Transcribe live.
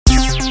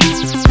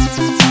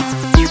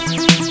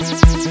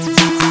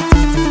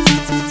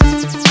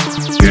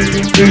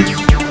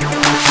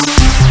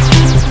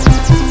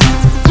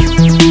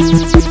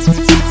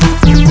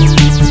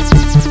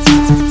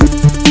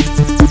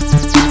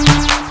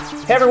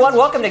everyone.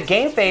 Welcome to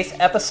GameFace,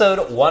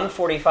 episode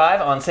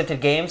 145 on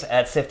Sifted Games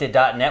at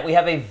Sifted.net. We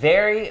have a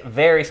very,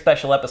 very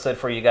special episode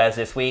for you guys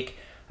this week.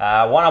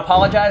 I want to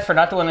apologize for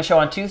not doing the show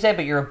on Tuesday,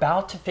 but you're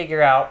about to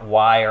figure out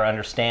why or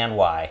understand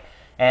why.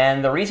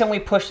 And the reason we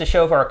pushed the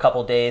show for a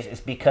couple days is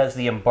because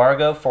the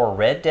embargo for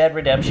Red Dead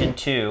Redemption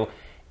 2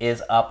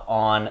 is up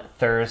on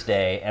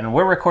Thursday. And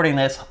we're recording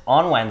this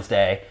on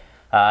Wednesday.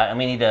 And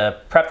we need to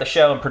prep the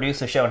show and produce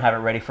the show and have it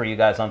ready for you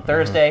guys on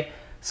Thursday.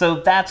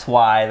 So that's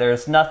why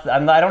there's nothing.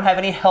 I don't have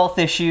any health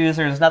issues.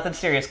 There's nothing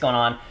serious going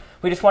on.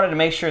 We just wanted to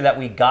make sure that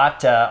we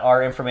got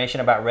our information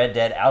about Red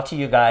Dead out to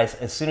you guys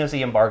as soon as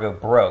the embargo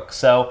broke.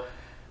 So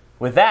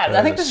with that,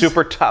 I think this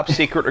super top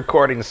secret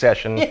recording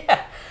session.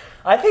 Yeah,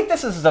 I think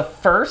this is the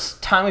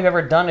first time we've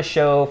ever done a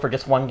show for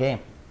just one game.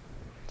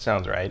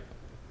 Sounds right.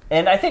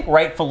 And I think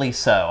rightfully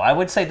so. I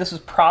would say this is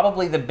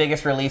probably the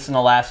biggest release in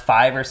the last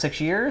 5 or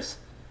 6 years.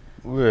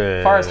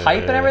 As far as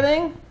hype and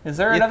everything, is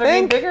there another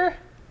game bigger?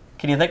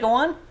 Can you think of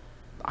one?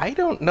 I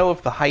don't know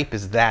if the hype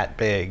is that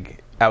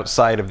big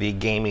outside of the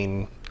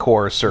gaming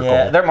core circle.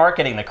 Yeah, they're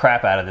marketing the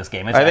crap out of this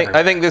game.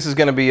 I think this is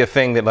going to be a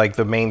thing that like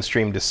the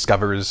mainstream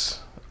discovers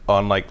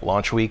on like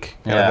launch week.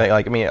 Yeah.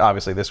 I mean,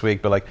 obviously this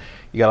week, but like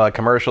you got a lot of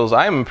commercials.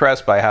 I'm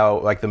impressed by how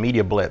like the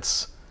media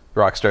blitz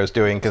Rockstar's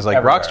doing because like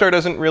Everywhere. Rockstar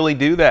doesn't really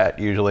do that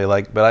usually.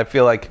 Like, but I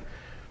feel like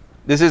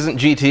this isn't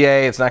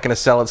GTA. It's not going to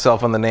sell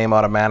itself on the name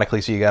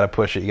automatically, so you got to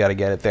push it. You got to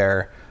get it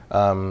there.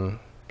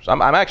 So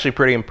I'm actually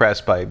pretty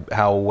impressed by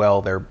how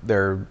well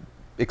they're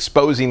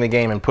exposing the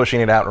game and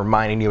pushing it out, and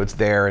reminding you it's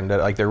there, and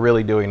like they're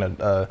really doing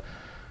an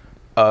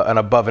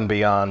above and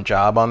beyond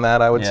job on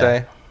that. I would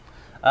say.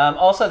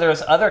 Also,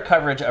 there's other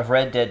coverage of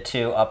Red Dead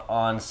 2 up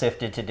on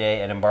Sifted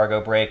today at Embargo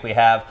Break. We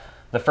have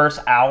the first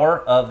hour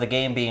of the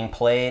game being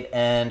played,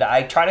 and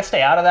I try to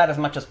stay out of that as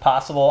much as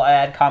possible. I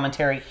add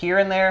commentary here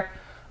and there,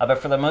 but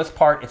for the most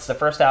part, it's the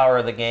first hour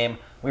of the game.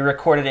 We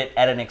recorded it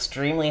at an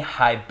extremely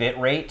high bit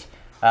rate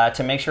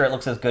to make sure it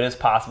looks as good as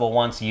possible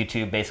once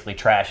YouTube basically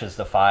trashes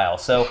the file.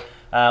 So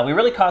we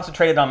really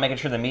concentrated on making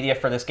sure the media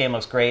for this game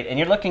looks great, and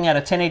you're looking at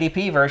a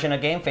 1080p version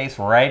of GameFace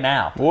right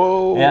now.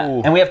 Whoa!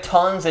 Yeah. And we have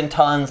tons and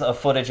tons of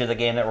footage of the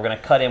game that we're going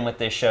to cut in with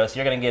this show, so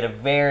you're going to get a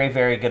very,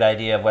 very good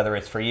idea of whether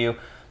it's for you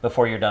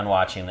before you're done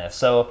watching this.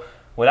 So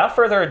without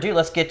further ado,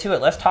 let's get to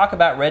it. Let's talk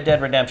about Red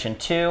Dead Redemption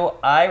 2.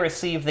 I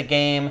received the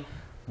game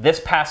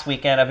this past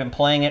weekend. I've been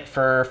playing it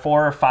for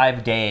 4 or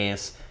 5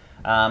 days.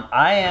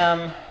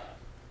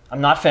 I'm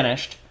not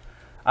finished.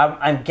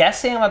 I'm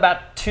guessing I'm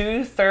about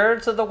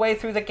 2/3 of the way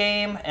through the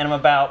game, and I'm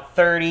about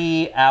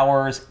 30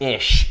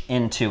 hours-ish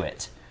into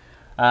it.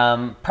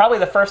 Probably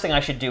the first thing I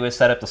should do is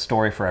set up the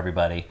story for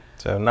everybody.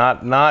 So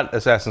not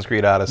Assassin's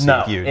Creed Odyssey.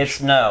 Huge.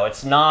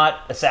 It's not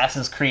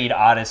Assassin's Creed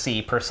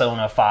Odyssey,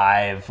 Persona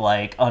 5,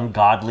 like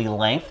ungodly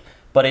length,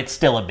 but it's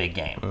still a big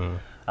game.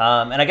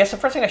 And I guess the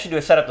first thing I should do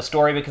is set up the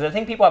story, because I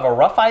think people have a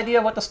rough idea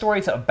of what the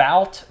story's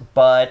about,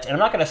 and I'm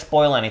not going to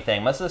spoil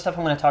anything. Most of the stuff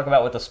I'm going to talk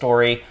about with the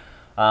story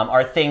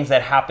are things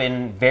that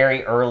happen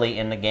very early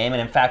in the game,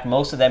 and in fact,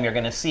 most of them you're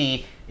going to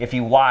see if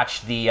you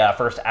watch the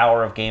first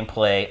hour of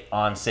gameplay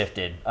on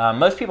Sifted.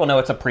 Most people know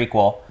it's a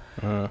prequel.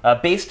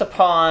 Based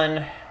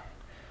upon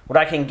what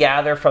I can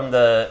gather from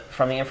the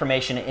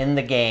information in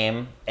the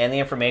game and the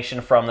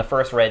information from the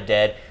first Red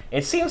Dead,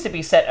 it seems to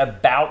be set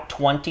about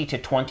 20 to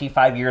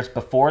 25 years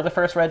before the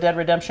first Red Dead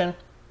Redemption.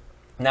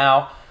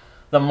 Now,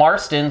 the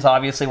Marstons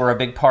obviously were a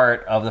big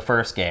part of the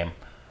first game.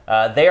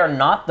 They are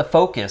not the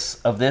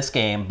focus of this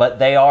game, but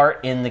they are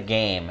in the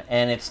game.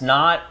 And it's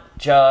not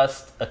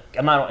just, I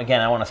don't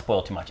want to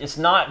spoil too much. It's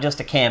not just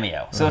a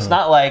cameo. So it's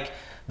not like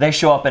they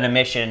show up in a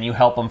mission, you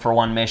help them for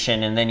one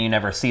mission, and then you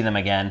never see them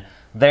again.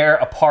 They're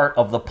a part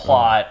of the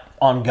plot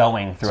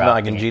ongoing throughout.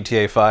 It's not like in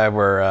GTA 5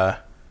 where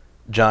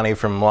Johnny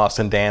from Lost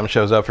and Damned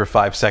shows up for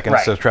 5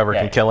 seconds so Trevor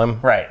can kill him.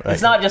 Right.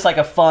 It's not just like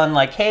a fun,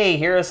 like, hey,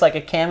 here's like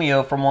a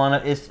cameo from one.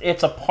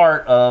 It's a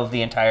part of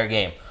the entire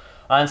game.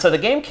 And so the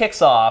game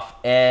kicks off,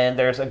 and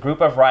there's a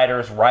group of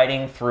riders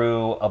riding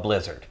through a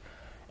blizzard.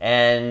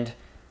 And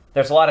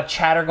there's a lot of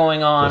chatter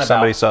going on about...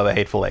 Somebody saw The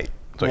Hateful Eight.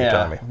 That's what you're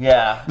telling me.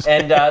 Yeah.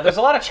 And there's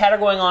a lot of chatter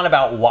going on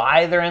about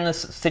why they're in this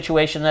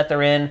situation that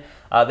they're in.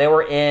 They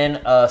were in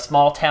a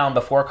small town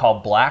before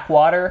called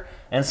Blackwater,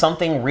 and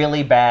something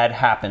really bad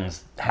happened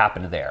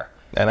there.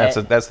 And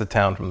that's the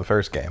town from the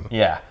first game.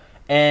 Yeah.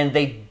 And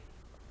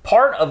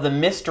part of the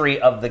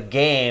mystery of the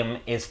game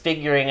is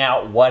figuring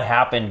out what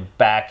happened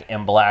back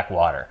in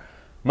Blackwater.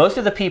 Most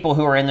of the people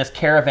who are in this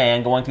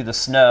caravan going through the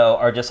snow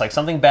are just like,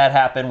 something bad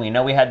happened, we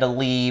know we had to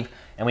leave,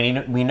 and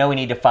we know we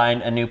need to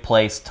find a new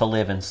place to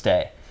live and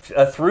stay.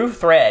 A through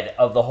thread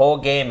of the whole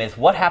game is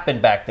what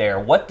happened back there.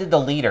 What did the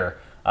leader,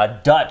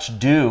 Dutch,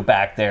 do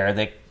back there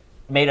that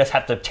made us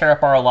have to tear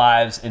up our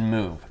lives and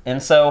move?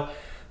 And so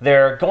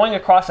they're going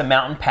across a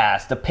mountain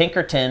pass, the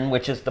Pinkerton,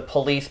 which is the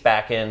police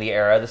back in the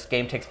era. This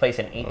game takes place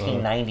in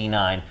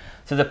 1899.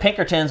 So the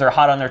Pinkertons are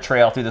hot on their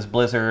trail through this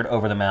blizzard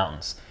over the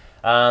mountains.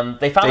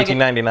 They finally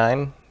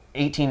 1899?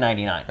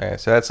 1899. Okay,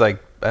 so that's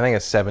like, I think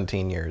it's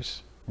 17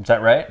 years. Is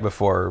that right?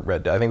 before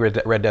Red Dead. I think Red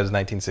Dead is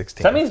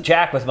 1916. So that means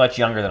Jack was much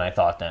younger than I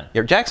thought then.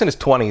 Yeah, Jack's in his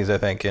 20s, I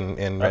think,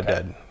 in Red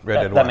Dead. Red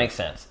Dead 1. That makes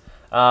sense.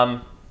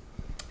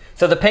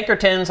 So the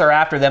Pinkertons are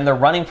after them. They're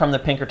running from the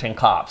Pinkerton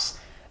cops.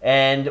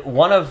 And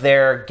one of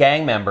their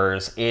gang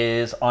members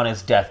is on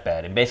his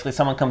deathbed. And basically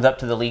someone comes up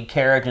to the lead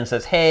carriage and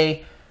says,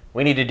 hey,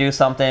 we need to do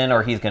something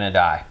or he's going to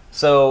die.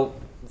 So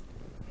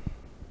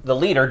the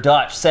leader,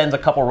 Dutch, sends a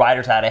couple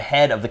riders out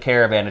ahead of the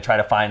caravan to try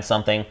to find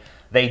something.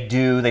 They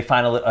do. They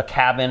find a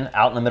cabin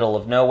out in the middle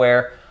of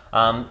nowhere.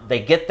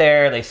 They get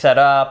there. They set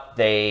up.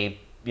 They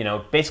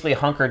basically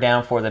hunker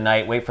down for the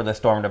night, wait for the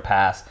storm to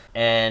pass.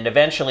 And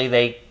eventually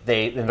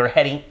they're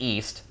heading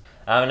east.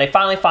 And they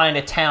finally find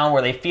a town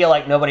where they feel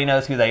like nobody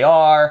knows who they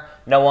are.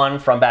 No one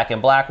from back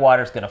in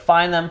Blackwater is going to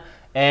find them.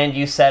 And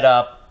you set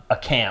up a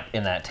camp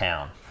in that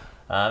town.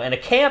 And a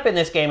camp in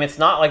this game, it's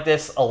not like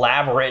this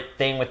elaborate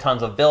thing with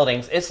tons of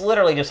buildings. It's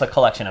literally just a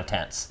collection of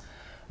tents.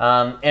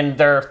 And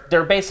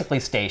they're basically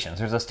stations.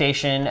 There's a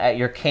station at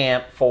your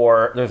camp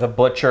there's a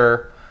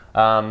butcher.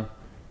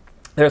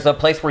 There's a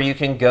place where you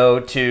can go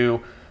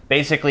to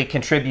basically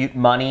contribute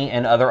money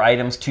and other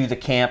items to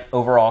the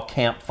overall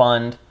camp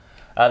fund.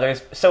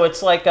 So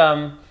it's like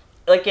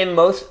in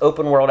most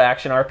open world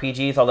action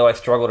RPGs, although I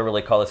struggle to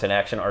really call this an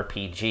action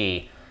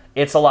RPG,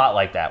 it's a lot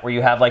like that, where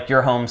you have like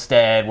your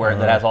homestead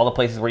that has all the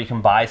places where you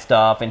can buy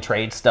stuff and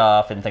trade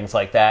stuff and things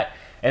like that.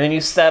 And then you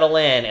settle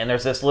in, and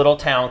there's this little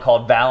town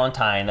called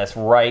Valentine that's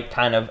right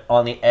kind of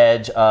on the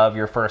edge of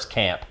your first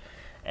camp.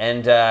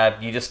 And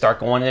you just start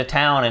going into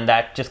town, and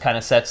that just kind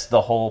of sets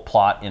the whole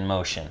plot in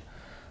motion.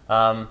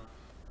 I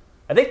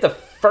think the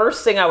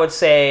first thing I would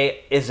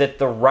say is that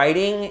the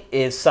writing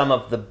is some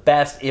of the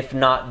best, if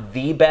not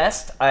the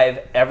best, I've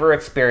ever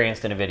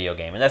experienced in a video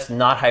game. And that's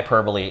not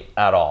hyperbole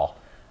at all.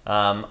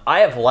 I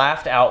have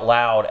laughed out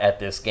loud at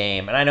this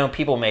game, and I know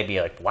people may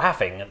be like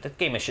laughing.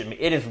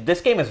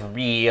 This game is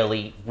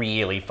really,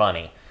 really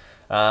funny.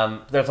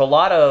 There's a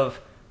lot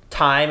of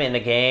time in the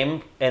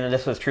game, and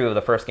this was true of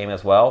the first game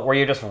as well, where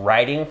you're just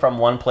riding from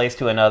one place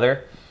to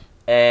another,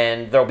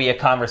 and there'll be a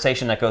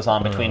conversation that goes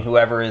on between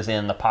whoever is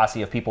in the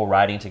posse of people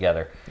riding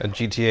together. A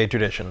GTA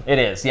tradition. It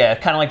is, yeah.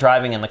 Kind of like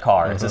driving in the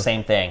car. It's the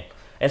same thing.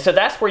 And so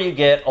that's where you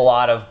get a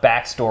lot of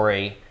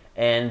backstory.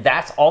 And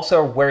that's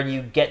also where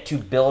you get to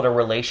build a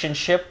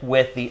relationship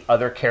with the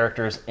other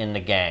characters in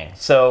the gang.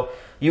 So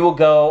you will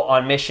go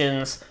on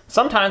missions,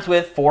 sometimes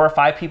with 4 or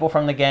 5 people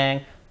from the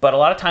gang, but a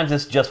lot of times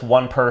it's just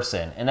one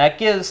person. And that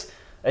gives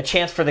a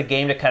chance for the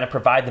game to kind of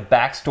provide the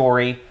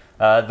backstory,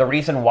 the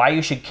reason why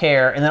you should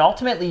care, and then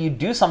ultimately you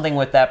do something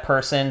with that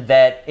person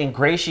that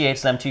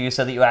ingratiates them to you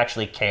so that you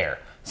actually care.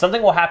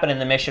 Something will happen in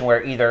the mission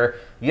where either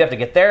you have to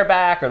get their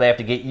back or they have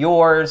to get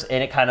yours,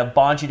 and it kind of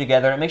bonds you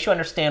together. It makes you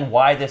understand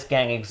why this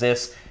gang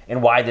exists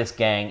and why this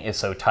gang is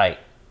so tight.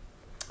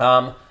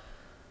 But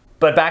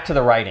back to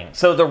the writing.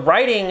 So the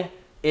writing,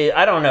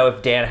 I don't know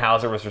if Dan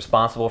Houser was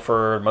responsible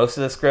for most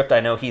of the script. I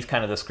know he's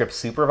kind of the script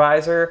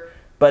supervisor,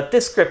 but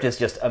this script is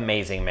just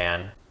amazing,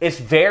 man. It's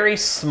very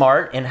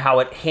smart in how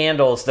it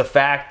handles the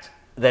fact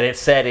that it's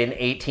set in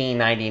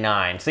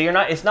 1899. So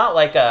it's not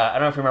like I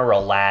don't know if you remember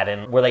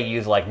Aladdin, where they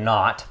use like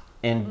not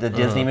in the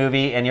Disney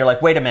movie, and you're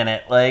like, wait a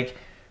minute, like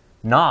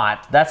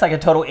not, that's like a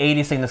total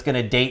 80s thing that's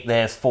going to date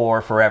this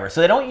for forever.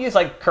 So they don't use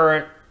like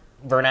current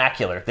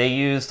vernacular. They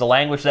use the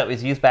language that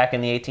was used back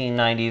in the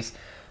 1890s.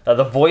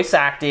 The voice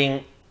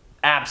acting,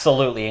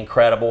 absolutely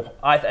incredible.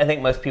 I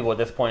think most people at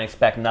this point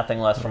expect nothing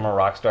less from a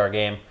Rockstar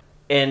game.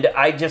 And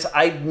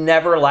I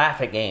never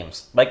laugh at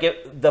games. Like,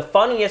 the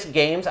funniest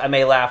games, I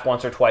may laugh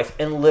once or twice,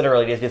 and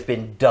literally there's just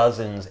been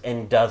dozens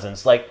and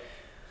dozens. Like,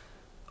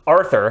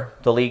 Arthur,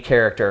 the lead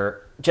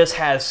character, just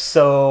has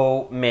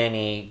so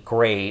many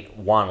great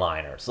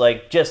one-liners.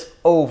 Like, just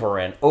over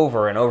and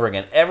over and over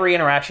again. Every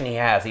interaction he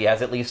has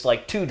at least,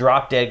 like, 2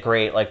 drop-dead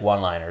great, like,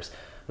 one-liners.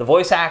 The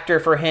voice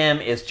actor for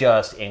him is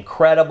just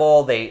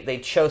incredible. They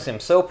chose him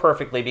so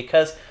perfectly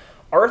because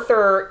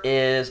Arthur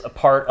is a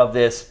part of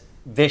this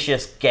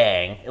vicious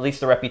gang. At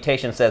least the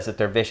reputation says that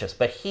they're vicious,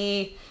 but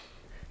he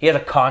has a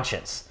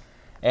conscience,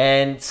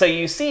 and so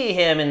you see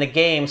him in the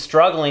game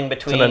struggling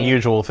between. It's an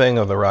unusual thing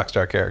of the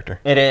Rockstar character.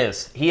 It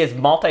is. He is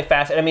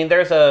multifaceted. I mean,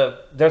 there's a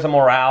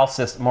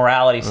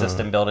morality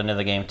system built into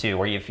the game too,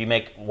 where if you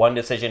make one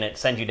decision, it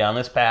sends you down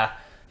this path.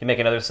 If you make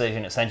another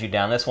decision, it sends you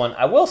down this one.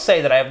 I will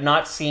say that I have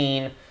not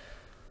seen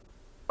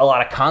a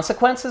lot of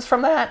consequences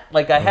from that.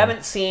 Like, I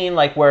haven't seen,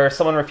 like, where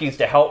someone refused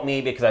to help me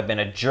because I've been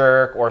a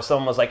jerk, or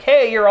someone was like,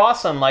 hey, you're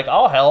awesome, like,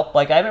 I'll help.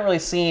 Like, I haven't really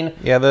seen...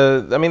 Yeah,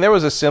 there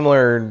was a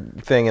similar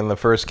thing in the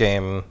first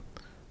game.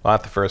 Well,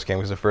 not the first game,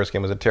 because the first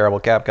game was a terrible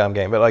Capcom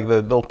game, but, like,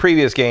 the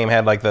previous game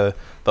had, like, the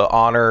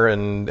honor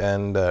and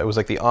it was,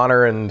 like, the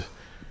honor and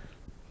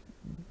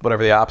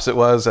whatever the opposite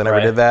was. I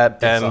never did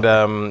that. And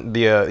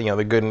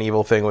the good and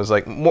evil thing was,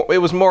 like, it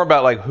was more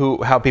about, like,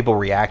 how people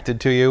reacted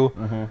to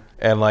you.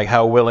 And like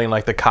how willing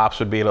like the cops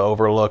would be to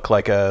overlook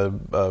like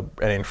an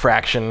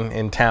infraction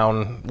in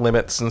town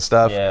limits and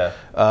stuff. Yeah.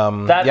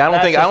 I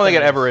don't think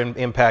it ever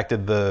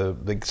impacted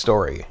the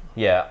story.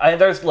 Yeah,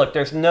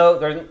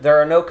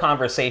 there are no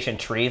conversation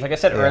trees. Like I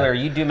said earlier,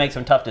 you do make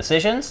some tough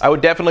decisions. I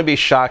would definitely be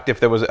shocked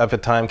if a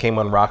time came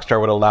when Rockstar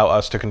would allow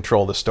us to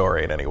control the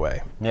story in any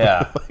way.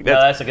 Yeah,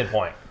 that's a good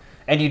point.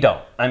 And you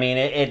don't. I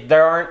mean,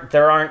 there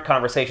aren't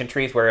conversation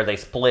trees where they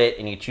split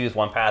and you choose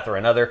one path or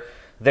another.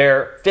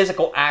 They're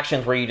physical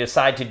actions where you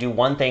decide to do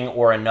one thing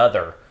or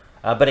another.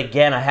 But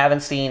again, I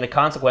haven't seen the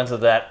consequences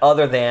of that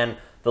other than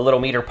the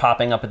little meter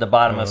popping up at the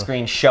bottom of the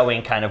screen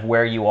showing kind of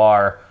where you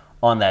are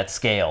on that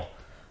scale.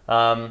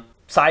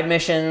 Side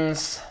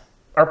missions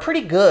are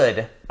pretty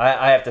good,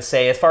 I have to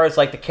say, as far as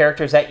like the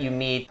characters that you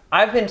meet.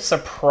 I've been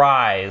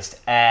surprised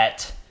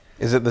at...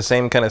 Is it the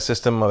same kind of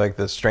system like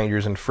the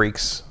Strangers and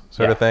Freaks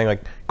sort of thing?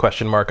 Like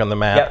question mark on the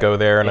map, go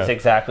there, and it's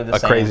exactly the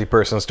same. Crazy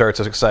person starts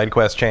a side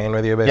quest chain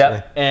with you, basically.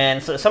 Yep,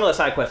 and so some of the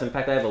side quests, in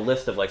fact, I have a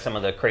list of like some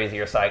of the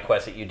crazier side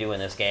quests that you do in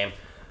this game.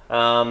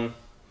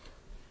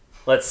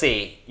 Let's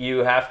see, you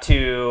have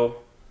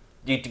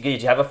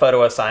a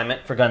photo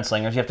assignment for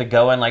gunslingers. You have to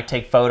go and like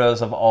take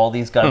photos of all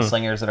these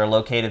gunslingers that are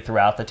located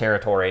throughout the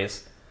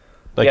territories.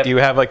 Like, do you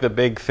have like the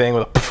big thing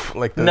with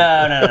like the...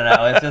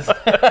 No. It's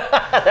just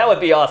that would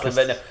be awesome,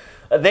 but no.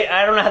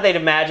 I don't know how they'd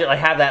imagine like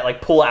have that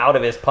like pull out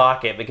of his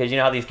pocket, because you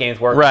know how these games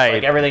work. Right.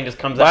 Like everything just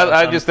comes out.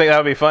 I just think that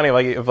would be funny.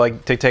 Like if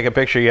like to take a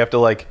picture, you have to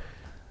like...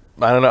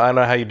 I don't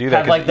know how you do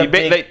that. Like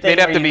they'd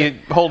have to be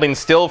holding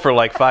still for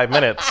like 5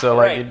 minutes. So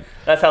like, right.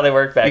 That's how they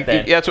worked back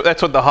then.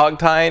 That's what the hog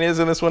tying is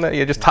in this one.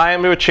 You just tie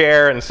him to a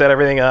chair and set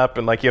everything up,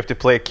 and like you have to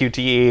play a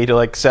QTE to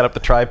like set up the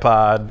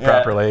tripod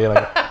properly.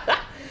 Like.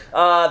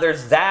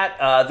 There's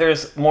that.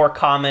 There's more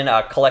common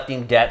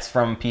collecting debts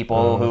from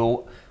people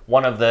who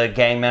one of the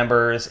gang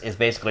members is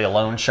basically a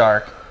loan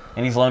shark,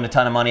 and he's loaned a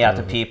ton of money out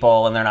to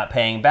people, and they're not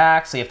paying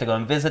back. So you have to go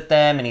and visit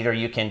them, and either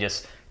you can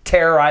just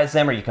terrorize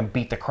them or you can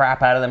beat the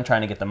crap out of them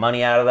trying to get the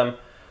money out of them.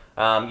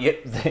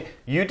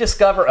 You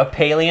discover a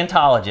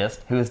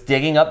paleontologist who is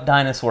digging up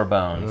dinosaur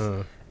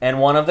bones,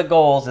 and one of the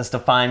goals is to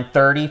find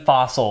 30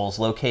 fossils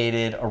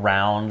located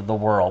around the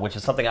world, which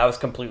is something I was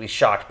completely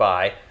shocked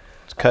by.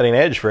 It's cutting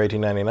edge for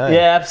 1899.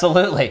 Yeah,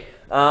 absolutely.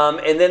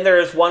 And then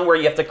there's one where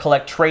you have to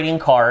collect trading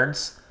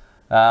cards,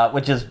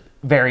 which is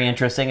very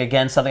interesting.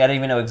 Again, something I didn't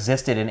even know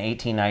existed in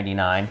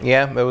 1899.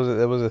 Yeah, that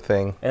was a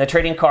thing. And the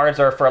trading cards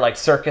are for like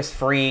circus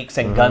freaks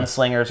and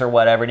gunslingers or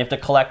whatever, and you have to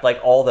collect like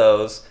all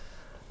those.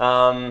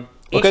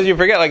 Because you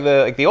forget,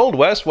 like the Old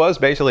West was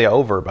basically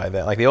over by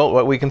then. Like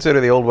what we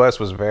consider the Old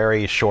West was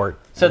very short.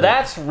 So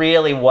that's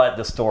really what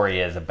the story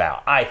is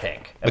about, I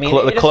think.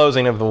 The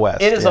closing of the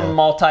West. It is a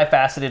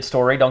multifaceted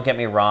story. Don't get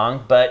me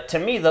wrong, but to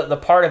me, the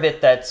part of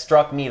it that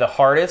struck me the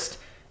hardest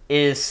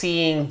is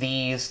seeing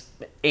these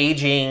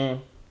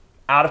aging,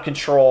 out of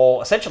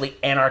control, essentially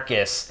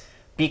anarchists,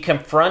 be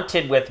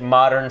confronted with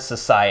modern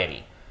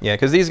society. Yeah,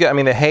 because these guys,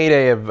 the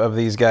heyday of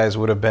these guys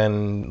would have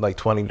been like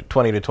 20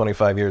 to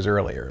 25 years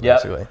earlier,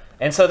 basically.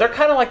 And so they're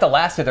kind of like the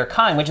last of their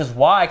kind, which is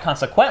why,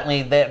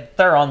 consequently,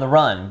 they're on the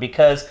run.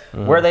 Because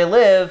where they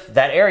live,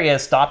 that area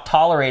has stopped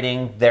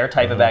tolerating their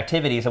type of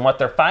activities. And what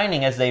they're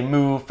finding as they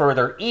move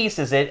further east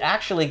is it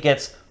actually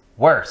gets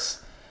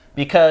worse.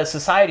 Because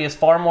society is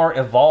far more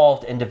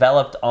evolved and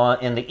developed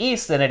in the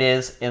east than it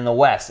is in the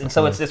west. And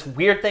so it's this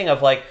weird thing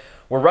of like,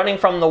 we're running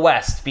from the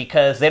west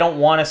because they don't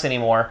want us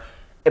anymore.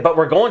 But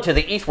we're going to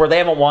the east where they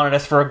haven't wanted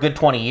us for a good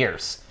 20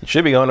 years. You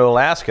should be going to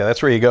Alaska.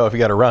 That's where you go if you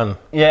got to run.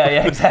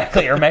 Yeah,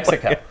 exactly. Or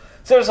Mexico.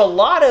 So there's a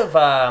lot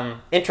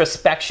of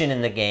introspection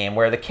in the game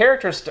where the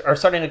characters are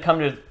starting to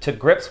come to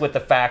grips with the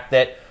fact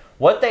that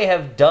what they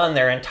have done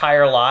their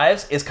entire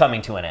lives is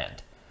coming to an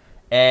end.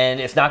 And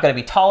it's not going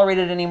to be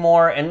tolerated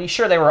anymore. And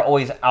sure, they were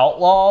always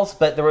outlaws,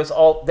 but they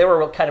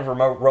were kind of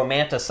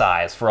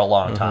romanticized for a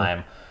long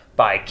time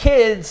by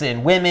kids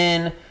and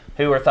women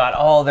who were thought,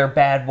 oh, they're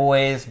bad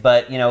boys,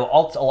 but a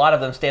lot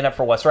of them stand up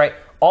for what's right.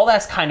 All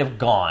that's kind of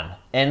gone.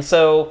 And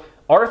so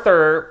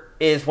Arthur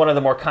is one of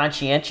the more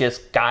conscientious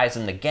guys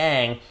in the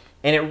gang,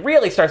 and it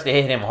really starts to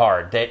hit him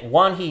hard that,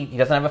 one, he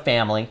doesn't have a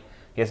family,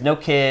 he has no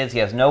kids, he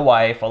has no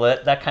wife, all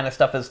that kind of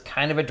stuff is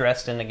kind of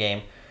addressed in the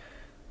game.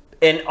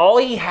 And all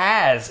he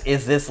has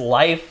is this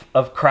life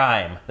of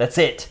crime. That's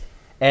it.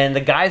 And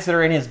the guys that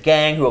are in his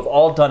gang who have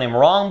all done him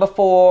wrong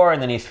before,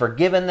 and then he's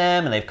forgiven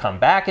them, and they've come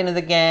back into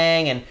the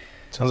gang, and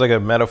sounds like a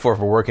metaphor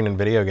for working in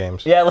video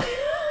games. Yeah,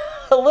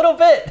 a little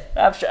bit.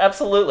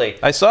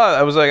 Absolutely. I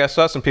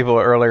saw some people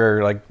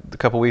earlier, like a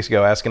couple weeks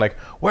ago, asking like,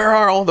 where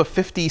are all the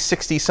 50,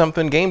 60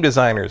 something game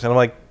designers? And I'm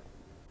like,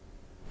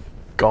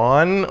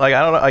 gone? Like,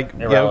 I don't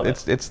know.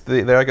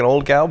 They're like an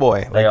old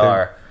cowboy. They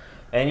are.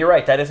 And you're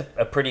right. That is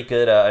a pretty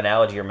good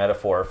analogy or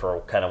metaphor for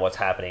kind of what's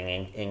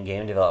happening in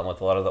game development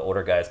with a lot of the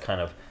older guys kind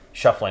of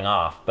shuffling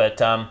off. But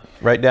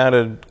right down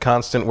to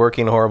constant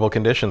working horrible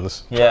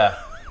conditions.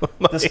 Yeah.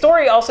 The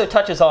story also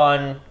touches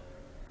on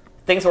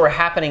things that were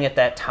happening at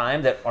that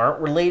time that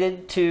aren't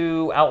related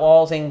to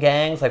outlaws and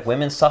gangs, like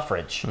women's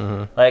suffrage.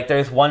 Like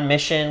there's one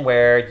mission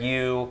where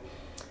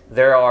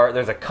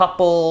there's a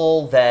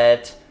couple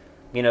that,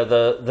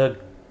 the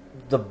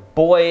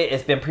boy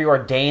has been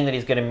preordained that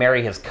he's going to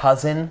marry his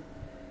cousin,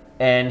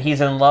 and he's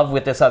in love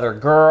with this other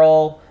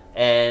girl,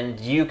 and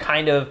you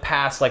kind of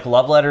pass like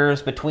love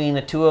letters between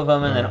the two of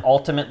them, and then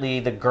ultimately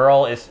the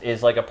girl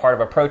is like a part of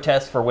a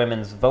protest for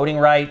women's voting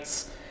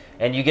rights,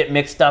 and you get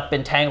mixed up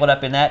and tangled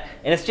up in that,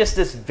 and it's just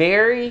this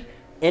very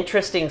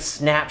interesting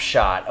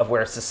snapshot of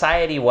where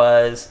society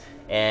was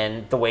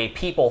and the way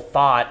people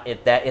thought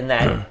that in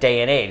that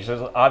day and age.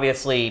 There's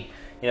obviously,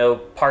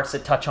 parts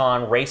that touch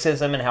on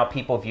racism and how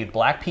people viewed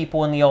black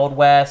people in the Old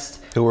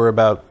West. Who were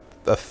about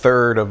a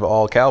third of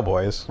all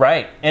cowboys.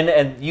 Right.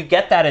 And you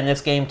get that in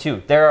this game,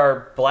 too. There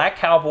are black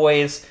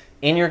cowboys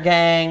in your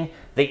gang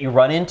that you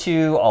run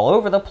into all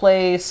over the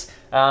place.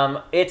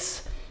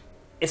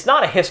 It's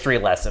not a history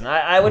lesson.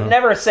 I would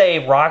never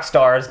say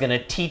Rockstar is going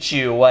to teach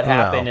you what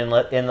happened in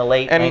the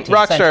late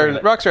 19th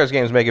century. Rockstar's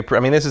games make it...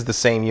 this is the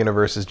same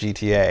universe as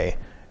GTA.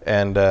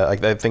 And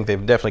I think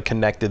they've definitely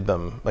connected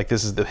them. Like,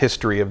 this is the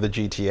history of the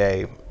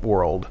GTA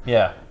world.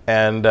 Yeah.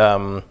 And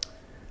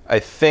I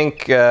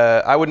think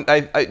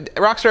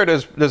Rockstar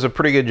does a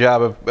pretty good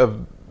job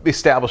of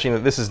establishing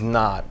that this is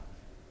not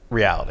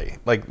reality.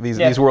 Like, these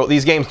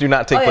games do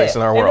not take place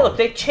in our world. Look,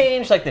 they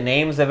changed like the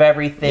names of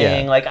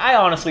everything. Like, I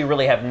honestly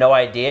really have no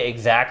idea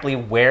exactly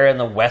where in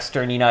the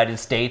western United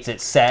States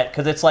it's set,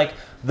 because it's like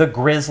the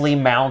Grizzly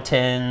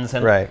Mountains,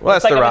 and right. Well,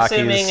 it's that's like, the I'm Rockies.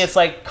 assuming it's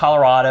like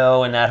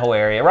Colorado and that whole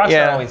area.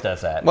 Rockstar always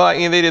does that. Well,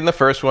 they did in the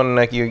first one.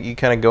 Like, you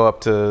kind of go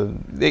up to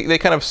they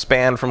kind of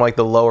span from like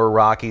the lower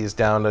Rockies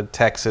down to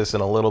Texas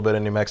and a little bit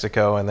in New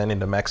Mexico, and then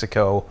into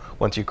Mexico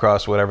once you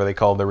cross whatever they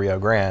call the Rio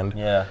Grande.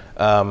 Yeah.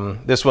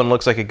 This one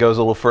looks like it goes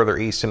a little further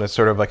east, and it's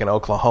sort of like an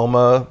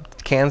Oklahoma,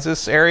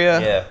 Kansas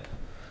area. Yeah.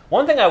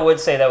 One thing I would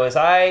say though is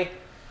I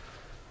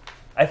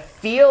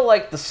feel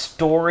like the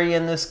story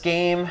in this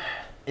game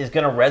is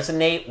going to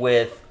resonate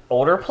with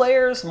older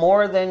players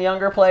more than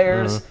younger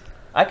players.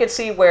 I could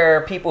see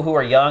where people who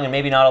are young and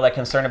maybe not all that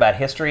concerned about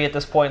history at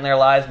this point in their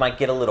lives might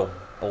get a little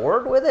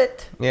bored with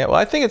it. Yeah, well,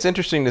 I think it's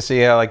interesting to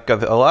see how like a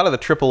lot of the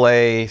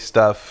AAA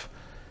stuff,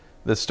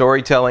 the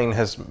storytelling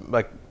has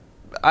like,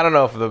 I don't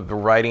know if the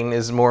writing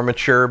is more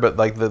mature, but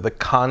like the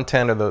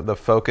content or the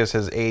focus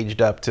has aged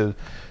up to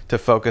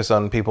focus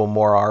on people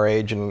more our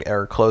age and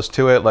are close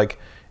to it. Like,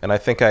 and I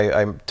think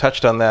I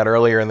touched on that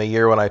earlier in the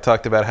year when I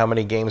talked about how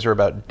many games are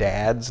about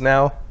dads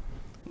now.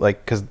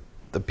 Like, because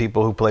the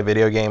people who play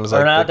video games,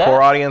 like the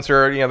core audience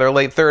are, they're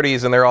late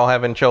 30s and they're all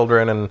having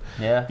children. And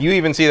you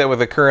even see that with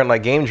the current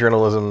like game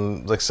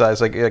journalism like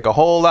size. Like a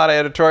whole lot of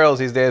editorials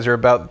these days are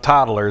about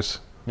toddlers.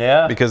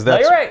 Yeah, because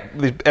that's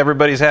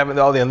everybody's having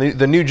all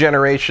the new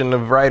generation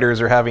of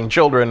writers are having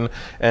children,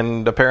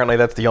 and apparently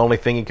that's the only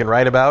thing you can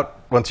write about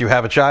once you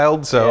have a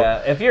child.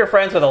 So if you're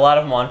friends with a lot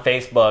of them on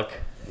Facebook,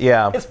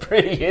 it's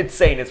pretty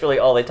insane. It's really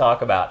all they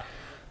talk about.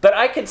 But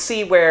I could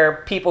see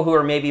where people who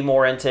are maybe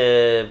more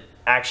into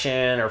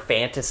action or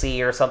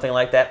fantasy or something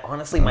like that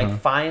honestly might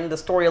find the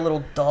story a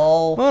little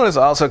dull. Well, it's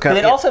also kind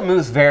of... It also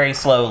moves very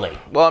slowly.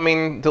 Well, I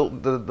mean,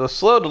 the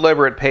slow,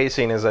 deliberate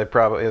pacing is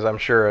I'm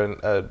sure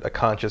a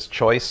conscious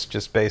choice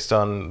just based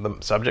on the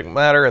subject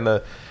matter and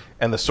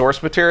the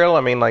source material.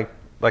 I mean, like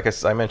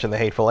I mentioned, The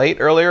Hateful Eight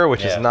earlier,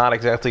 which is not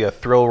exactly a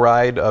thrill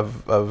ride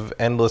of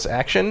endless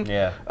action.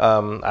 Yeah.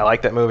 I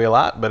like that movie a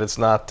lot, but it's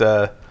not...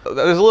 there's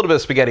a little bit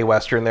of spaghetti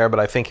western there, but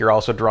I think you're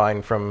also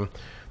drawing from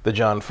the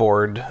John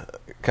Ford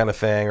kind of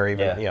thing, or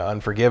even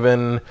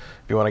Unforgiven,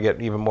 if you want to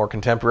get even more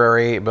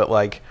contemporary. But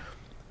like,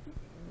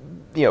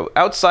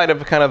 outside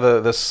of kind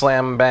of the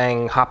slam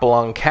bang hop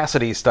along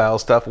Cassidy style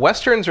stuff,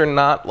 westerns are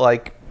not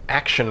like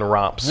action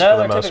romps for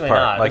the most part.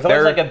 Not. Like,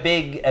 there's always like a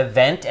big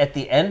event at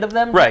the end of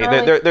them.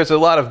 Right. There's a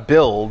lot of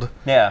build.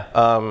 Yeah.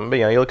 But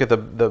you look at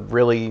the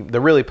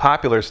really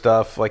popular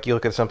stuff. Like you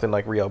look at something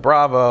like Rio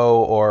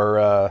Bravo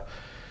or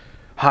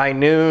High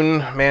Noon,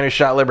 Man Who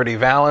Shot Liberty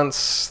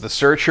Valance, The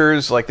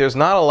Searchers. Like, there's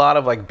not a lot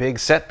of like big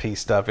set piece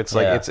stuff. It's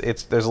like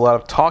there's a lot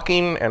of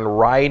talking and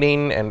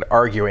riding and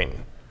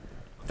arguing.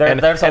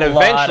 There's a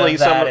lot of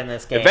that in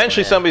this game.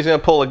 Eventually, somebody's going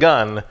to pull a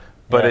gun,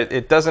 but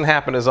it doesn't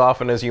happen as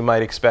often as you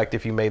might expect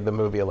if you made the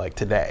movie like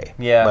today.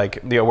 Yeah.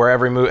 Like, where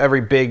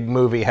every big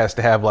movie has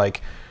to have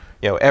like,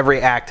 every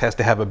act has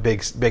to have a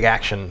big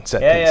action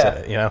set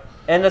piece in it.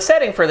 And the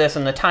setting for this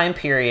and the time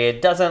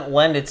period doesn't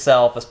lend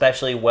itself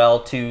especially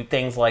well to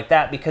things like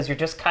that, because you're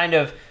just kind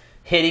of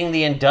hitting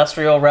the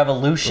Industrial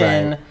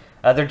Revolution.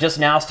 Right. They're just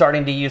now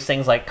starting to use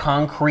things like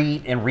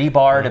concrete and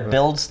rebar to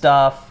build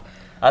stuff.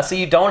 So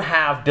you don't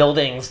have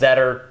buildings that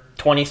are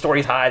 20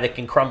 stories high that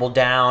can crumble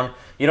down.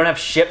 You don't have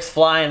ships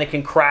flying that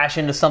can crash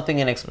into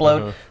something and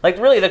explode. Like,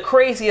 really, the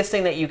craziest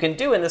thing that you can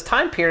do in this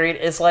time period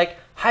is like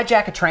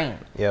hijack a train.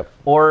 Yep.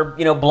 Or,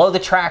 blow the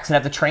tracks and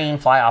have the train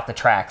fly off the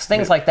tracks.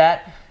 Things like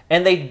that.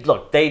 And they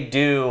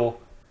do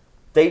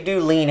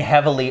lean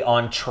heavily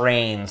on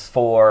trains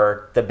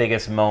for the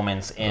biggest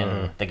moments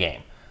in the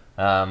game,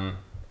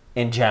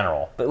 in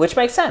general. But which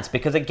makes sense,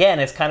 because again,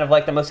 it's kind of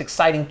like the most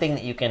exciting thing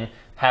that you can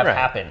have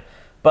happen.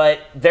 But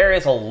there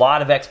is a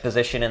lot of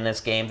exposition in this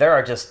game. There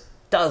are just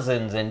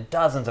dozens and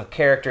dozens of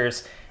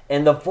characters,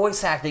 and the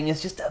voice acting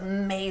is just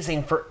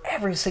amazing for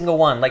every single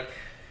one. Like,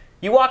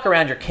 you walk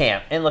around your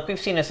camp, and look, we've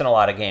seen this in a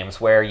lot of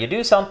games where you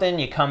do something,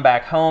 you come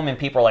back home, and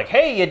people are like,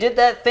 hey, you did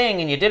that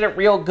thing, and you did it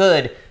real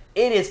good.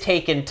 It is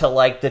taken to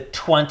like the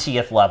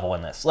 20th level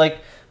in this. Like,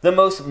 the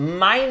most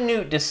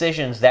minute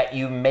decisions that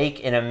you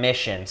make in a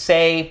mission.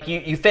 Say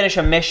you finish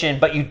a mission,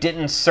 but you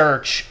didn't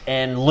search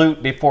and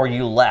loot before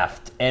you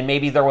left, and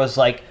maybe there was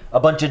like a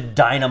bunch of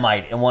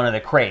dynamite in one of the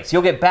crates.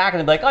 You'll get back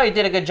and be like, oh, you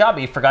did a good job,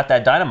 but you forgot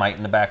that dynamite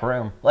in the back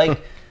room.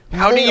 Like,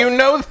 how do you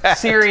know that?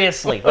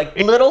 Seriously, like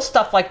little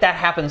stuff like that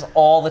happens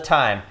all the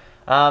time.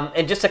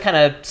 And just to kind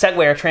of segue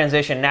or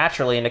transition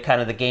naturally into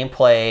kind of the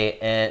gameplay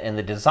and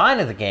the design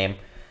of the game,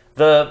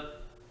 the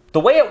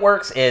way it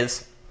works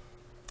is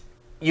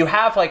you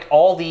have like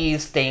all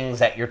these things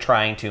that you're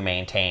trying to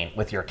maintain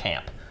with your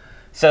camp.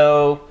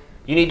 So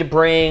you need to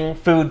bring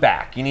food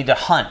back. You need to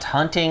hunt.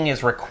 Hunting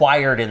is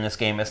required in this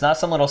game. It's not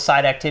some little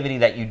side activity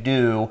that you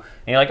do and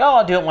you're like, oh,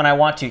 I'll do it when I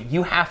want to.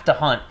 You have to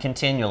hunt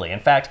continually. In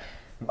fact,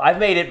 I've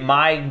made it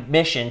my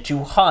mission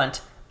to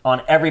hunt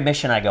on every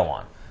mission I go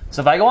on.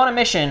 So if I go on a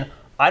mission,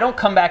 I don't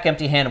come back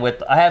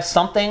empty-handed I have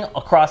something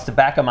across the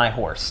back of my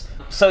horse.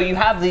 So you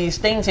have these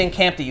things in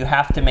camp that you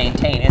have to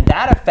maintain, and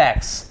that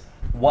affects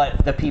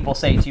what the people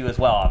say to you as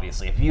well,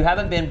 obviously. If you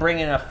haven't been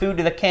bringing enough food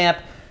to the camp,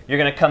 you're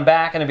going to come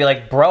back and be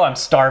like, bro, I'm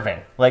starving.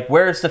 Like,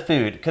 where's the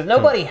food? Because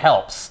nobody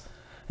helps.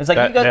 It's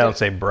like they don't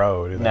say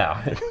bro, do they?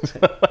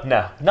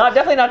 No.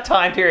 Definitely not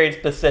time period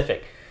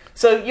specific.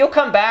 So you'll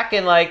come back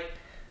and, like,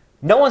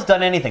 no one's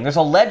done anything. There's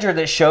a ledger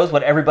that shows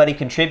what everybody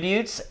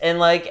contributes, and,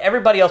 like,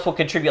 everybody else will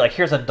contribute, like,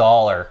 here's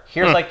 $1.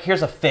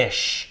 Here's a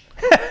fish.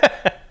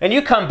 And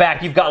you come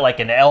back, you've got like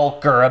an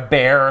elk or a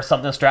bear or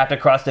something strapped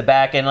across the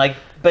back, and like,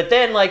 but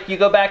then like you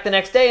go back the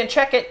next day and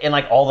check it, and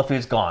like all the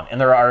food's gone, and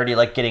they're already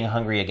like getting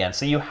hungry again.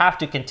 So you have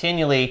to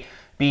continually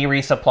be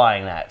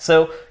resupplying that.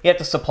 So you have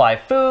to supply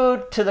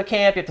food to the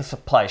camp, you have to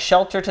supply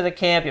shelter to the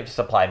camp, you have to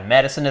supply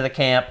medicine to the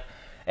camp,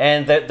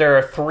 and there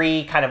are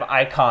 3 kind of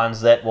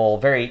icons that will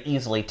very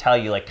easily tell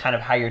you like kind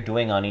of how you're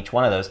doing on each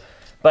one of those.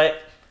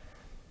 But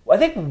I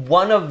think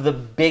one of the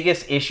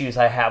biggest issues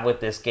I have with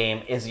this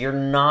game is you're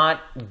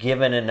not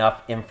given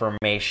enough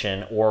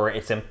information, or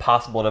it's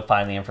impossible to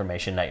find the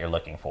information that you're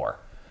looking for.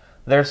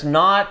 There's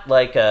not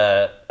like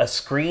a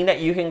screen that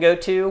you can go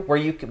to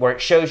where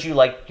it shows you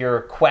like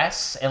your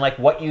quests and like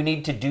what you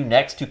need to do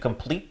next to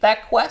complete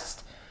that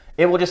quest.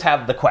 It will just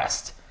have the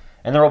quest,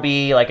 and there will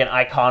be like an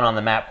icon on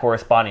the map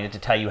corresponding to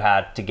tell you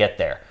how to get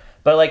there.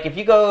 But like if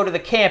you go to the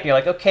camp, you're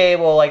like, okay,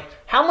 well, like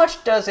how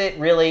much does it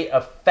really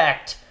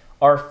affect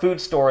our food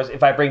stores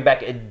if I bring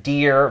back a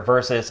deer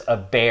versus a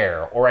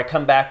bear, or I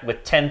come back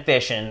with 10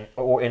 fish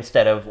or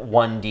instead of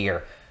 1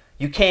 deer?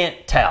 You can't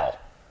tell.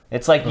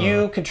 It's like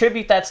you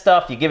contribute that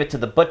stuff, you give it to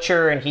the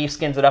butcher, and he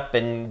skins it up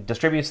and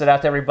distributes it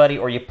out to everybody,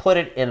 or you put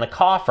it in the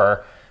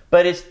coffer,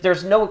 but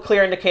there's no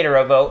clear indicator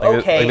of,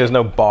 okay. There's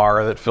no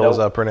bar that fills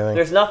up or anything.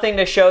 There's nothing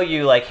to show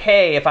you like,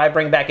 hey, if I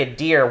bring back a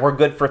deer, we're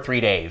good for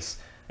 3 days.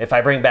 If I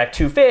bring back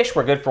 2 fish,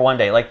 we're good for 1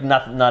 day. Like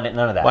none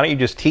of that. Why don't you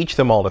just teach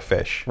them all to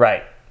fish?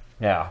 Right.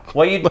 Yeah.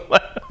 Well,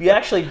 you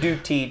actually do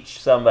teach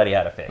somebody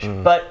how to fish.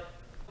 But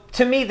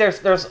to me,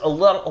 there's a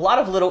lot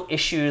of little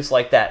issues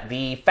like that.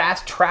 The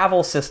fast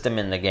travel system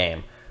in the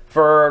game.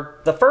 For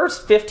the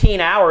first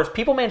 15 hours,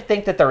 people may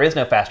think that there is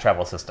no fast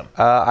travel system.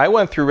 I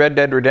went through Red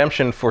Dead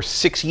Redemption for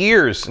 6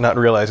 years not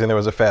realizing there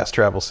was a fast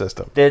travel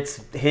system.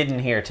 It's hidden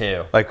here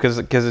too. Like, because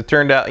it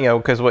turned out,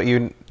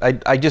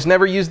 I just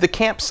never used the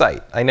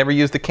campsite. I never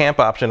used the camp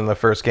option in the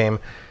first game.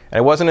 And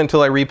it wasn't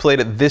until I replayed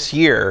it this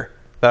year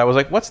that I was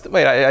like,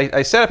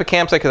 I set up a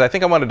campsite because I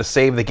think I wanted to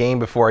save the game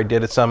before I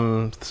did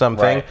something.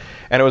 Right.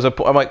 And it was I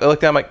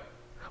looked down, I'm like,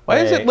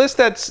 why does it list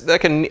that's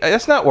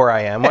not where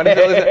I am? Why does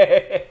it list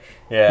that?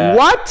 Yeah.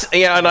 What?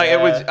 Yeah, and it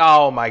was,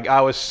 oh my,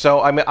 I was so,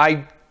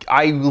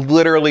 I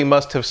literally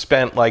must have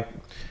spent like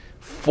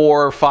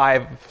 4,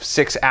 5,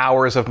 6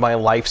 hours of my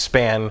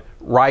lifespan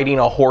riding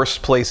a horse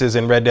places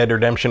in Red Dead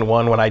Redemption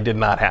 1 when I did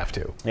not have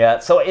to. Yeah,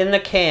 so in the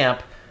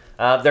camp,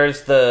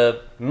 there's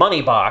the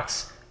money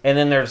box, and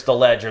then there's the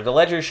ledger. The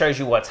ledger shows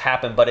you what's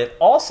happened, but it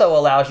also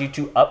allows you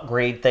to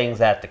upgrade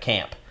things at the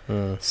camp.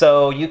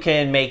 So you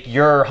can make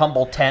your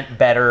humble tent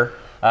better.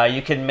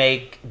 You can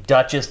make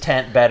Dutch's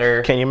tent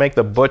better. Can you make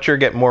the butcher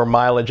get more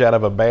mileage out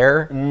of a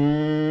bear?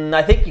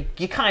 I think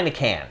you kind of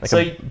can.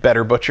 Like a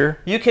better butcher?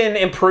 You can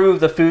improve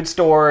the food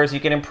stores. You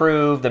can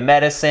improve the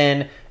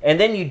medicine. And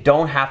then you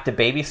don't have to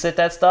babysit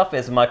that stuff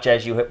as much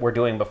as you were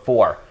doing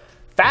before.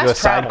 Do a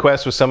side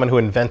quest with someone who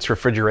invents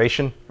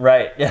refrigeration?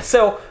 Right. Yeah.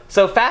 So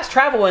fast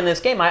travel in this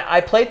game,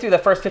 I played through the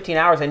first 15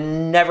 hours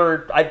and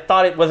I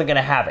thought it wasn't going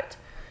to have it.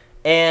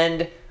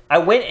 And I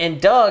went and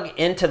dug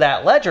into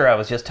that ledger I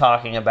was just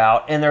talking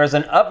about, and there is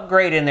an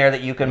upgrade in there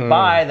that you can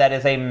buy that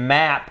is a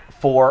map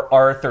for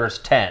Arthur's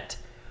tent.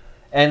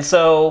 And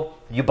so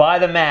you buy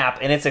the map,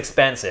 and it's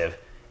expensive.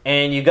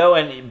 And you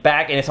go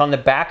back, and it's on the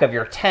back of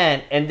your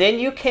tent, and then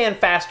you can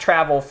fast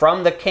travel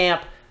from the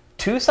camp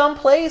to some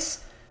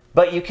place,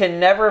 but you can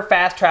never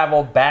fast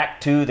travel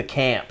back to the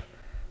camp.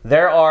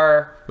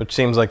 Which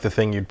seems like the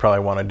thing you'd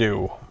probably want to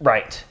do.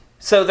 Right.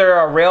 So there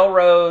are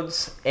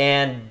railroads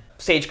and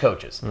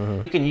stagecoaches.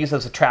 You can use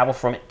those to travel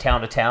from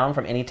town to town,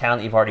 from any town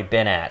that you've already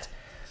been at.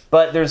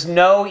 But there's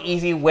no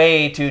easy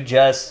way to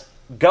just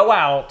go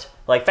out,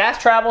 like fast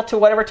travel to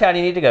whatever town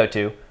you need to go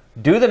to,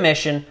 do the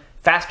mission,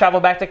 fast travel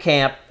back to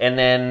camp, and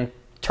then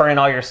turn in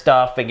all your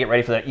stuff and get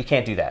ready for that. You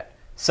can't do that.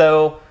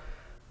 So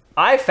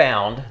I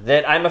found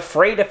that I'm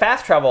afraid to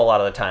fast travel a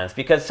lot of the times,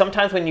 because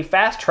sometimes when you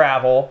fast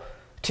travel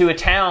to a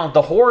town,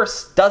 the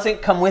horse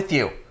doesn't come with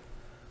you.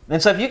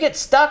 And so if you get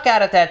stuck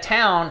out at that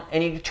town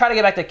and you try to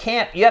get back to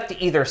camp, you have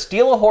to either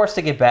steal a horse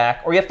to get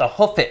back, or you have to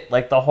hoof it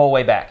like the whole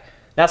way back.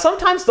 Now,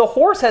 sometimes the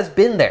horse has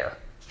been there.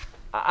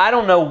 I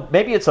don't know,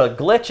 maybe it's a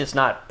glitch, it's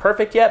not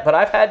perfect yet, but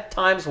I've had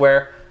times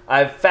where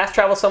I've fast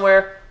traveled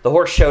somewhere, the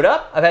horse showed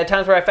up. I've had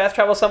times where I fast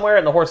traveled somewhere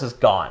and the horse is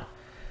gone.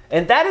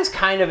 And that is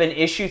kind of an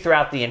issue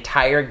throughout the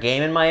entire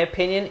game, in my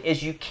opinion,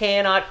 is you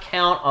cannot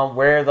count on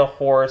where the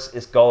horse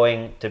is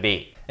going to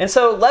be. And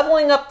so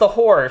leveling up the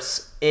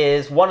horse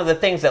is one of the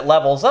things that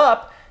levels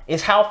up,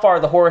 is how far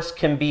the horse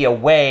can be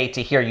away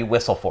to hear you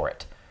whistle for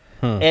it.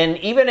 And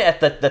even at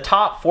the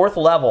top 4th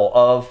level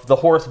of the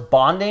horse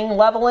bonding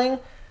leveling,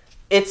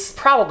 it's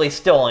probably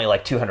still only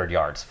like 200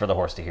 yards for the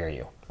horse to hear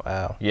you.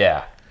 Wow.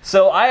 Yeah.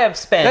 So I have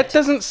spent... That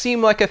doesn't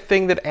seem like a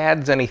thing that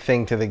adds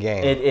anything to the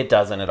game. It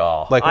doesn't at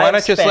all. Like, why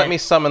not just let me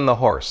summon the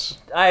horse?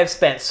 I have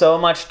spent so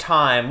much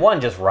time,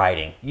 one, just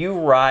riding. You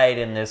ride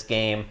in this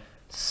game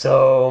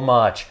so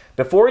much.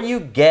 Before you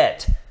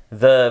get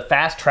the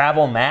fast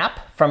travel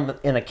map from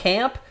in a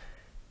camp,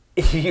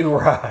 you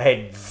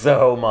ride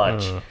so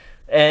much.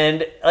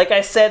 And like I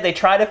said, they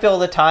try to fill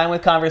the time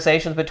with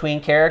conversations between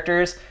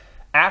characters.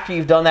 After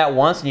you've done that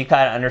once and you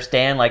kind of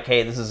understand, like,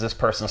 hey, this is this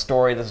person's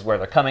story, this is where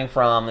they're coming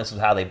from, this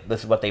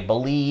is what they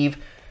believe.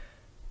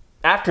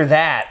 After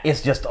that,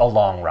 it's just a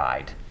long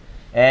ride.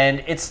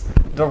 And it's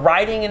the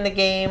riding in the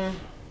game,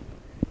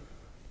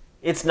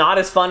 it's not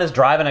as fun as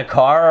driving a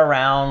car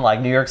around like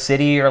New York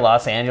City or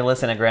Los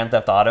Angeles in a Grand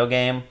Theft Auto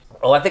game.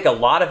 Well, I think a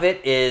lot of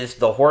it is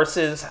the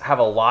horses have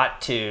a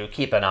lot to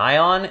keep an eye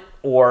on,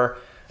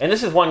 and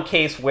this is one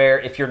case where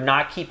if you're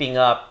not keeping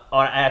up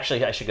on,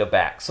 actually I should go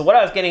back. So the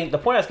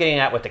point I was getting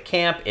at with the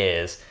camp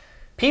is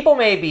people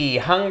may be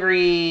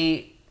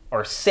hungry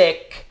or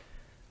sick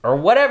or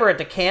whatever at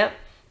the camp.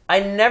 I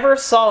never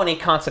saw any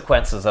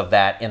consequences of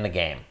that in the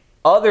game,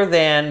 other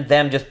than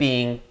them just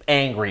being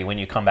angry when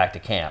you come back to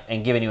camp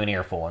and giving you an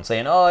earful and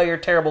saying, oh, you're a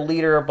terrible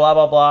leader, blah,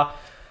 blah, blah.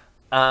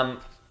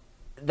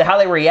 How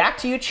they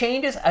react to you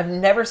changes. I've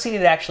never seen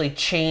it actually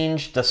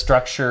change the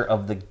structure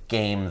of the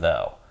game,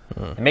 though.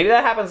 And maybe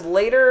that happens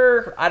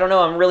later. I don't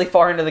know. I'm really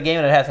far into the game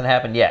and it hasn't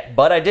happened yet.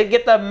 But I did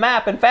get the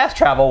map and fast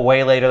travel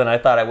way later than I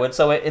thought I would,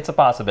 so it's a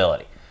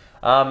possibility.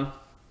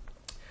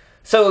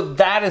 So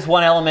that is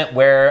one element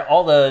where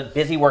all the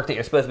busy work that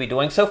you're supposed to be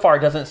doing so far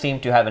doesn't seem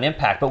to have an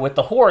impact. But with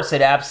the horse,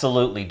 it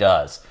absolutely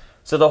does.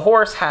 So the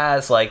horse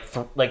has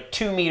like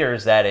 2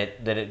 meters that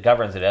it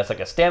governs it. It has like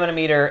a stamina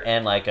meter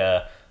and like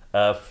a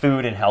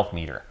food and health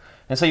meter.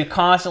 And so you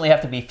constantly have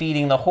to be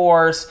feeding the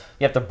horse,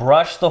 you have to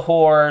brush the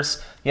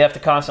horse, you have to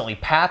constantly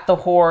pat the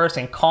horse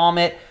and calm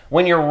it.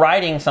 When you're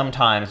riding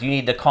sometimes, you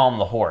need to calm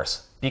the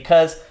horse.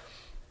 Because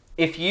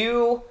if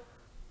you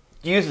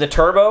use the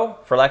turbo,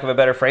 for lack of a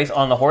better phrase,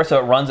 on the horse so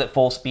it runs at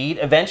full speed,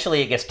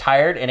 eventually it gets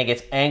tired and it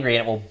gets angry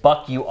and it will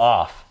buck you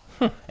off.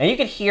 And you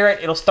can hear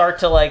it, it'll start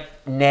to like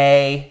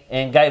neigh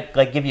and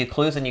like give you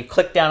clues, and you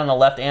click down on the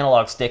left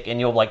analog stick and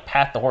you'll like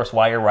pat the horse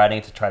while you're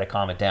riding to try to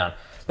calm it down.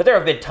 But there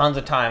have been tons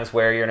of times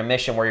where you're in a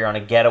mission where you're on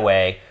a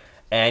getaway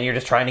and you're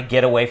just trying to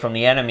get away from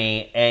the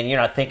enemy and you're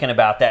not thinking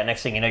about that.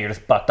 Next thing you know, you're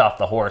just bucked off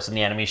the horse and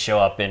the enemies show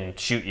up and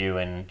shoot you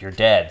and you're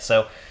dead.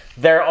 So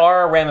there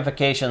are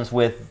ramifications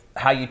with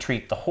how you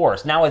treat the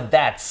horse. Now, with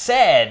that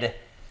said,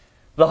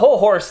 the whole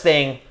horse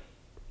thing,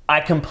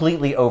 I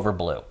completely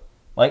overblew.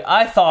 Like,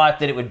 I thought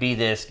that it would be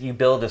this, you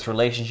build this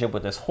relationship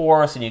with this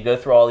horse and you go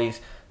through all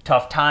these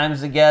tough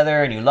times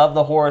together and you love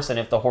the horse, and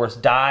if the horse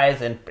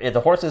dies, and if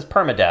the horse is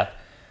permadeath,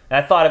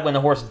 and I thought when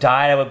the horse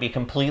died, I would be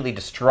completely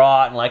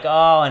distraught and like,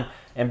 oh,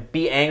 and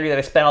be angry that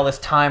I spent all this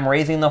time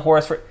raising the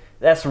horse.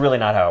 That's really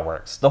not how it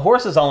works. The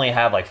horses only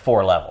have like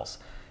 4 levels.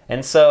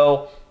 And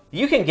so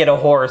you can get a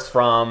horse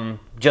from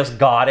just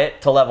got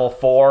it to level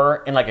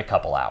 4 in like a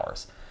couple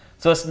hours.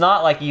 So it's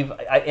not like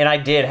I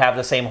did have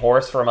the same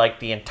horse for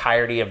like the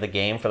entirety of the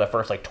game for the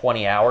first like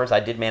 20 hours. I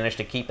did manage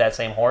to keep that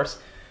same horse.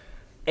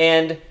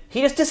 And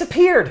he just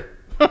disappeared.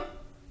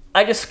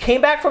 I just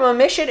came back from a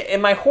mission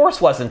and my horse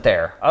wasn't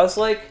there. I was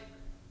like,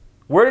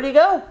 where did he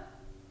go?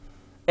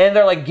 And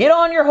they're like, get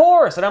on your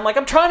horse. And I'm like,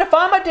 I'm trying to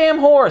find my damn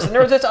horse. And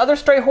there was this other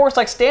stray horse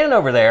like standing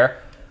over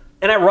there.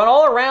 And I run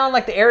all around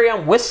like the area,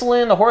 I'm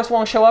whistling, the horse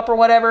won't show up or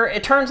whatever.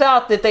 It turns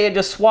out that they had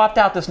just swapped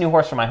out this new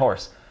horse for my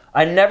horse.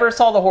 I never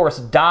saw the horse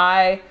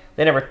die.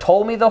 They never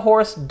told me the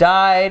horse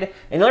died.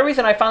 And the only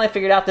reason I finally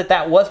figured out that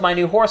that was my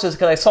new horse is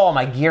because I saw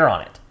my gear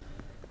on it.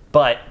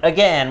 But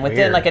again,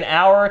 within like an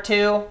hour or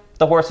two,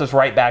 the horse was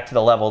right back to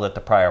the level that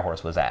the prior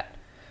horse was at.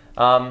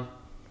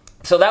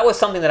 So that was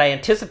something that I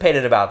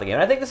anticipated about the game.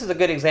 And I think this is a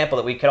good example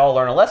that we could all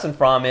learn a lesson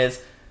from,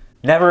 is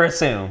never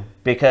assume.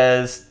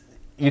 Because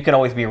you can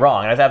always be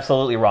wrong. And I was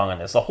absolutely wrong on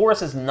this. The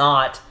horse is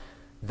not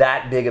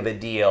that big of a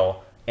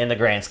deal in the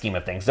grand scheme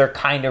of things. They're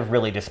kind of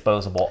really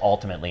disposable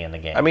ultimately in the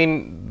game. I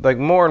mean, like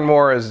more and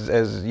more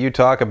as you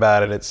talk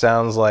about it, it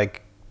sounds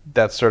like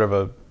that's sort of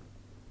a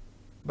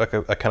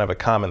kind of a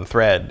common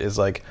thread is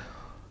like,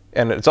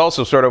 and it's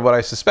also sort of what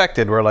I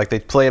suspected, where like they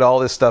played all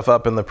this stuff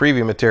up in the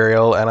preview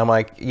material, and I'm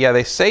like, yeah,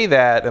 they say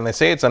that, and they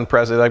say it's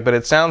unprecedented, but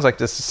it sounds like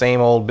this same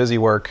old busy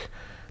work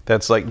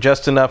that's like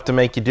just enough to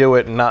make you do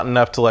it and not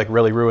enough to like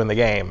really ruin the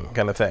game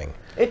kind of thing.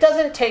 It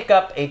doesn't take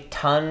up a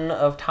ton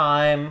of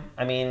time.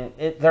 I mean,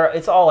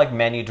 it's all like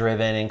menu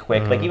driven and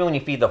quick. Like even when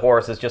you feed the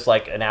horse, it's just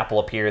like an apple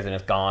appears and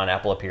it's gone,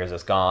 apple appears,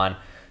 it's gone.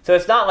 So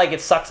it's not like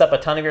it sucks up a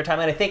ton of your time.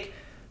 And I think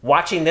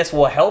watching this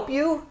will help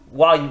you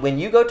when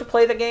you go to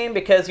play the game,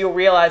 because you'll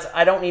realize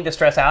I don't need to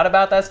stress out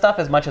about that stuff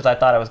as much as I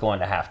thought I was going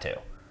to have to,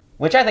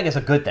 which I think is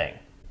a good thing.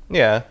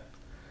 Yeah.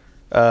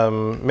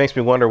 Makes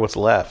me wonder what's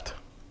left,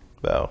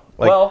 though.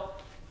 Well,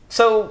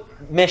 so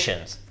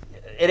missions.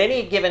 At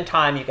any given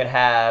time, you can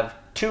have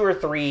 2 or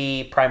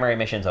 3 primary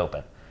missions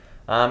open.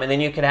 And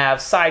then you can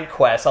have side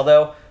quests,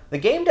 although the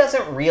game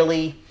doesn't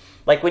really...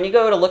 Like, when you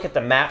go to look at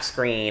the map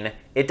screen,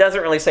 it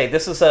doesn't really say,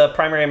 this is a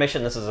primary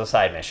mission, this is a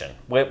side mission,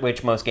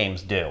 which most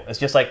games do. It's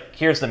just like,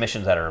 here's the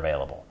missions that are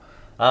available.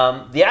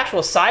 The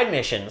actual side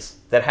missions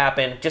that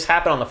happen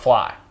on the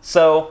fly.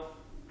 So,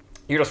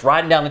 you're just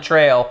riding down the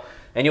trail,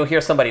 and you'll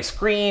hear somebody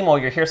scream, or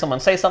you'll hear someone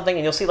say something,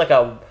 and you'll see like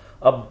a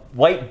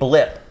white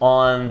blip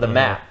on the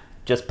map,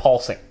 just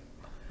pulsing.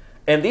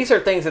 And these are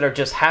things that are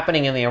just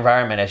happening in the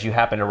environment as you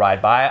happen to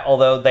ride by,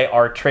 although they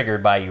are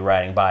triggered by you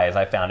riding by, as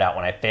I found out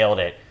when I failed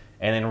it,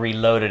 and then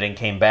reloaded and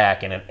came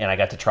back, and I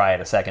got to try it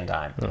a second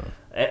time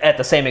at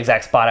the same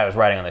exact spot I was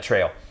riding on the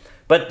trail.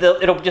 But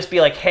it'll just be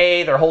like,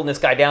 hey, they're holding this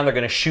guy down, they're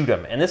going to shoot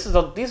him. And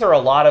these are a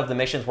lot of the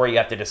missions where you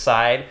have to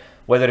decide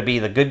whether to be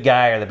the good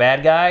guy or the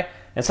bad guy.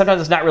 And sometimes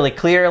it's not really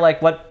clear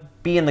like what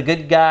being the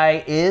good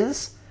guy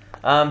is.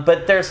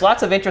 But there's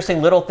lots of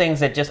interesting little things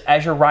that just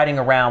as you're riding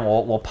around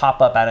will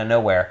pop up out of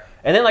nowhere.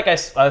 And then like I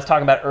was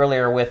talking about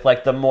earlier with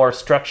like the more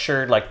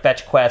structured like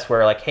fetch quests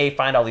where like, hey,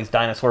 find all these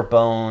dinosaur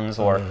bones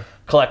or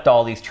collect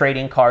all these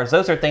trading cards.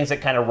 Those are things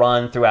that kind of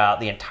run throughout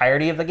the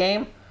entirety of the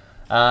game.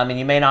 And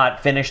you may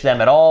not finish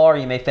them at all, or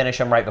you may finish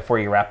them right before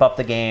you wrap up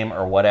the game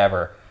or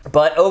whatever.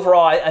 But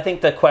overall, I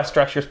think the quest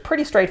structure is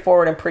pretty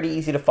straightforward and pretty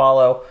easy to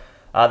follow.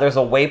 There's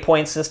a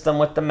waypoint system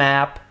with the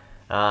map.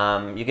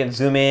 You can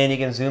zoom in, you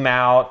can zoom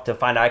out to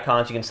find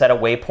icons. You can set a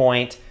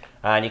waypoint,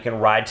 and you can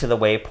ride to the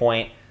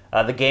waypoint.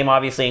 The game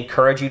obviously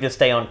encourages you to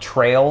stay on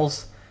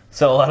trails.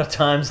 So a lot of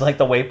times, like,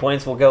 the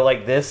waypoints will go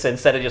like this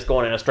instead of just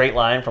going in a straight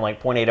line from like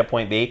point A to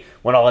point B,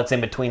 when all that's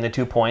in between the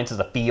 2 points is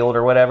a field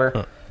or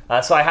whatever.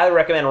 So I highly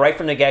recommend right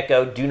from the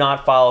get-go, do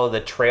not follow the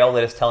trail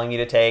that it's telling you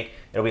to take.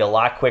 It'll be a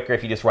lot quicker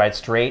if you just ride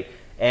straight.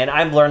 And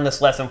I've learned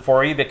this lesson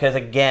for you because,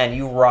 again,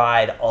 you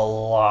ride a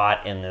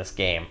lot in this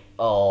game.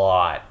 A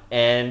lot.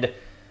 And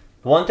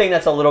one thing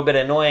that's a little bit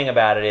annoying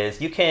about it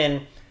is you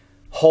can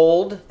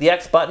hold the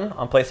X button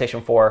on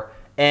PlayStation 4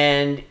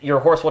 and your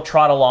horse will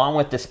trot along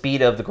with the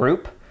speed of the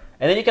group.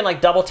 And then you can like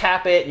double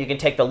tap it, you can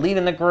take the lead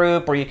in the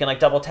group, or you can like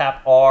double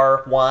tap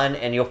R1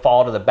 and you'll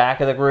fall to the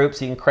back of the group.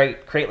 So you can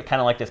create kind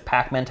of like this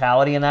pack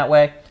mentality in that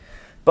way.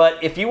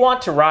 But if you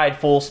want to ride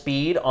full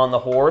speed on the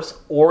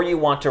horse, or you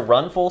want to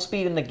run full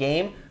speed in the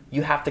game,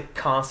 you have to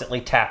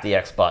constantly tap the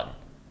X button.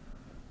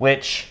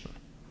 Which...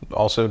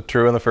 also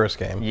true in the first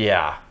game.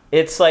 Yeah.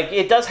 It's like,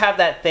 it does have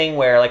that thing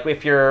where like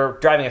if you're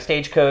driving a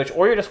stagecoach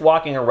or you're just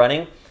walking or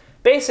running,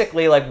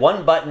 basically like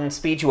one button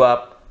speeds you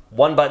up,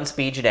 one button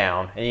speeds you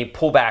down, and you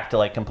pull back to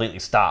like completely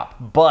stop.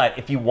 But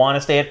if you want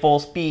to stay at full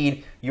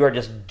speed, you are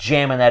just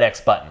jamming that X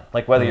button,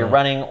 like whether you're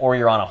running or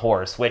you're on a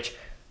horse, which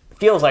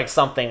feels like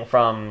something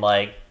from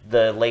like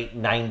the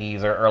late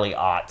 90s or early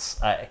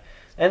aughts.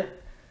 And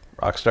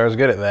Rockstar's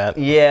good at that.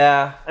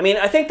 Yeah. I mean,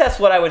 I think that's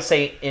what I would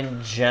say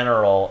in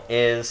general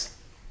is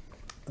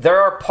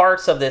there are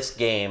parts of this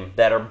game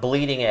that are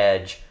bleeding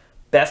edge,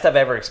 best I've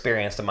ever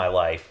experienced in my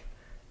life.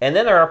 And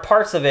then there are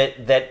parts of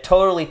it that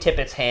totally tip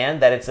its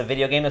hand that it's a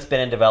video game that's been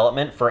in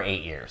development for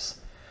 8 years.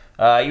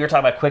 You were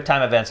talking about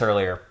QuickTime events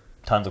earlier.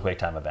 Tons of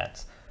QuickTime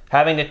events.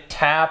 Having to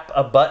tap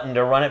a button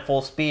to run at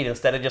full speed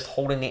instead of just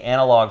holding the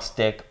analog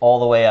stick all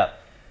the way up.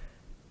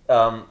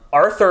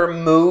 Arthur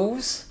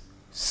moves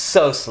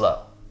so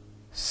slow.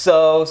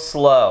 So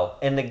slow.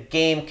 And the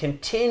game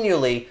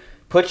continually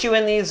puts you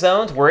in these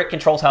zones where it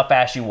controls how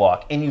fast you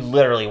walk. And you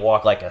literally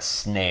walk like a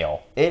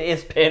snail. It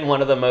has been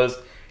one of the most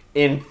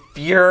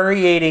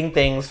infuriating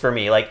things for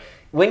me. Like,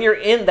 when you're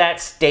in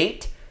that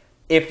state,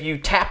 if you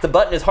tap the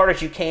button as hard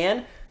as you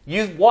can,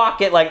 you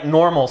walk at like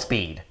normal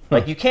speed.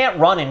 Like, you can't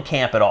run in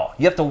camp at all.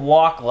 You have to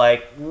walk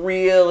like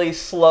really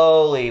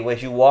slowly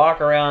as you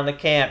walk around the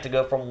camp to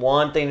go from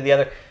one thing to the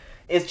other.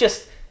 It's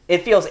just,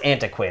 it feels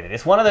antiquated.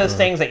 It's one of those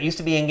things that used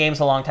to be in games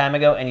a long time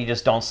ago and you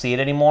just don't see it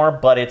anymore,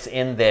 but it's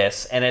in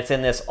this, and it's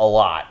in this a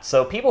lot.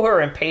 So people who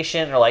are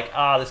impatient are like,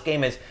 this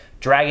game is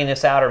dragging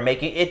this out or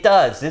making... It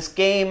does. This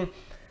game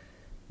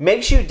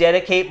makes you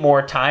dedicate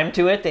more time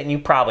to it than you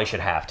probably should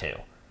have to.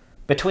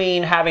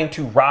 between having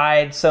to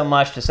ride so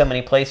much to so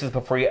many places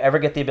before you ever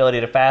get the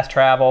ability to fast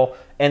travel,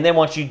 and then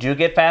once you do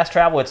get fast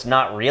travel, it's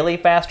not really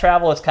fast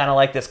travel. It's kind of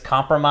like this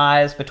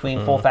compromise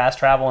between full fast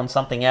travel and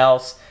something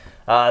else.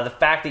 The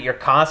fact that you're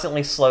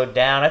constantly slowed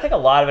down, I think a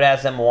lot of it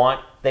has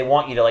they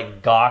want you to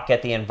like gawk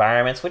at the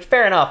environments, which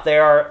fair enough, they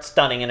are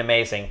stunning and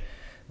amazing.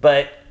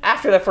 But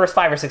after the first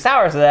 5 or 6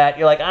 hours of that,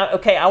 you're like,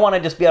 okay, I want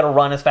to just be able to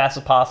run as fast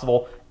as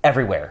possible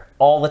everywhere,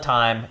 all the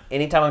time,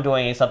 anytime I'm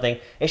doing something.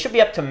 It should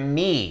be up to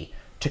me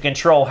to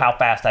control how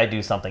fast I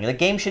do something. The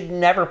game should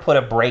never put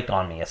a brake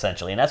on me,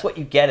 essentially. And that's what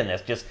you get in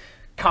this. Just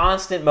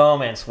constant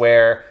moments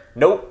where,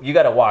 nope, you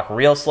got to walk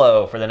real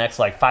slow for the next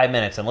like 5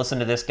 minutes and listen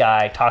to this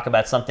guy talk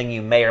about something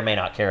you may or may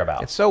not care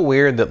about. It's so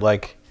weird that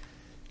like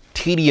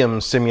tedium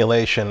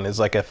simulation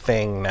is like a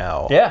thing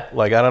now. Yeah.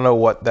 Like, I don't know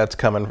what that's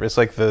coming. It's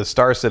like the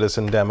Star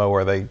Citizen demo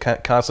where they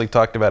constantly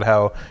talked about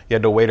how you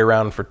had to wait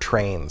around for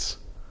trains.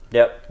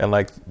 Yep. And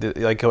like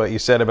what you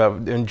said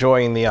about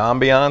enjoying the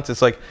ambiance,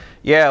 it's like,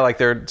 yeah, like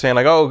they're saying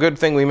like, oh, good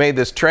thing we made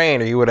this train,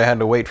 or you would have had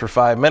to wait for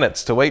 5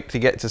 minutes to wait to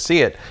get to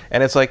see it.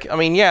 And it's like, I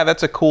mean, yeah,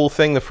 that's a cool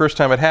thing the first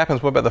time it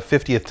happens. What about the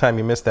 50th time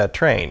you missed that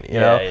train? You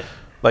know,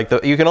 like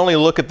you can only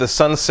look at the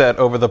sunset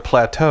over the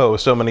plateau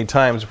so many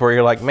times before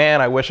you're like,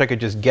 man, I wish I could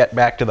just get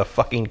back to the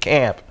fucking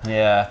camp.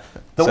 Yeah.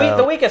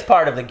 The weakest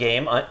part of the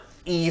game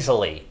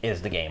easily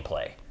is the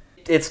gameplay.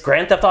 It's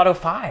Grand Theft Auto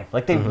 5.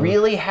 Like, they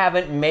really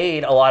haven't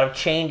made a lot of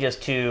changes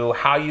to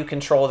how you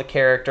control the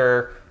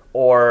character,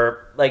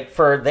 or, like,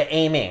 for the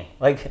aiming.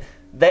 Like,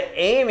 the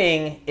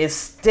aiming is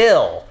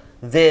still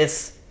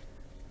this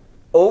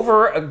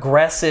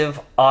over-aggressive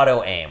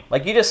auto-aim.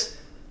 Like, you just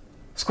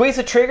squeeze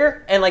the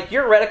trigger, and, like,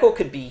 your reticle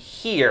could be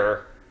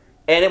here,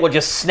 and it will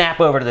just snap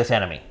over to this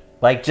enemy.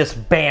 Like,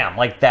 just bam,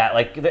 like that.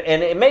 Like, and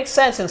it makes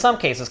sense in some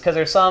cases, because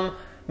there's some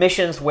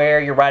missions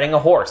where you're riding a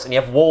horse and you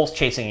have wolves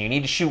chasing you. You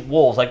need to shoot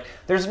wolves. Like,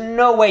 there's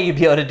no way you'd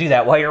be able to do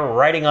that while you're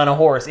riding on a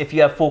horse if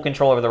you have full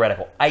control over the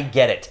reticle. I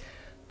get it.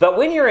 But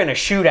when you're in a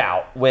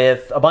shootout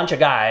with a bunch of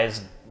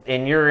guys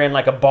and you're in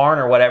like a barn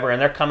or whatever and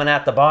they're coming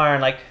at the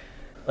barn, like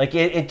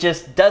it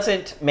just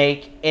doesn't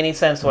make any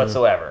sense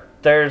whatsoever.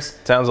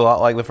 Sounds a lot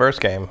like the first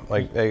game.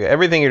 Like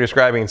everything you're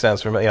describing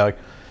sounds familiar. Like,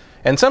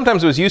 and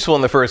sometimes it was useful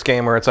in the first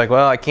game where it's like,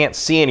 well, I can't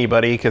see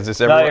anybody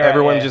because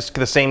everyone's just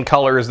the same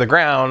color as the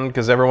ground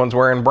because everyone's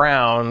wearing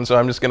brown. So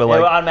I'm just gonna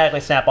like automatically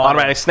snap on.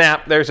 Automatically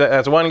snap.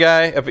 That's one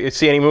guy. If you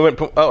see any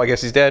movement, oh, I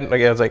guess he's dead. Like,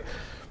 it's like,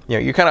 you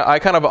know, you kind of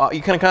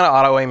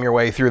auto aim your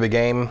way through the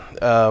game.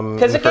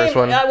 Because the game,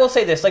 one. I will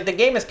say this: like, the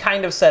game is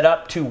kind of set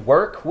up to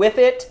work with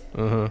it.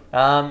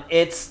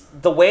 It's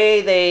the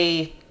way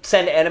they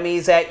send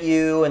enemies at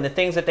you and the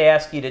things that they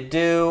ask you to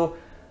do.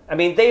 I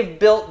mean, they've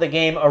built the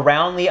game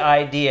around the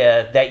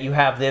idea that you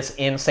have this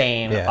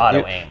insane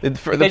auto-aim.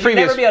 Because you'd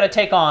never be able to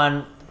take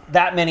on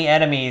that many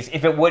enemies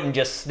if it wouldn't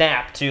just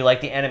snap to,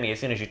 like, the enemy as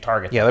soon as you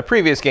target them. Yeah, the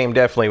previous game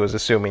definitely was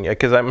assuming,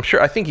 because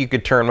I think you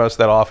could turn most of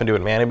that off and do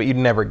it manually, but you'd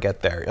never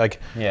get there. Like,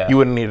 you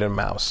wouldn't need a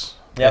mouse.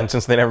 Yep. And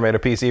since they never made a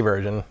PC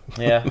version,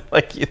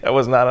 like, that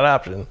was not an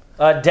option.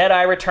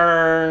 Deadeye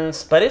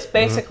returns, but it's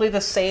basically the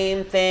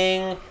same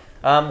thing.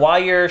 While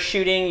you're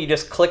shooting, you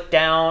just click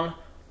down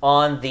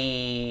on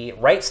the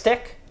right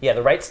stick. Yeah,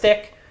 the right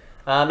stick.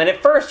 And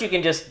at first you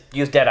can just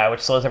use Deadeye, which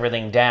slows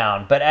everything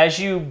down. But as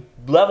you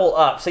level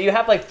up, so you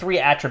have like 3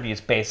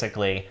 attributes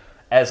basically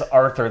as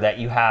Arthur that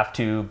you have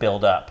to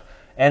build up.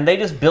 And they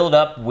just build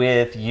up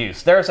with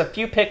use. There's a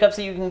few pickups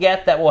that you can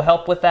get that will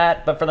help with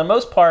that. But for the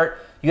most part,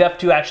 you have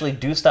to actually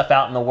do stuff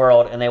out in the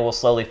world and they will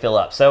slowly fill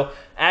up. So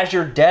as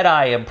your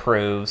Deadeye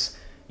improves,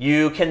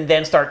 you can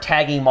then start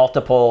tagging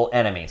multiple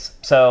enemies.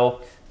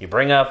 So you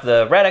bring up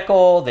the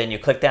reticle, then you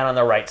click down on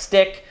the right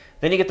stick,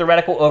 then you get the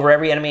reticle over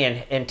every enemy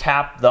and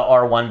tap the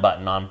R1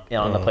 button on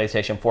the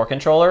PlayStation 4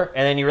 controller,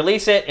 and then you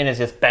release it, and it's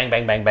just bang,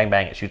 bang, bang, bang,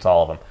 bang. It shoots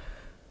all of them.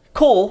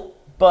 Cool,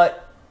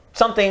 but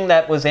something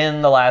that was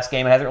in the last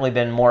game. It hasn't really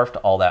been morphed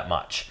all that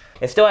much.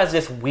 It still has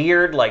this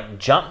weird like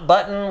jump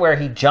button where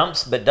he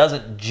jumps but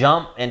doesn't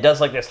jump and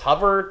does like this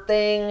hover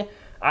thing.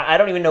 I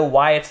don't even know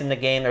why it's in the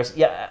game.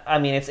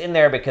 It's in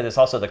there because it's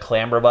also the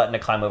clamber button to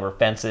climb over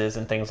fences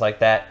and things like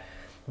that.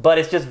 But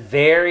it's just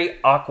very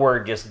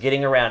awkward just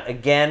getting around.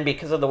 Again,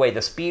 because of the way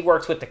the speed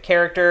works with the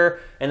character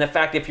and the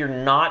fact if you're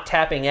not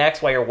tapping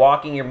X while you're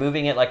walking, you're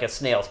moving at like a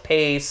snail's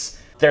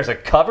pace. There's a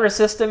cover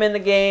system in the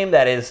game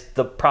that is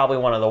probably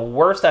one of the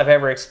worst I've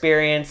ever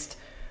experienced.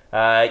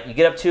 You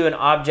get up to an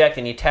object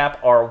and you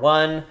tap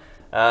R1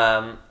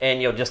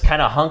 and you'll just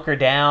kind of hunker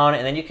down,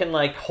 and then you can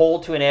like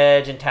hold to an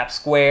edge and tap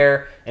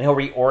square and he'll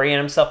reorient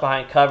himself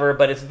behind cover,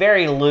 but it's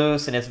very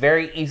loose and it's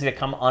very easy to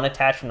come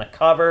unattached from the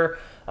cover.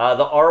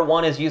 The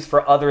R1 is used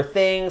for other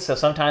things, so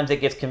sometimes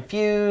it gets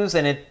confused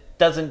and it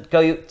doesn't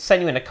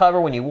send you into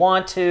cover when you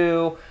want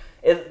to.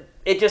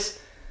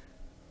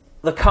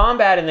 The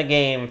combat in the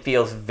game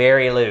feels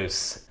very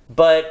loose,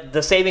 but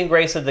the saving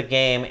grace of the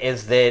game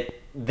is that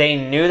they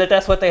knew that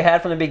that's what they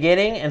had from the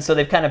beginning, and so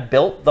they've kind of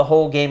built the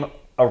whole game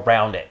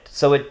around it.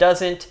 So it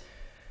doesn't...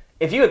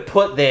 If you had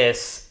put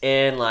this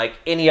in like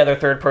any other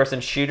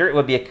third-person shooter, it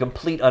would be a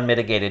complete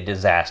unmitigated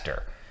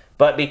disaster.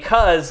 But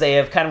because they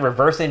have kind of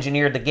reverse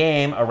engineered the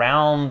game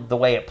around the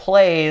way it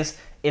plays,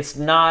 it's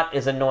not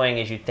as annoying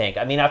as you think.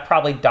 I mean, I've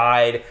probably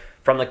died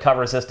from the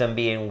cover system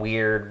being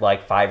weird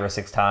like 5 or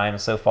 6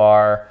 times so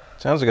far.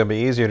 Sounds like it'd be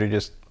easier to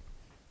just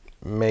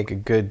make a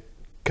good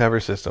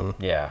cover system.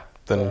 Yeah.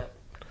 Than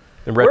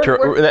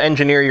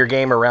engineer your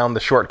game around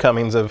the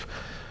shortcomings of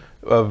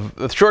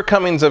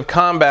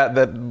combat.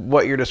 That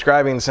what you're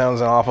describing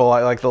sounds an awful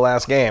lot like the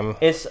last game.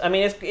 It's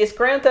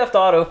Grand Theft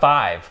Auto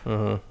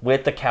 5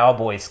 with the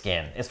cowboy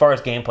skin as far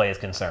as gameplay is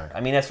concerned.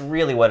 I mean, that's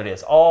really what it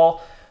is.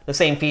 All the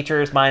same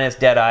features, minus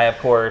Deadeye, of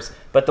course,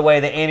 but the way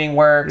the aiming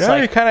works.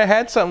 Yeah, you kind of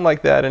had something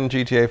like that in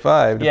GTA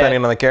 5,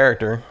 depending on the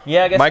character.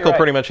 Yeah, I guess Michael you're right.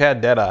 pretty much had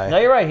Deadeye. No,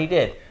 you're right, he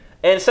did.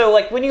 And so,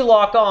 like, when you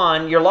lock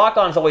on, your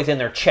lock-on's always in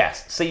their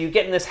chest. So you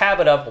get in this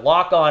habit of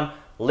lock on,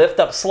 lift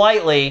up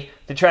slightly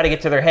to try to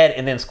get to their head,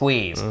 and then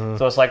squeeze.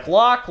 So it's like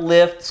lock,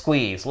 lift,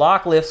 squeeze,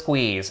 lock, lift,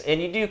 squeeze.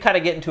 And you do kind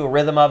of get into a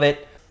rhythm of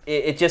it.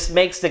 It just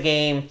makes the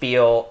game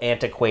feel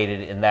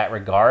antiquated in that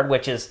regard,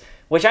 which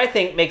I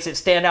think makes it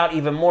stand out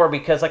even more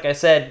because, like I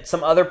said,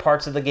 some other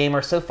parts of the game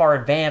are so far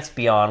advanced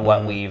beyond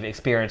what we've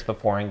experienced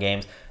before in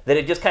games that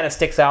it just kind of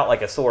sticks out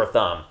like a sore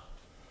thumb.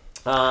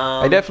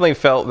 I definitely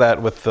felt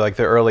that with like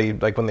the early,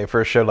 like when they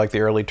first showed like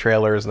the early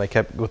trailers and they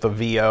kept with the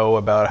VO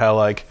about how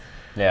like,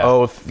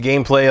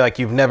 gameplay like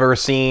you've never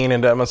seen,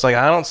 and I'm just like,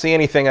 I don't see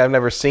anything I've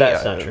never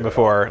seen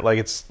before. Like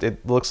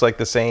it looks like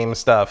the same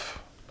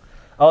stuff.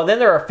 Oh, and then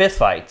there are fist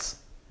fights,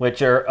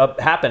 which are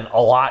happen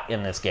a lot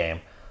in this game.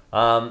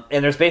 And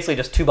there's basically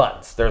just 2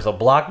 buttons. There's a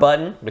block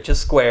button, which is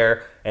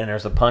square, and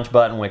there's a punch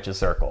button, which is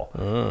circle.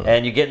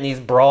 And you get in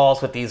these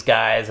brawls with these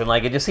guys, and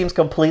like it just seems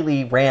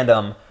completely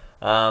random.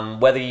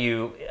 Whether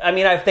you, I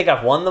mean, I think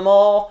I've won them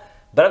all,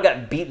 but I've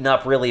gotten beaten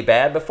up really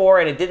bad before,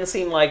 and it didn't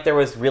seem like there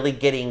was really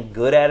getting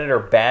good at it or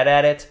bad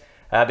at it,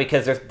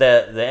 because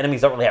the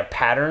enemies don't really have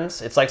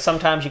patterns. It's like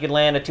sometimes you can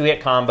land a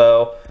 2-hit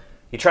combo,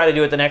 you try to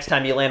do it the next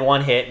time, you land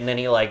 1 hit, and then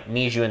he like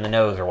knees you in the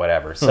nose or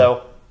whatever.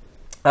 So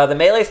the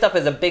melee stuff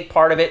is a big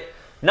part of it.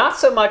 Not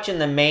so much in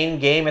the main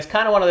game. It's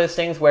kind of one of those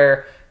things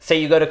where,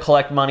 say you go to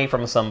collect money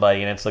from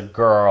somebody, and it's a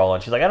girl,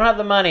 and she's like, I don't have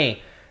the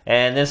money.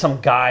 And then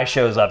some guy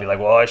shows up. You're like,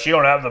 well, she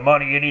don't have the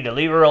money. You need to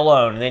leave her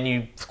alone. And then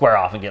you square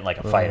off and get in like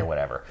a fight or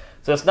whatever.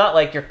 So it's not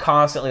like you're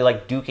constantly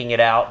like duking it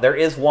out. There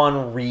is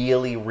one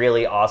really,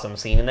 really awesome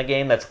scene in the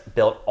game that's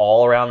built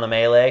all around the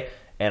melee,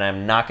 and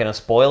I'm not going to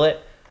spoil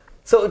it.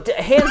 So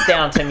hands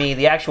down to me,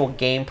 the actual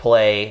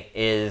gameplay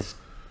is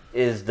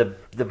the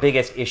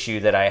biggest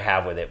issue that I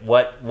have with it.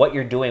 What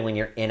you're doing when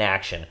you're in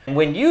action.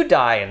 When you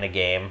die in the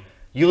game,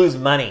 you lose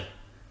money.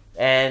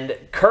 And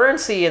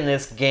currency in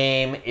this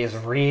game is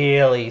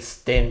really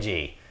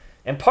stingy.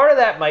 And part of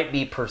that might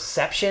be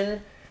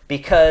perception,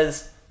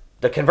 because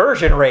the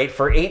conversion rate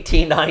for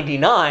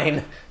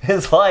 $18.99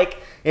 is like,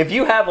 if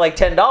you have like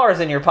 $10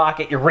 in your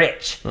pocket, you're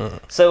rich.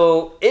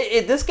 So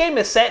this game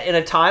is set in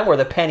a time where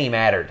the penny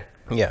mattered.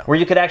 Yeah. Where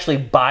you could actually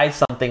buy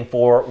something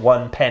for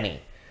 1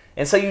 penny.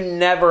 And so you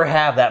never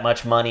have that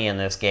much money in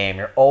this game.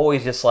 You're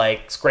always just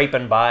like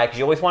scraping by, because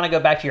you always want to go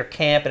back to your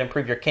camp and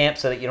improve your camp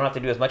so that you don't have to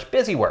do as much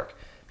busy work.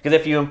 Because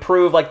if you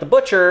improve like the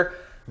butcher,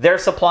 they're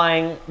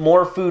supplying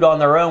more food on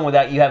their own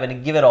without you having to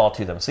give it all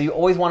to them. So you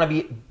always want to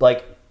be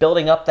like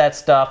building up that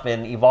stuff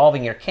and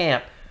evolving your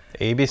camp.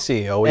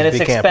 ABC, always be camping.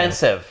 And it's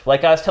expensive.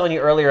 Like I was telling you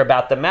earlier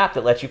about the map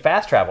that lets you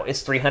fast travel.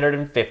 It's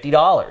 $350.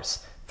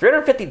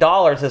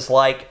 $350 is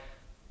like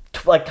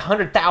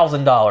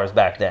 $100,000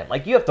 back then.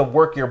 Like you have to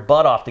work your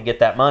butt off to get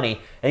that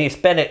money, and you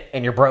spend it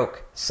and you're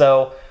broke.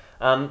 So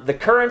the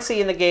currency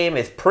in the game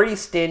is pretty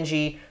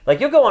stingy. Like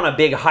you'll go on a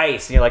big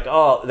heist and you're like,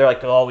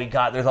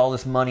 there's all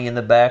this money in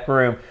the back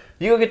room.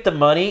 You go get the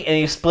money and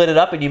you split it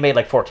up and you made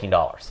like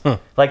 $14.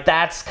 Like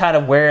that's kind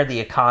of where the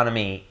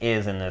economy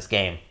is in this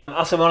game.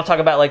 Also, we want to talk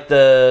about like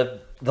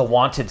the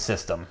wanted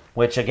system,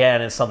 which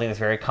again is something that's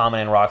very common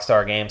in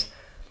Rockstar games.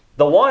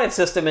 The wanted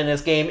system in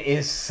this game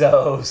is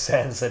so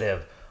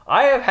sensitive.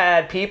 I have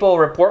had people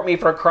report me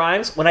for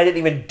crimes when I didn't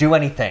even do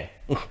anything.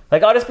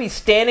 Like, I'll just be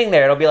standing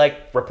there. It'll be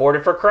like,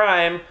 reported for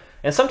crime.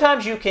 And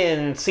sometimes you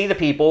can see the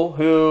people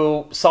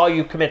who saw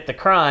you commit the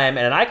crime,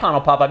 and an icon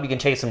will pop up. You can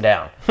chase them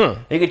down.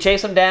 You can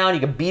chase them down. You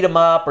can beat them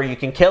up, or you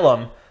can kill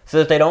them so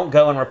that they don't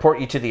go and report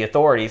you to the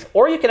authorities.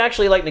 Or you can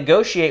actually, like,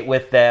 negotiate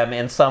with them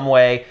in some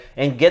way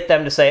and get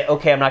them to say,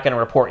 okay, I'm not going to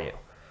report you.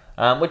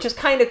 Which is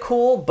kind of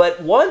cool.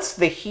 But once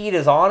the heat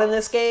is on in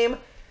this game,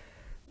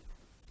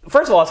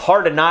 first of all, it's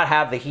hard to not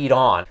have the heat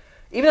on.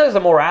 Even though there's a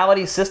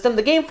morality system,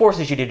 the game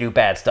forces you to do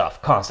bad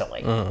stuff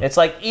constantly. It's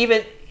like,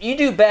 even you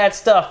do bad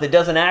stuff that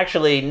doesn't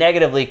actually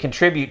negatively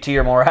contribute to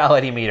your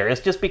morality meter. It's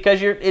just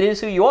because it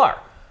is who you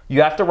are.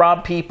 You have to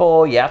rob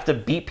people, you have to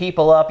beat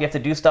people up, you have to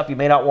do stuff you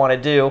may not want to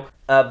do.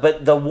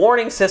 But the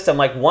warning system,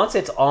 like once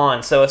it's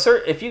on, so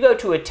if you go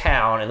to a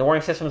town and the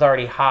warning system's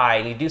already high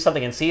and you do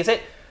something and sees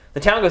it,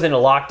 the town goes into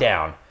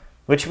lockdown,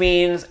 which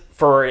means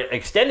for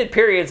extended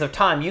periods of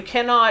time, you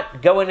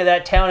cannot go into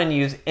that town and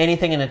use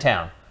anything in the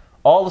town.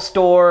 All the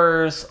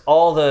stores,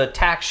 all the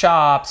tack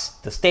shops,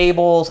 the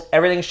stables,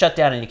 everything's shut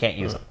down and you can't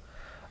use them.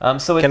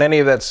 Can any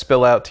of that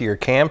spill out to your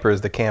camp, or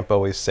is the camp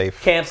always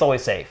safe? Camp's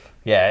always safe.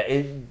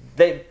 Yeah,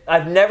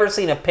 I've never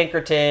seen a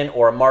Pinkerton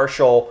or a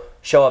Marshall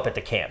show up at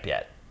the camp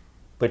yet,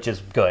 which is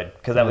good,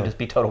 because that would just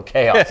be total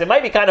chaos. It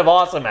might be kind of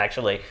awesome,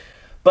 actually.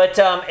 But,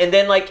 and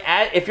then, like,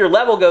 if your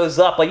level goes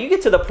up, like, you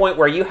get to the point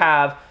where you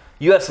have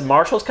U.S.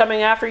 Marshals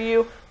coming after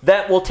you,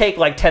 that will take,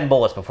 like, 10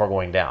 bullets before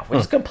going down,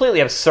 which is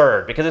completely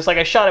absurd, because it's like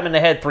I shot him in the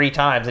head 3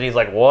 times, and he's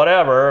like,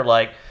 whatever,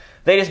 like...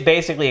 They just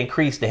basically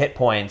increase the hit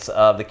points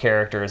of the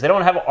characters. They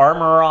don't have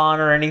armor on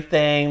or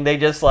anything. They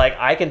just like,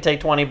 I can take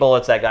 20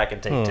 bullets, that guy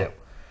can take 2.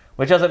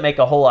 Which doesn't make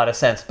a whole lot of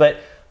sense.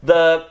 But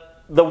the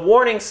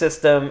warning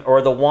system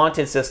or the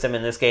wanted system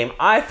in this game,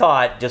 I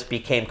thought just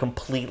became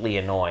completely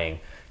annoying.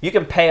 You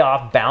can pay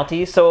off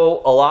bounties,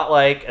 so a lot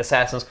like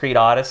Assassin's Creed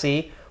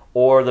Odyssey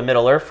or the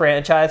Middle-earth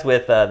franchise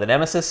with the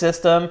Nemesis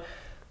system,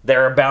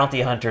 there are bounty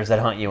hunters that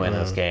hunt you in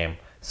this game.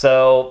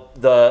 So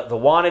the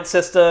wanted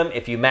system,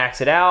 if you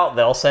max it out,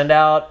 they'll send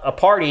out a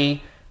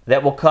party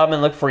that will come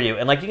and look for you.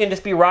 And like you can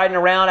just be riding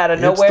around out of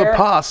nowhere. It's the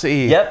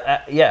posse.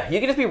 Yep, yeah. You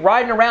can just be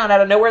riding around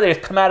out of nowhere. They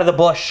just come out of the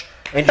bush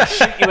and just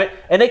shoot you.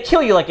 And they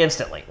kill you like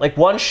instantly. Like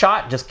one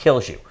shot just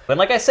kills you. And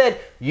like I said,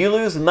 you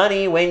lose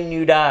money when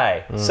you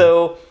die.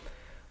 So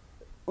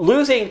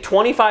losing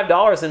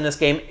 $25 in this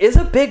game is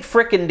a big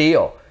frickin'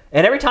 deal.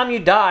 And every time you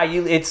die,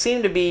 it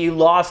seemed to be you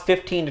lost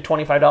 $15 to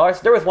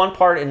 $25. There was one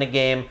part in the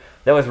game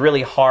that was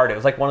really hard. It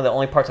was like one of the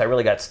only parts I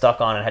really got stuck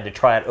on and had to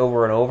try it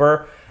over and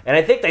over. And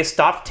I think they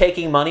stopped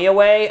taking money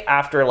away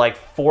after like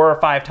 4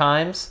 or 5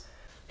 times.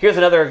 Here's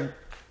another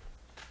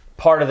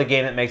part of the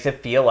game that makes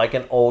it feel like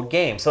an old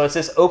game. So it's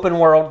this open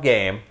world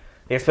game.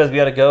 You're supposed to be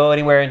able to go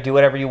anywhere and do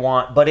whatever you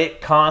want, but it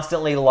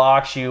constantly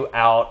locks you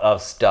out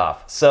of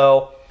stuff.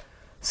 So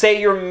say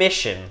your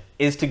mission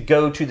is to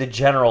go to the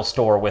general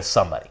store with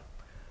somebody.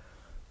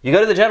 You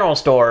go to the general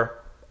store,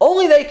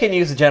 only they can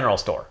use the general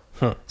store.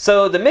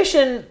 So the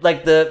mission,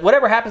 like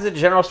whatever happens at the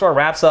general store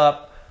wraps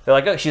up. They're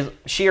like, oh,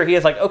 she or he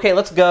is like, okay,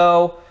 let's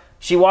go.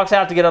 She walks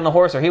out to get on the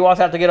horse, or he walks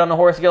out to get on the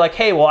horse. You're like,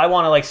 hey, well, I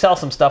want to like sell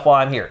some stuff while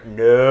I'm here.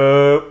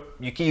 Nope,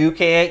 you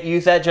can't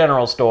use that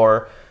general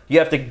store. You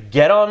have to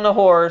get on the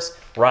horse,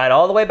 ride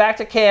all the way back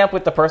to camp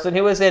with the person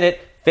who was in it,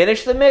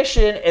 finish the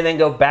mission, and then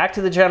go back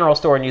to the general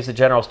store and use the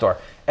general store.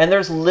 And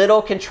there's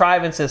little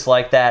contrivances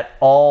like that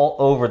all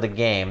over the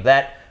game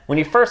that when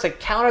you first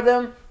encounter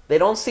them, they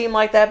don't seem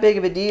like that big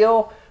of a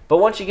deal. But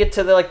once you get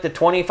to the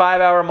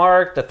 25-hour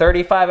mark, the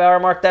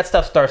 35-hour mark, that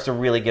stuff starts to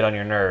really get on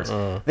your nerves.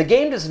 The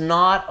game does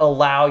not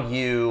allow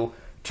you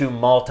to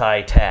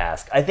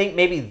multitask. I think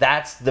maybe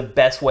that's the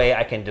best way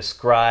I can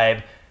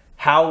describe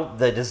how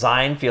the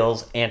design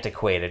feels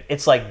antiquated.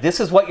 It's like, this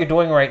is what you're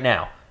doing right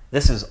now.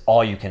 This is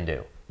all you can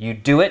do. You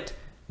do it,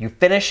 you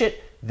finish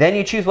it, then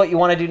you choose what you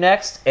want to do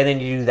next, and then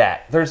you do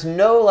that. There's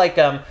no, like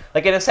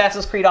in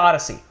Assassin's Creed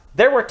Odyssey,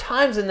 there were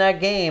times in that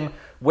game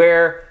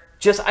where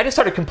I just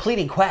started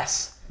completing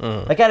quests.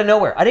 Like out of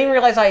nowhere. I didn't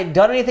realize I had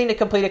done anything to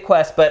complete a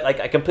quest, but like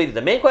I completed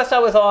the main quest I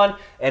was on,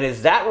 and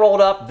as that rolled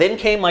up, then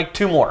came like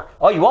 2 more.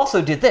 Oh, you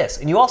also did this,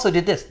 and you also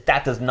did this.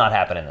 That does not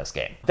happen in this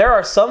game. There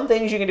are some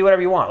things you can do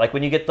whatever you want. Like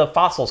when you get the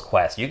fossils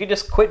quest, you can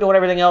just quit doing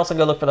everything else and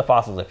go look for the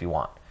fossils if you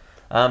want.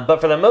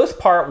 But for the most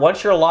part,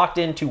 once you're locked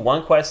into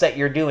one quest that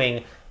you're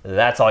doing,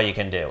 that's all you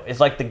can do. It's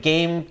like the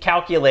game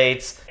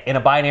calculates in a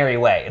binary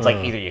way. It's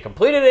like either you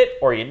completed it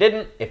or you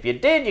didn't. If you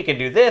did, you can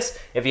do this.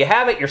 If you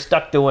haven't, you're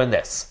stuck doing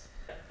this.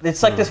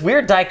 It's like this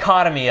weird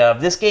dichotomy of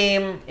this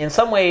game, in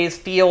some ways,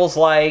 feels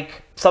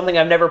like something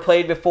I've never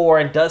played before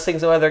and does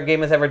things no other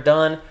game has ever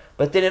done,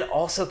 but then it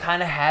also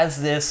kind of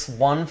has this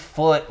one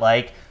foot,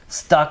 like,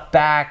 stuck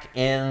back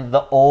in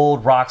the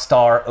old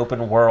Rockstar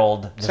open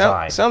world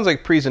design. Sounds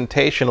like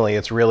presentationally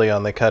it's really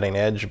on the cutting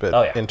edge,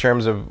 but in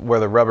terms of where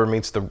the rubber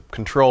meets the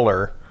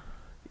controller,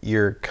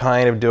 you're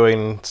kind of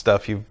doing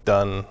stuff you've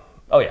done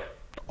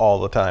all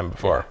the time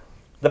before. Yeah.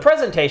 The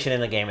presentation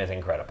in the game is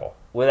incredible,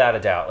 without a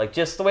doubt. Like,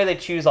 just the way they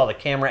choose all the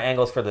camera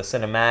angles for the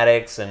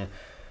cinematics and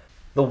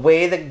the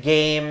way the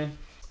game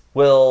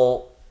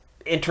will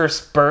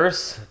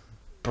intersperse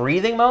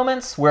breathing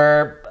moments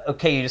where,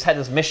 okay, you just had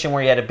this mission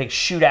where you had a big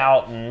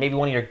shootout and maybe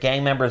one of your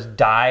gang members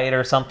died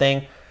or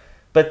something.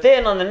 But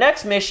then on the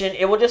next mission,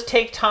 it will just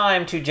take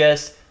time to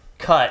just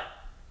cut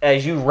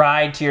as you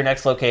ride to your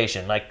next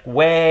location. Like,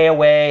 way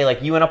away,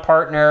 like you and a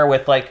partner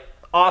with, like,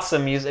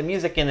 awesome music.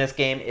 Music in this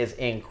game is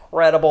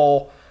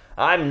incredible.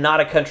 I'm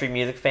not a country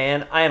music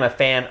fan. I am a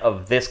fan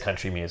of this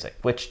country music,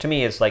 which to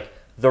me is like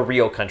the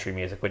real country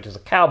music, which is a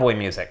cowboy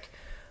music.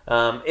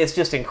 It's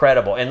just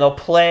incredible. And they'll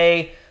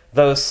play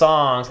those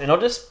songs, and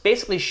they'll just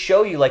basically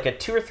show you like a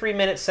 2 or 3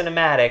 minute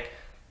cinematic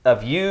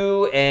of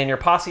you and your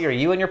posse or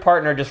you and your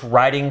partner just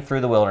riding through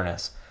the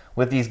wilderness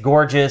with these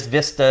gorgeous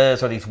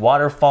vistas or these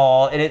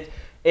waterfall. And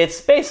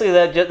it's basically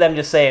them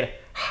just saying,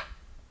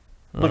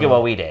 look at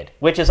what we did,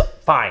 which is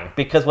fine,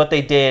 because what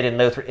they did in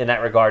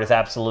that regard is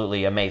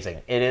absolutely amazing.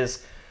 It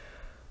is,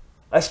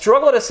 I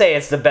struggle to say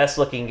it's the best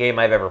looking game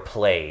I've ever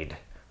played.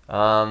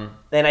 And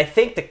I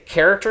think the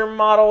character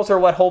models are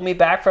what hold me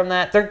back from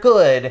that. They're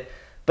good,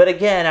 But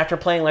again, after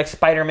playing like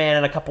Spider-Man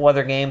and a couple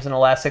other games in the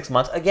last 6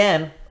 months,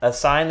 again, a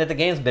sign that the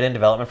game's been in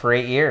development for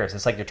 8 years.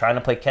 It's like you're trying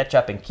to play catch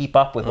up and keep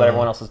up with what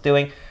everyone else is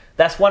doing.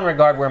 That's one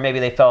regard where maybe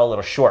they fell a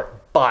little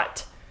short.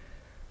 But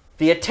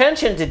the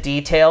attention to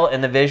detail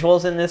and the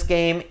visuals in this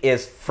game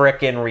is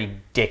frickin'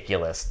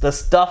 ridiculous. The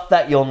stuff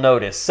that you'll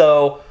notice.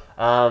 So,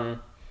 there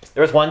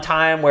was one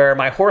time where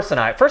my horse and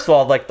I, first of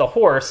all, like the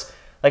horse,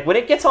 like when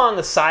it gets on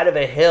the side of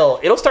a hill,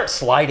 it'll start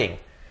sliding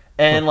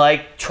and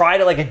like try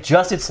to like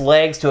adjust its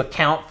legs to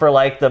account for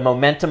like the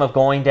momentum of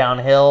going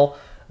downhill.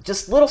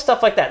 Just little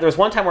stuff like that. There was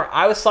one time where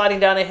I was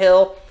sliding down a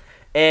hill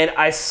and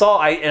I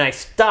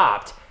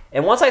stopped.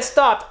 And once I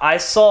stopped, I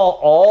saw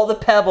all the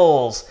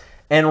pebbles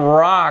and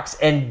rocks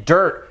and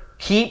dirt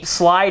keep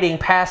sliding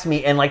past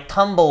me and like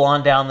tumble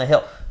on down the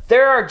hill.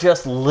 There are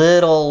just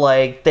little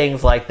like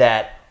things like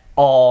that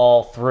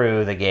all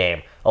through the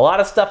game. A lot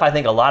of stuff I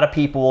think a lot of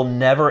people will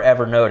never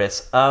ever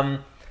notice.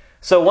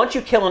 So once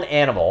you kill an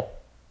animal,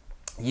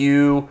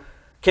 you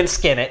can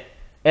skin it.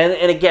 And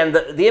again,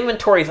 the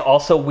inventory is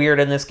also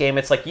weird in this game.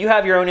 It's like you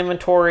have your own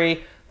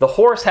inventory. The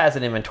horse has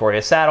an inventory,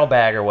 a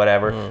saddlebag or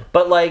whatever.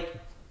 But like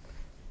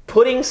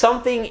putting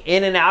something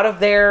in and out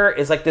of there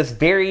is like this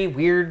very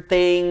weird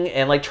thing.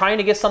 And like trying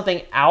to get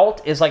something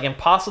out is like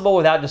impossible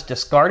without just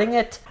discarding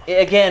it.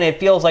 Again, it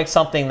feels like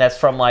something that's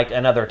from like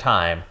another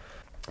time.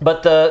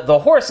 But the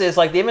horses,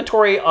 like the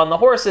inventory on the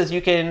horses,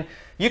 you can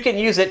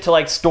use it to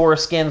like store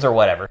skins or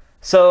whatever.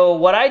 So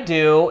what I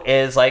do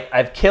is like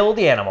I've killed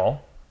the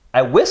animal,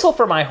 I whistle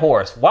for my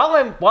horse.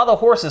 While the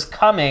horse is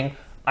coming,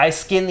 I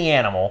skin the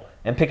animal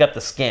and pick up the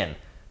skin.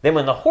 Then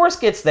when the horse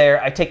gets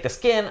there, I take the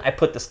skin, I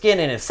put the skin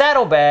in his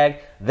saddlebag,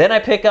 then I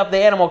pick up the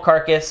animal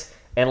carcass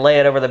and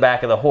lay it over the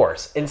back of the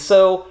horse. And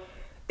so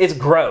it's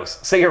gross.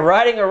 So you're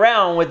riding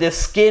around with this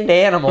skinned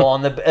animal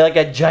on the like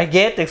a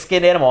gigantic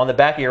skinned animal on the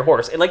back of your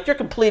horse, and like you're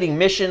completing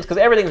missions because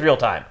everything's real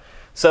time.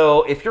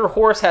 So if your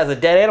horse has a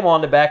dead animal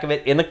on the back of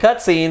it in the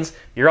cutscenes,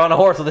 you're on a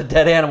horse with a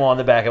dead animal on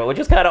the back of it, which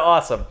is kind of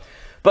awesome.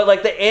 But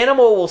like the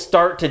animal will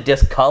start to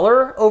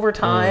discolor over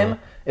time.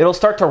 It'll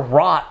start to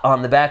rot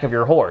on the back of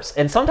your horse,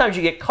 and sometimes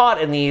you get caught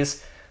in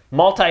these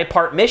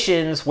multi-part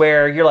missions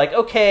where you're like,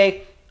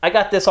 okay, I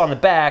got this on the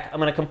back. I'm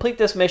going to complete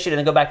this mission and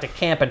then go back to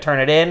camp and turn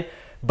it in.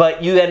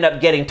 But you end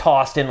up getting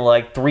tossed into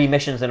like 3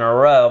 missions in a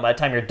row. By the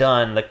time you're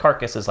done, the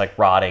carcass is like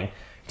rotting.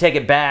 You take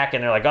it back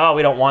and they're like, oh,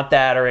 we don't want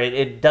that, or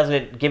it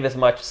doesn't give as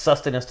much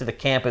sustenance to the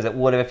camp as it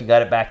would have if you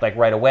got it back like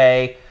right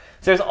away.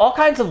 So there's all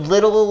kinds of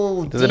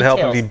little Does details. it help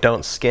if you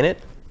don't skin it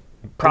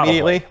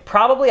immediately?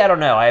 Probably, I don't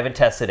know. I haven't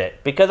tested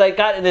it. Because I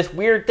got in this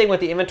weird thing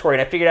with the inventory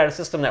and I figured out a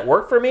system that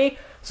worked for me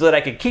so that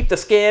I could keep the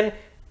skin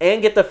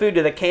and get the food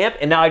to the camp,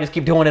 and now I just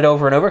keep doing it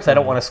over and over because I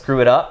don't want to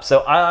screw it up. So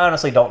I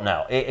honestly don't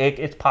know.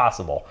 It's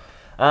possible.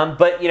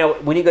 But, you know,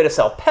 when you go to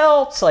sell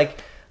pelts,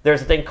 like,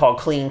 there's a thing called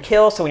clean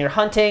kill. So when you're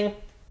hunting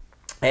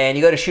and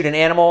you go to shoot an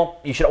animal,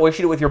 you should always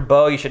shoot it with your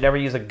bow. You should never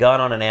use a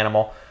gun on an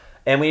animal.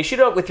 And when you shoot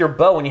it with your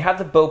bow, when you have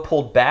the bow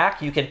pulled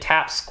back, you can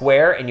tap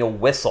square and you'll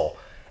whistle.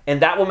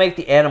 And that will make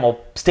the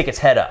animal stick its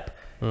head up.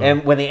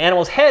 And when the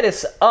animal's head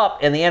is up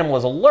and the animal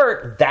is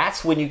alert,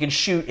 that's when you can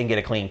shoot and get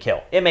a clean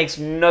kill. It makes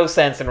no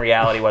sense in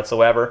reality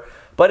whatsoever.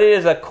 But it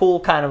is a cool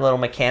kind of little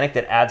mechanic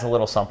that adds a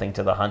little something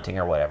to the hunting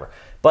or whatever.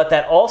 But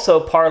that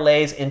also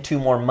parlays into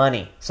more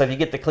money. So if you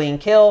get the clean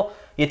kill,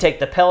 you take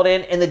the pelt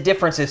in, and the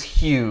difference is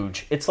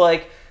huge. It's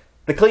like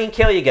the clean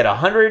kill, you get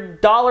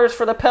 $100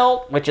 for the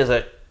pelt, which is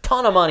a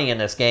ton of money in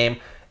this game.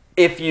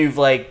 If you've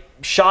like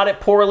shot it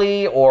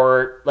poorly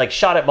or like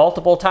shot it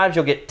multiple times,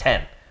 you'll get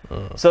 10.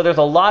 So there's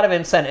a lot of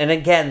incentive. And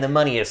again, the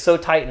money is so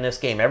tight in this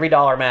game. Every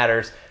dollar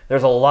matters.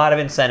 There's a lot of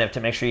incentive to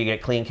make sure you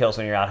get clean kills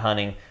when you're out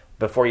hunting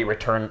before you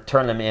turn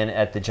them in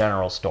at the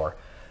general store.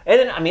 And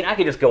then, I mean, I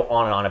could just go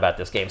on and on about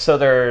this game. So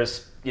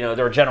there's, you know,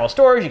 there are general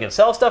stores, you can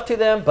sell stuff to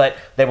them, but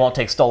they won't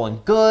take stolen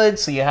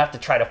goods, so you have to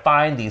try to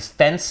find these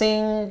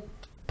fencing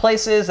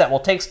places that will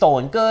take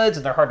stolen goods,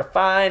 and they're hard to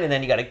find, and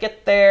then you got to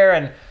get there,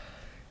 and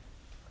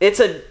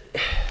it's an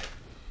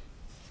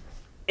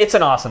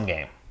awesome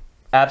game.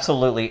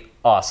 Absolutely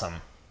awesome.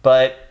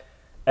 But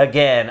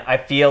again, I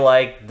feel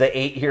like the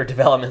 8-year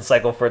development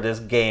cycle for this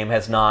game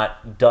has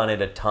not done it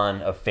a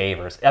ton of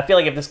favors. I feel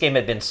like if this game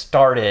had been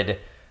started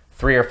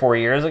 3 or 4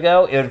 years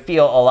ago, it would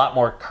feel a lot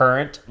more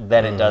current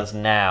than it does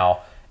now.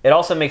 It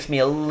also makes me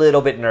a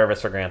little bit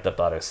nervous for Grand Theft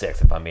Auto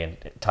 6, if I'm being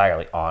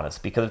entirely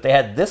honest, because if they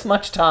had this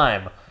much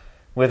time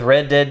with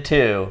Red Dead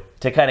 2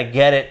 to kind of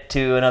get it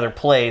to another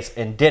place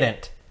and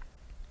didn't.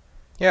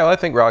 Yeah, well, I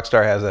think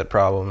Rockstar has that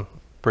problem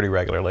pretty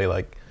regularly.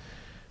 Like,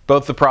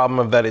 both the problem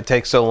of that it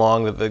takes so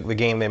long that the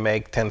game they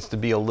make tends to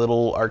be a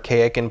little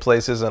archaic in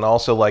places, and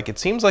also like it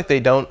seems like they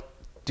don't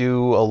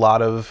do a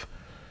lot of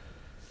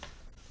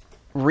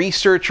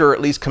research or at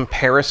least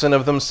comparison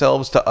of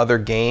themselves to other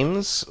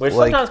games, Which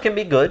sometimes can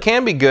be good.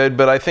 Can be good,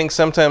 but I think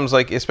sometimes,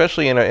 like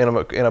especially in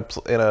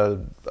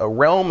a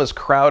realm as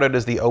crowded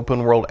as the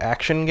open world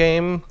action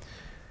game,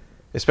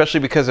 especially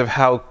because of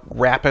how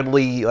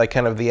rapidly like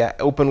kind of the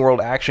open world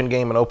action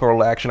game and open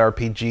world action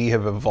RPG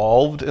have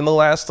evolved in the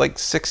last like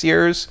 6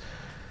 years.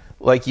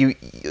 like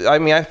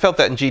I felt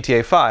that in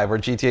GTA 5, where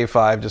GTA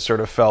 5 just sort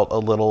of felt a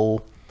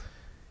little,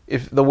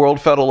 if the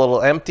world felt a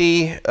little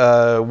empty,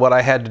 what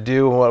I had to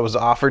do and what was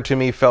offered to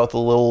me felt a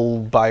little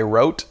by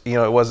rote.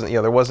 It wasn't,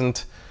 there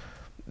wasn't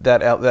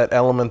that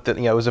element that,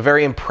 it was a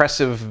very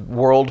impressive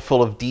world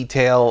full of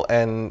detail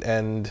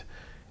and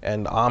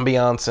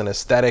ambiance and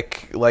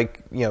aesthetic.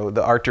 Like,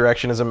 the art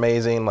direction is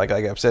amazing. Like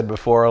I've said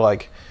before,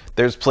 like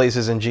there's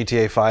places in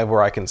GTA 5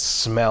 where I can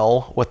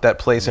smell what that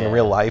place in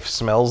real life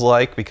smells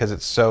like, because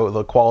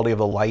the quality of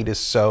the light is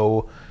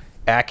so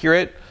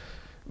accurate.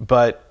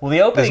 But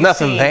the opening there's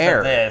nothing scenes there.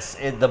 Of this,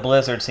 the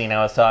Blizzard scene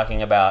I was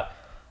talking about,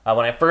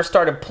 when I first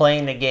started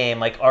playing the game,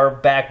 like our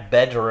back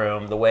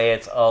bedroom, the way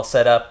it's all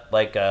set up,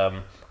 like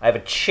I have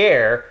a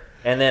chair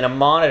and then a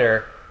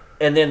monitor,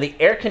 and then the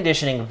air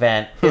conditioning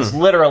vent is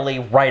literally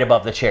right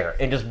above the chair.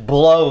 It just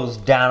blows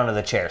down into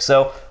the chair.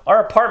 So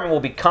our apartment will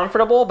be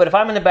comfortable, but if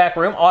I'm in the back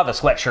room, I'll have a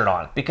sweatshirt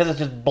on because it's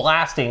just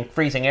blasting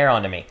freezing air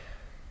onto me.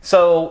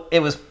 So it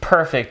was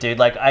perfect, dude.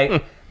 Like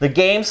the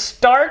game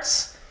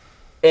starts,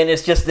 and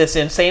it's just this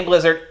insane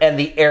blizzard, and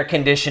the air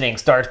conditioning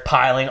starts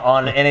piling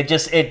on, and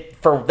it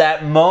for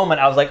that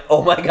moment, I was like,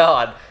 oh my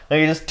God. Like,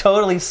 it just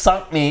totally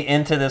sunk me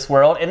into this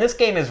world, and this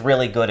game is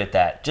really good at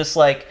that. Just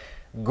like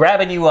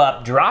grabbing you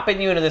up, dropping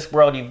you into this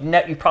world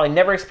you've probably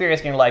never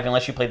experienced in your life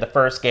unless you played the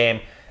first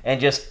game, and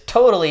just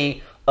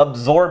totally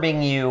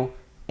absorbing you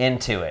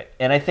into it.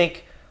 And I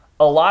think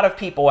a lot of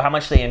people, how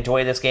much they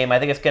enjoy this game, I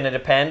think it's going to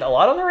depend a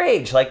lot on their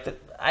age. Like,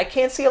 I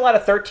can't see a lot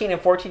of 13 and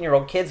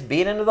 14-year-old kids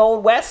being into the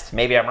Old West.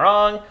 Maybe I'm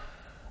wrong.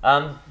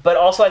 But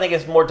also I think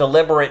it's more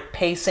deliberate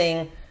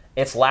pacing,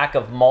 its lack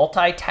of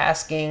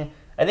multitasking.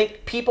 I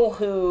think people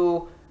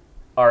who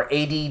are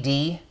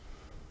ADD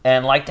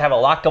and like to have a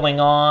lot going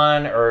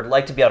on or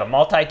like to be able to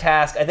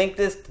multitask, I think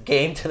this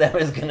game to them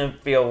is going to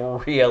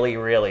feel really,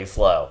 really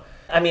slow.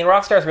 I mean,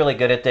 Rockstar's really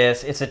good at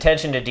this. Its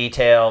attention to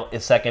detail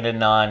is second to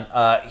none.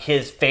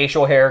 His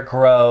facial hair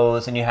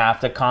grows, and you have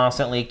to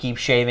constantly keep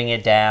shaving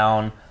it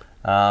down.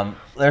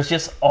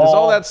 There's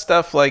all that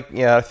stuff, like,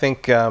 I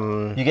think...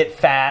 you get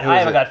fat. I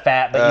haven't got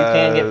fat, but you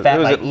can get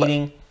fat by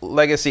eating.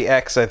 Legacy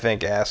X, I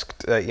think,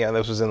 asked,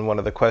 this was in one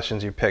of the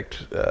questions you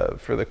picked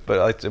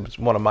but it was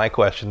one of my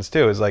questions,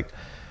 too, is like,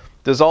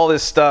 does all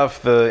this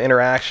stuff, the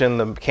interaction,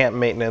 the camp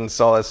maintenance,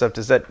 all that stuff,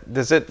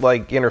 does it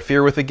like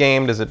interfere with the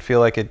game? Does it feel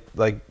like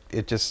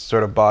it just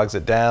sort of bogs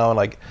it down?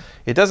 Like,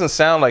 it doesn't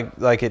sound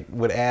like it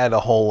would add a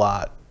whole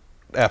lot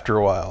after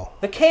a while.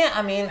 I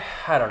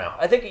don't know.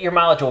 I think your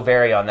mileage will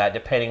vary on that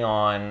depending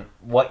on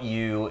what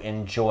you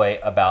enjoy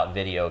about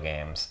video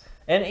games.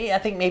 And I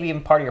think maybe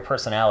even part of your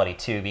personality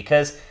too,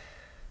 because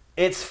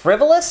it's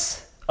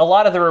frivolous, a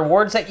lot of the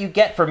rewards that you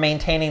get for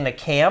maintaining the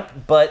camp,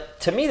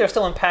 but to me they're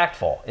still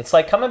impactful. It's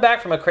like coming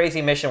back from a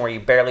crazy mission where you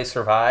barely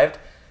survived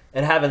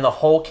and having the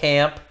whole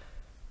camp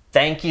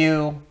thank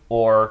you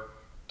or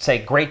say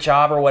great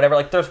job or whatever.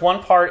 Like, there's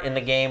one part in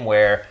the game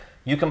where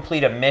you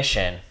complete a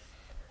mission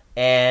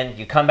and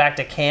you come back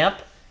to camp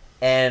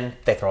and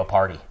they throw a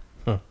party.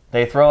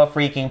 They throw a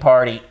freaking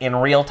party in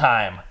real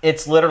time.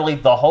 It's literally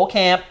the whole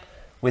camp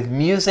with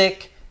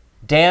music,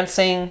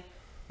 dancing,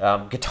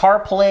 guitar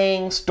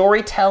playing,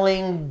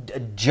 storytelling,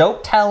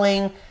 joke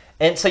telling.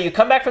 And so you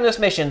come back from this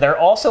mission, they're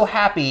also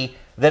happy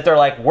that they're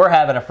like, we're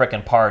having a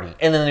freaking party.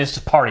 And then this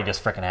party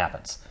just freaking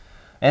happens.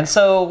 And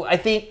so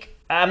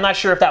I'm not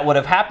sure if that would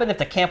have happened if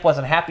the camp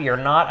wasn't happy or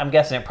not. I'm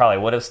guessing it probably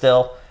would have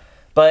still.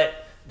 But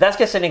that's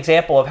just an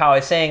example of how I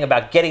was saying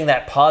about getting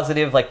that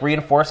positive like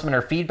reinforcement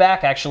or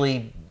feedback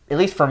actually, at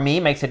least for me,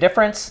 makes a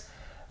difference.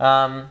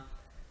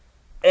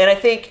 And I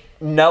think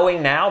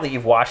knowing now that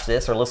you've watched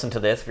this or listened to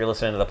this, if you're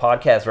listening to the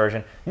podcast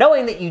version,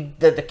 knowing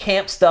that the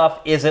camp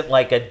stuff isn't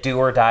like a do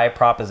or die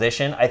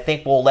proposition, I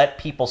think will let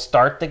people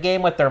start the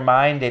game with their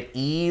mind at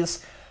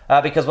ease.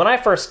 Because when I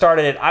first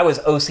started it, I was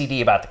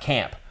OCD about the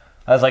camp.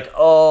 I was like,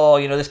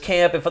 this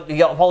camp, if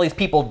all these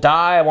people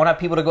die, I won't have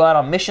people to go out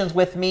on missions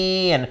with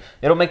me, and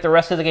it'll make the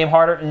rest of the game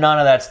harder. None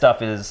of that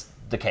stuff is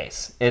the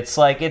case. It's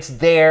like, it's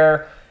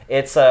there.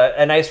 It's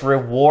a nice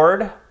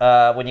reward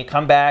when you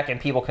come back and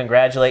people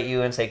congratulate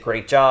you and say,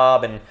 great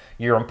job, and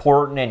you're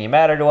important and you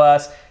matter to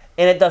us.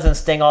 And it doesn't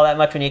sting all that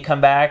much when you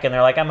come back and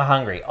they're like, I'm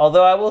hungry.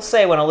 Although I will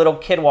say, when a little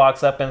kid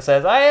walks up and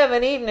says, I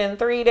haven't eaten in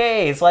 3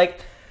 days, like,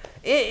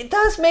 it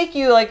does make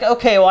you like,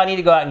 okay, well, I need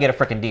to go out and get a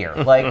freaking deer.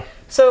 Like,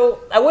 so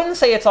I wouldn't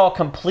say it's all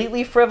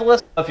completely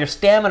frivolous. If your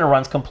stamina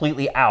runs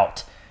completely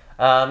out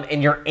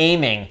and you're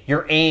aiming,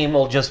 your aim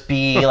will just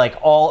be like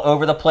all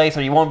over the place,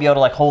 or you won't be able to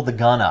like hold the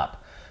gun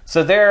up.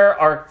 So there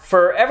are,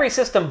 for every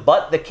system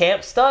but the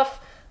camp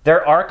stuff,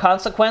 there are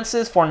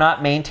consequences for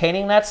not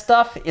maintaining that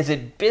stuff. Is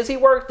it busy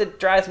work that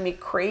drives me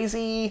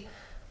crazy?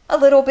 A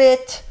little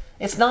bit.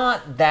 It's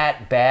not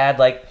that bad.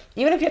 Like,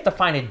 even if you have to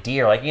find a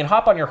deer, like, you can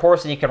hop on your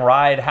horse and you can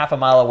ride half a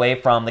mile away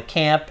from the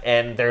camp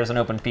and there's an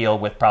open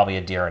field with probably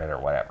a deer in it or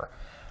whatever.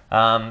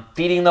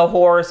 Feeding the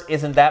horse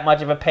isn't that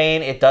much of a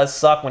pain. It does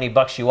suck when he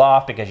bucks you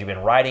off because you've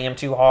been riding him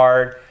too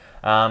hard.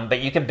 But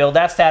you can build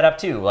that stat up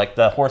too. Like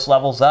the horse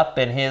levels up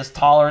and his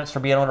tolerance for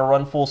being able to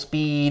run full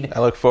speed. I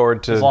look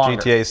forward to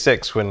GTA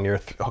 6 when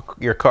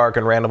your car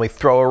can randomly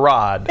throw a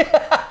rod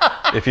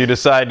if you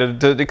decide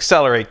to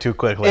accelerate too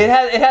quickly. It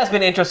has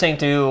been interesting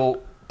to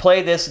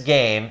play this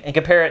game and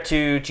compare it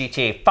to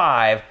GTA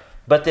 5,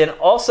 but then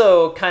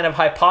also kind of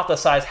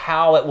hypothesize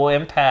how it will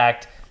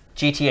impact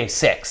GTA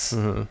 6.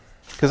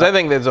 Because I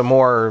think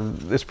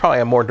there's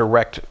probably a more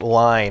direct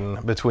line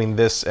between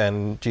this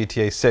and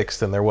GTA 6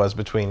 than there was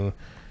between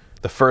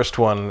the first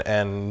one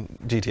and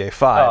GTA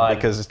 5,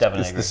 because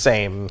it's the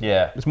same.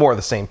 Yeah. It's more of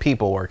the same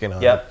people working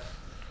on it.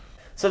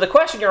 So the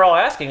question you're all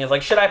asking is,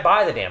 like, should I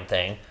buy the damn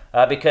thing?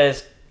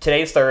 Because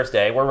today's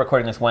Thursday. We're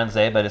recording this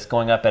Wednesday, but it's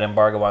going up at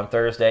embargo on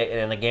Thursday, and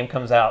then the game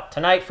comes out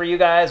tonight for you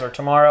guys or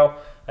tomorrow,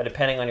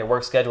 depending on your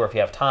work schedule or if you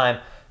have time.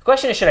 The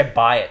question is, should I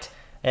buy it?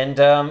 And,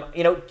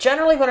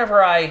 generally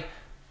whenever I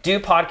do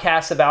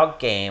podcasts about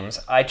games,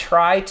 I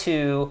try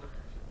to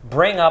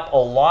bring up a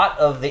lot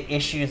of the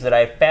issues that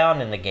I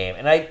found in the game.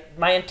 And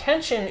my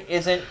intention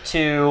isn't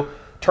to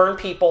turn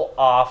people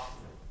off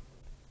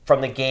from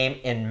the game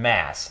in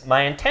mass.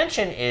 My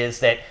intention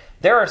is that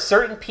there are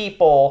certain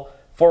people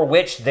for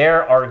which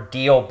there are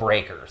deal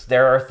breakers.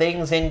 There are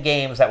things in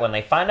games that when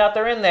they find out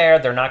they're in there,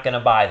 they're not going to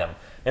buy them.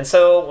 And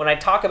so when I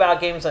talk about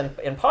games in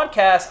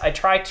podcasts, I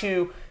try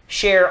to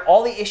share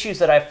all the issues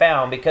that I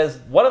found, because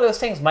one of those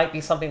things might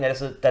be something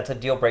that's a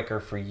deal breaker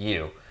for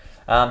you.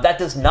 That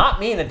does not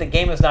mean that the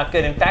game is not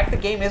good. In fact, the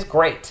game is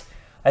great.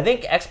 I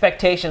think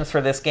expectations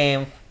for this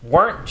game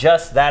weren't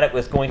just that it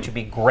was going to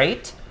be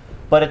great,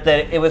 but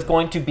that it was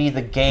going to be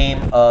the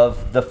game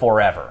of the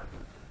forever.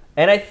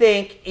 And I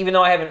think, even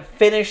though I haven't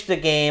finished the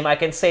game, I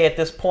can say at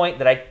this point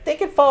that I think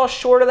it falls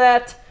short of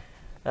that.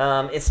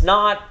 It's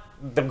not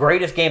the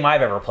greatest game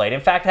I've ever played.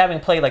 In fact,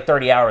 having played like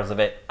 30 hours of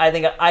it, I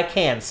think I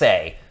can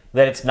say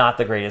that it's not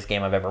the greatest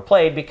game I've ever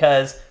played,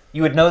 because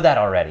you would know that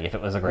already if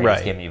it was the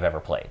greatest game that you've ever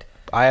played.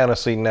 I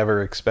honestly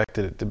never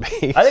expected it to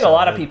be. I think a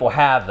lot of people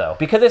have, though,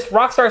 because it's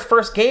Rockstar's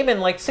first game in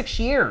like 6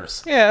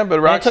 years. Yeah,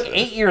 but it took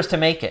 8 years to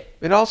make it.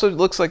 It also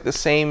looks like the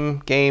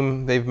same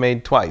game they've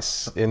made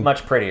twice.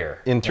 Much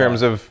prettier. In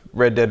terms of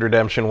Red Dead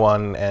Redemption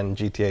 1 and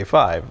GTA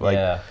 5.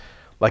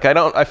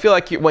 I feel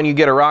like when you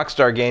get a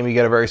Rockstar game, you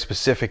get a very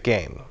specific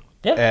game.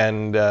 Yeah.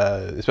 And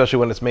especially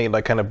when it's made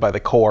like kind of by the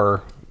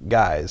core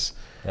guys.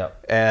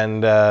 Yep.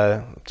 And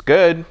it's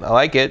good. I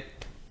like it.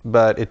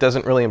 But it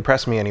doesn't really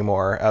impress me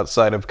anymore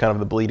outside of kind of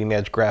the bleeding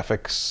edge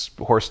graphics,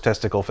 horse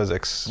testicle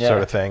physics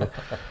sort of thing.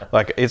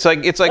 It's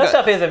like that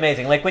stuff is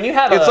amazing. Like when you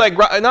have it's like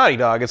Naughty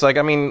Dog. It's like,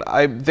 I mean,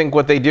 I think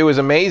what they do is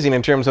amazing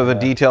in terms of the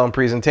detail and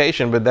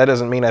presentation, but that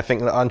doesn't mean I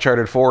think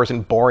Uncharted 4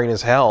 isn't boring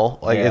as hell.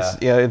 Like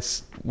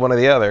it's one or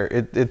the other.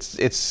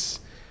 It's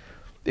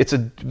a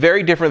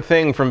very different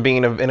thing from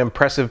being an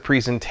impressive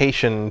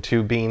presentation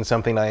to being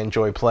something I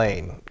enjoy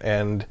playing.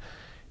 And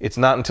it's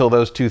not until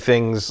those two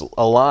things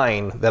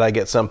align that I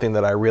get something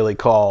that I really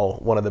call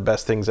one of the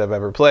best things I've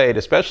ever played,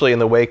 especially in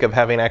the wake of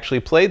having actually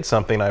played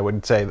something I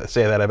would say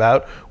that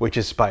about, which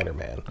is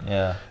Spider-Man.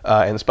 Yeah.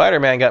 And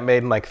Spider-Man got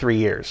made in like 3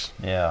 years.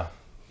 Yeah.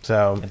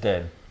 So it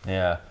did.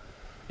 Yeah.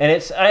 And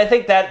I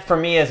think that for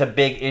me is a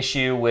big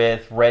issue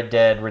with Red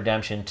Dead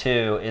Redemption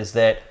 2 is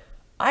that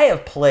I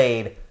have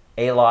played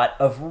a lot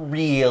of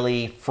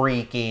really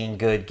freaking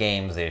good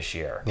games this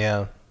year.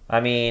 Yeah. I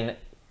mean,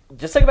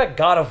 just think about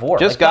God of War.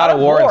 Just God of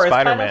War and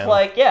Spider-Man. Kind of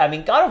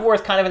like, God of War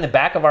is kind of in the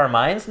back of our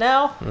minds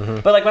now. Mm-hmm.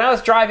 But like when I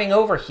was driving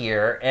over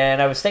here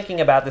and I was thinking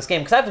about this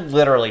game, because I've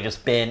literally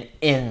just been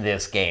in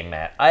this game,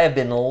 Matt. I have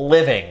been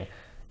living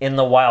in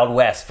the Wild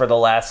West for the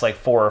last like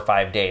 4 or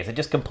 5 days. It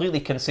just completely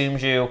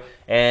consumes you,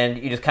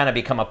 and you just kind of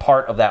become a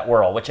part of that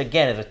world, which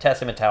again is a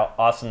testament to how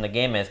awesome the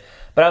game is.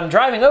 But I'm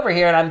driving over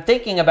here and I'm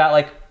thinking about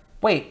like,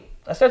 wait,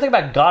 I started thinking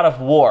about God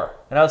of War.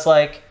 And I was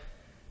like,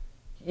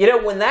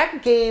 when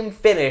that game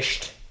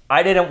finished,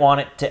 I didn't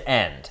want it to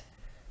end.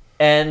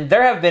 And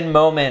there have been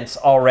moments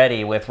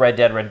already with Red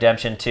Dead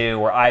Redemption 2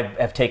 where I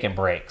have taken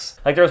breaks.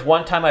 Like there was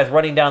one time I was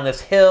running down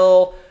this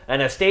hill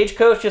and a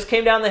stagecoach just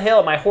came down the hill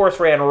and my horse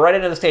ran right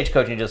into the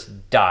stagecoach and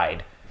just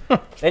died.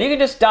 And you can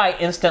just die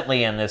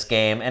instantly in this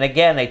game. And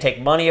again, they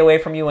take money away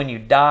from you when you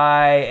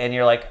die and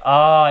you're like,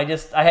 I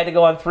had to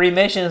go on 3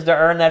 missions to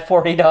earn that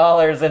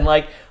 $40 and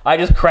like I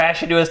just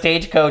crashed into a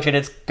stagecoach and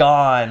it's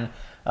gone.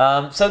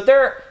 So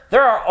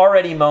there are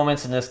already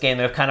moments in this game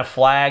that have kind of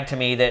flagged to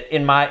me that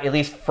at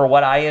least for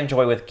what I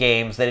enjoy with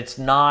games, that it's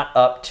not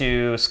up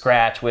to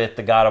scratch with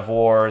the God of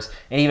Wars,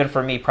 and even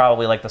for me,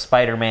 probably like the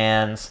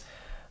Spider-Mans.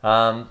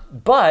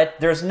 But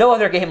there's no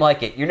other game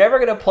like it. You're never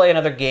going to play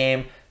another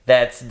game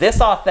that's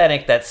this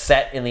authentic, that's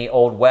set in the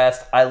Old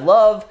West. I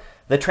love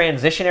the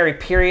transitionary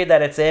period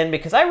that it's in,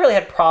 because I really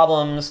had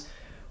problems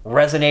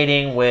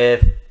resonating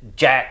with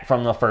Jack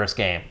from the first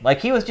game.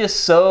 Like he was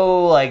just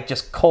so like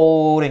just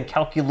cold and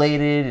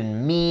calculated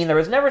and mean. There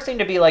was never seemed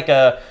to be like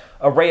a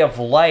ray of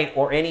light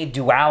or any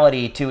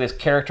duality to his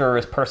character or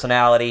his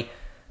personality.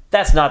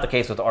 That's not the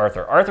case with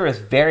Arthur. Arthur is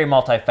very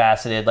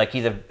multifaceted. Like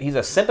he's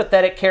a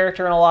sympathetic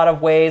character in a lot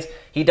of ways.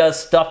 He does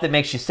stuff that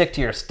makes you sick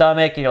to your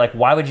stomach and you're like,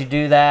 why would you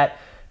do that?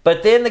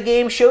 But then the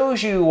game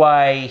shows you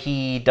why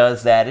he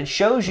does that. It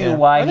shows you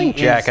why I think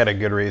Jack had a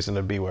good reason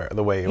to be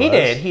the way he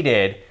was. He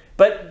did.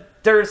 But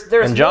there's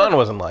and John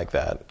wasn't like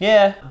that.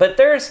 Yeah, but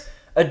there's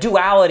a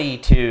duality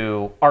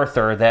to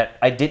Arthur that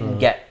I didn't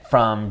get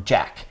from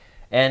Jack.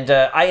 And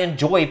I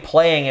enjoy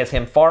playing as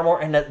him far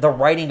more, and the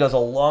writing goes a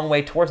long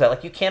way towards that.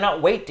 Like, you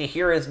cannot wait to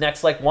hear his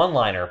next, like,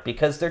 one-liner,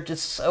 because they're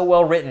just so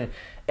well written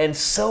and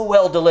so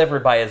well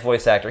delivered by his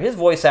voice actor. His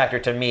voice actor,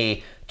 to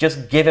me,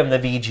 just give him the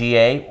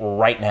VGA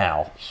right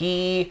now.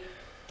 He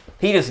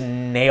just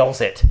nails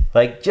it.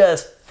 Like,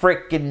 just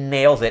freaking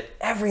nails it.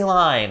 Every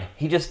line.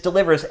 He just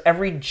delivers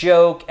every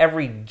joke,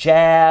 every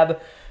jab.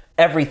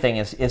 Everything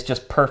is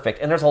just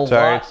perfect. And there's a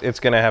lot. It's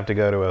going to have to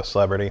go to a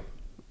celebrity.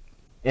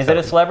 Is it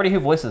a celebrity? Who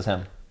voices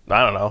him?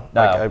 I don't know.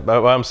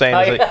 No. What I'm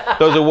saying is that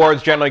those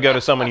awards generally go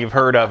to someone you've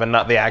heard of and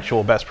not the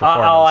actual best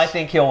performance. I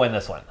think he'll win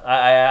this one.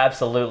 I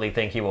absolutely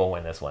think he will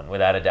win this one,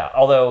 without a doubt.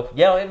 Although,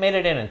 it made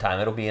it in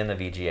time. It'll be in the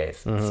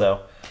VGAs. Mm-hmm.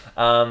 So,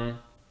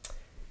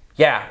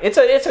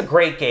 it's a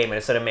great game, and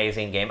it's an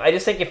amazing game. I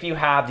just think if you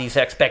have these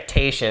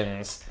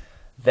expectations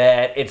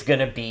that it's going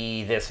to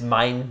be this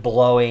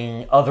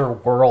mind-blowing,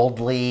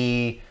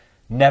 otherworldly,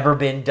 never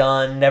been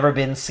done, never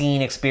been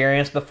seen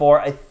experience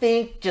before, I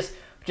think just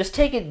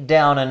take it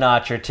down a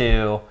notch or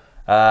two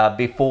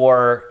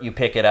before you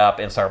pick it up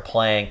and start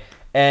playing.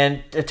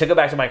 And to go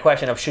back to my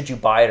question of should you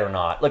buy it or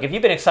not, look, if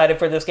you've been excited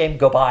for this game,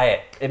 go buy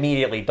it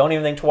immediately. Don't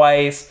even think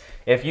twice.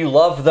 If you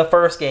love the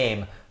first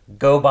game,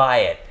 go buy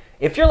it.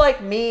 If you're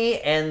like me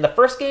and the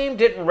first game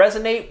didn't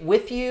resonate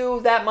with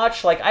you that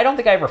much, like I don't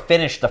think I ever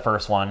finished the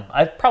first one.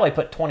 I probably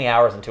put 20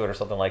 hours into it or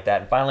something like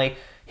that and finally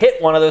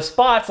hit one of those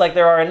spots like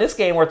there are in this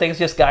game where things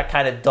just got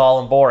kind of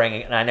dull and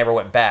boring and I never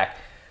went back.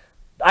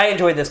 I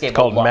enjoyed this game a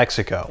lot. It's called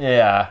Mexico.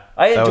 Yeah.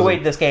 I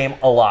enjoyed this game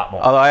a lot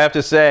more. Although I have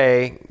to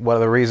say, one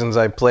of the reasons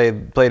I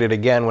played it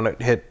again when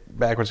it hit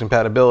backwards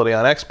compatibility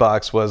on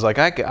Xbox was like,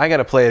 I got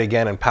to play it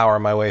again and power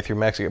my way through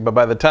Mexico. But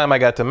by the time I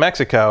got to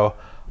Mexico,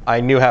 I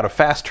knew how to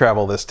fast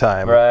travel this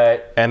time.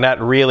 Right. And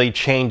that really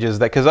changes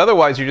that, because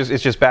otherwise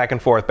it's just back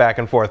and forth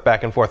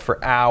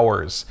for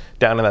hours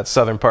down in that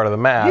southern part of the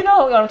map. You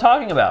know what I'm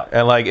talking about.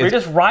 And like you're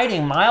just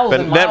riding miles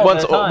and then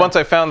miles at a time. Once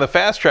I found the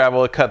fast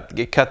travel, it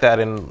cut that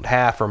in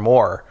half or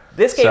more.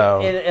 This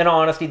game, in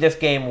honesty, this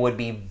game would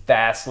be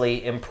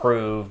vastly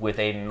improved with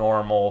a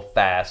normal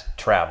fast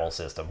travel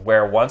system,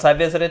 where once I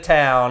visit a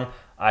town,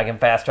 I can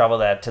fast travel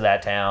to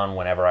that town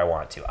whenever I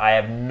want to. I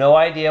have no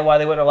idea why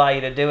they wouldn't allow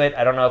you to do it.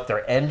 I don't know if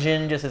their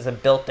engine just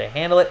isn't built to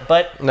handle it,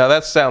 but... No,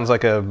 that sounds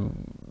like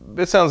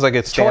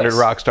it's standard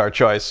Rockstar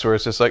choice, where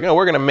it's just like,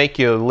 we're going to make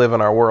you live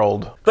in our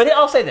world. But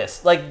I'll say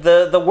this, like,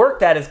 the work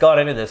that has gone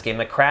into this game,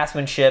 the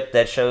craftsmanship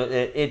that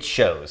it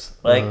shows.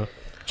 Like... Mm-hmm.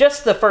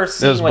 Just the first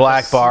scene those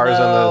black bars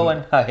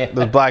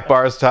those black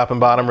bars top and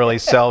bottom really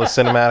sell the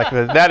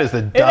cinematic. That is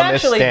the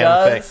dumbest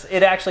damn thing.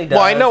 It actually does.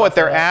 Well, I know what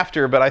they're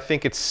after, but I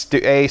think it's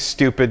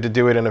stupid to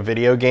do it in a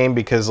video game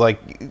because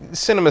like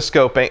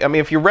CinemaScope. I mean,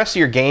 if your rest of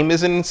your game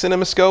is in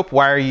CinemaScope,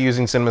 why are you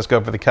using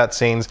CinemaScope for the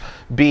cutscenes?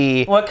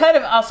 Well,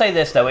 I'll say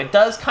this though. It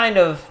does kind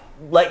of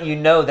let you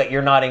know that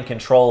you're not in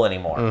control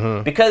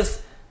anymore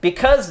because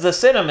the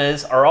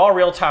cinemas are all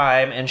real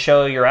time and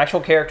show your actual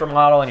character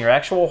model and your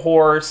actual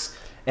horse.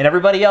 And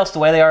everybody else, the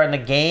way they are in the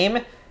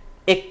game,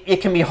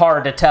 it can be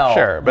hard to tell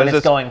when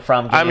it's going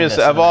from game to cinematic.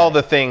 Of all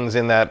the things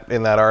in that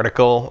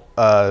article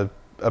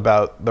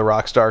about the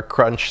Rockstar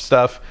Crunch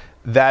stuff,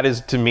 that is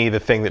to me the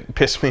thing that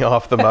pissed me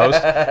off the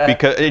most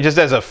because just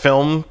as a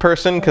film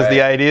person, because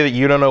the idea that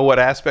you don't know what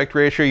aspect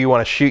ratio you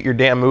want to shoot your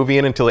damn movie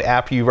in until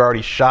after you've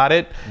already shot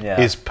it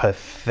is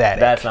pathetic.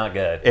 That's not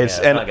good.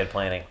 It's not good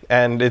planning.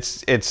 And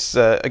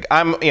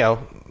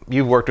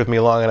you've worked with me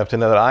long enough to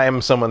know that I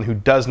am someone who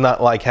does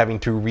not like having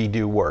to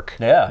redo work.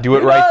 Yeah. Do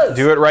it right.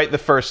 Do it right the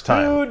first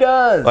time. Who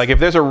does? Like if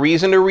there's a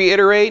reason to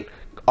reiterate,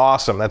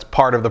 awesome. That's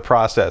part of the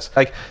process.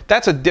 Like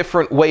that's a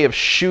different way of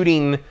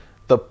shooting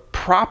the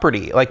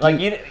property. Like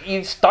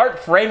you start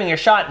framing your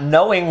shot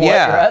knowing what your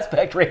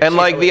aspect ratio is. And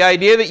like the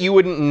idea that you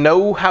wouldn't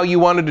know how you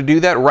wanted to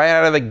do that right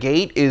out of the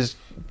gate is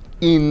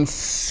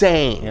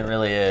insane. It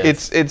really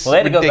is. It's they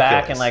had to ridiculous. go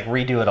back and like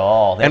redo it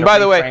all. And by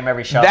the way,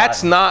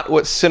 that's not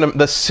what the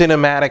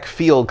cinematic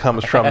feel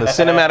comes from. The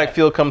cinematic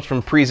feel comes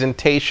from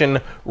presentation,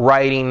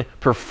 writing,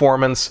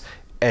 performance,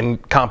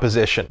 and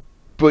composition.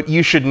 But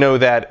you should know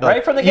that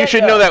right from the get-go. You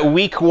should know that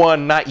week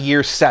 1, not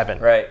year 7.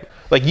 Right.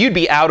 Like you'd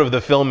be out of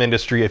the film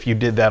industry if you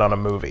did that on a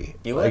movie.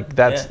 You would. Like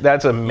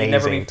that's amazing You'd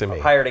never be to me.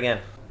 Hired again.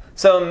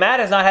 So Matt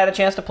has not had a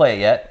chance to play it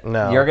yet.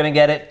 No. You're going to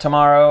get it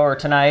tomorrow or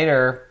tonight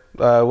or.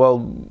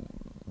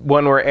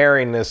 When we're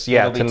airing this,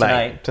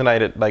 tonight.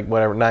 Tonight at like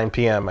whatever 9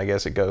 p.m. I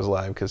guess it goes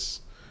live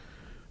because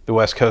the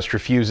West Coast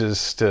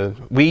refuses to.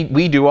 We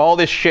do all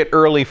this shit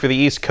early for the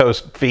East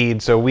Coast feed,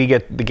 so we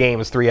get the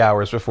games 3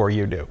 hours before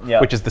you do,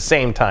 which is the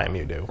same time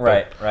you do.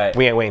 Right.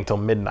 We ain't waiting until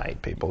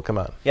midnight, people. Come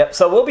on. Yep.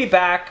 So we'll be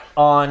back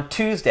on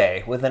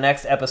Tuesday with the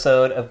next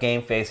episode of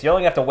GameFace. You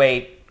only have to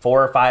wait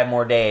 4 or 5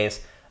 more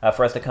days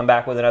for us to come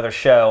back with another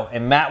show,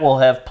 and Matt will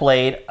have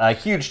played a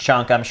huge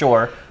chunk, I'm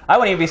sure. I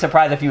wouldn't even be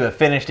surprised if you had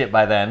finished it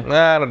by then.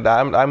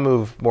 I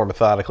move more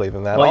methodically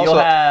than that. Well, also,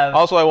 you'll have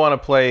also, I want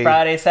to play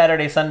Friday,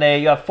 Saturday,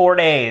 Sunday. You have 4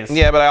 days.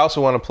 Yeah, but I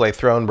also want to play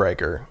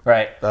Thronebreaker.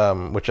 Right.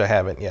 Which I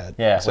haven't yet.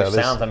 Yeah, so which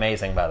sounds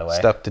amazing, by the way.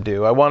 Stuff to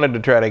do. I wanted to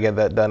try to get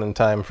that done in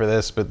time for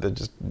this, but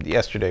just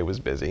yesterday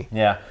was busy.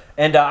 Yeah.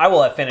 And I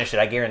will have finished it,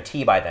 I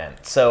guarantee, by then.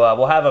 So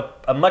we'll have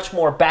a much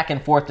more back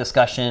and forth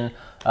discussion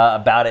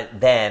about it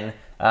then.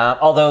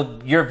 Although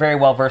you're very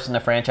well versed in the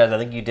franchise, I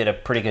think you did a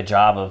pretty good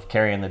job of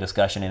carrying the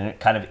discussion and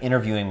kind of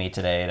interviewing me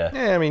today.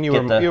 Yeah, I mean, you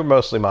were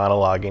mostly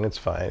monologuing. It's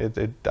fine. You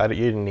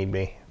didn't need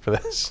me for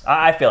this.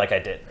 I feel like I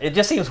did. It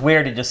just seems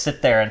weird to just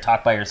sit there and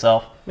talk by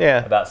yourself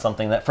about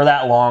something that for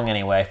that long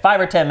anyway.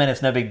 5 or 10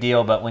 minutes, no big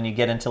deal. But when you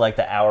get into like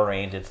the hour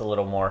range, it's a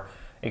little more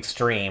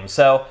extreme.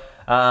 So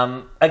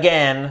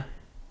again,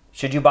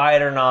 should you buy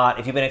it or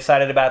not? If you've been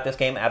excited about this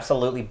game,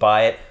 absolutely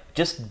buy it.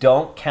 Just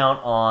don't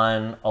count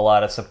on a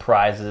lot of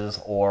surprises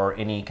or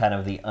any kind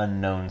of the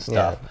unknown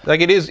stuff. Yeah.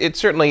 Like it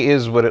certainly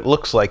is what it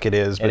looks like it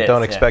is, but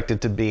don't expect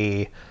it to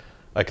be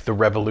like the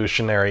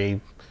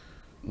revolutionary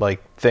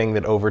like thing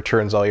that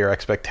overturns all your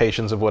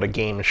expectations of what a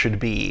game should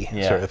be,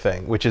 sort of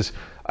thing. Which is,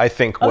 I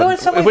think, although in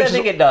some ways I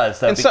think it does.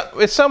 Though,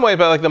 in some ways,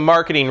 but like the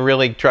marketing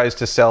really tries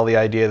to sell the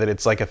idea that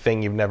it's like a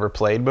thing you've never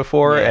played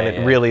before, and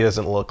it really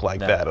doesn't look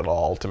like that at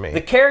all to me. The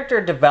character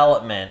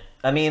development.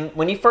 I mean,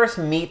 when you first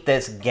meet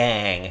this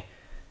gang,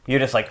 you're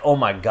just like, oh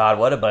my god,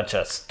 what a bunch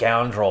of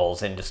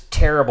scoundrels and just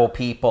terrible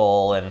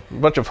people and a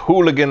bunch of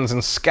hooligans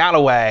and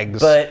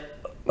scalawags. But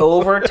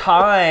over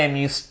time,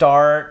 you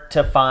start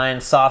to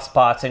find soft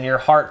spots in your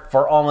heart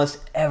for almost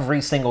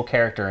every single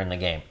character in the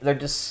game. They're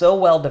just so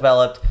well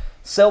developed,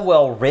 so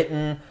well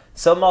written,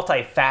 so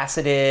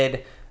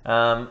multifaceted.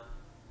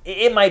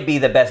 It might be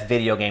the best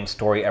video game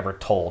story ever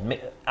told,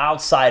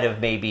 outside of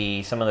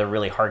maybe some of the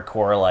really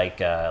hardcore like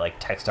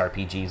text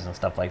RPGs and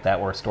stuff like that,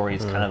 where story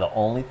is kind of the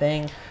only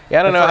thing. Yeah,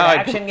 I don't know how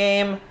action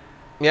game.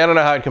 Yeah, I don't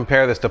know how I'd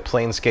compare this to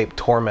Planescape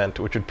Torment,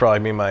 which would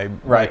probably be my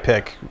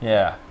pick.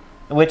 Yeah,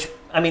 which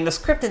I mean, the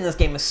script in this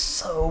game is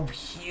so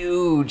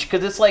huge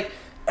because it's like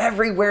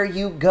everywhere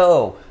you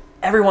go,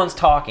 everyone's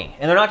talking,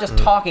 and they're not just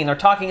talking; they're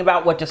talking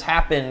about what just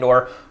happened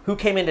or who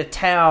came into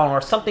town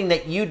or something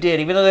that you did,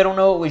 even though they don't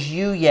know it was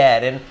you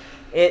yet. And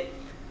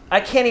I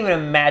can't even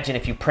imagine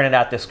if you printed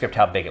out this script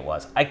how big it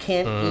was. I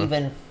can't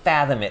even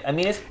fathom it. I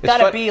mean, it's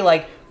got to be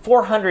like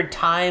 400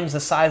 times the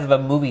size of a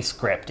movie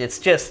script. It's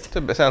just...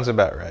 It sounds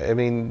about right. I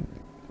mean,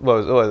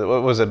 what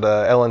was it?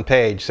 Ellen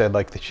Page said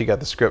like that she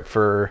got the script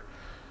for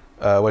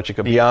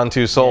Beyond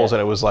Two Souls, and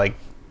it was like...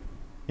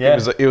 Yeah.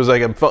 It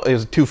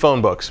was 2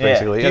 phone books,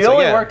 basically. Yeah. You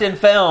only worked in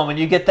film, and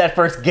you get that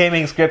first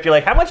gaming script, you're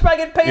like, how much am I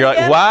getting paid You're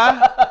again?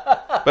 like,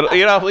 what? But,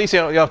 at least you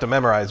don't have to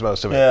memorize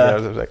most of it.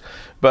 Yeah.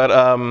 But,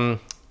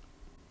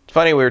 it's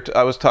funny,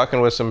 I was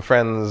talking with some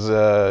friends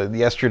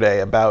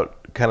yesterday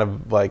about kind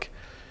of like...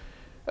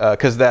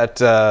 because that,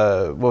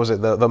 what was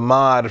it, the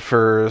mod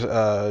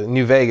for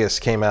New Vegas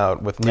came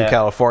out with New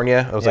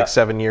California. It was like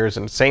 7 years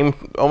and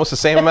almost the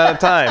same amount of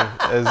time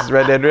as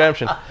Red Dead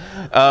Redemption.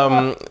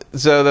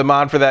 So the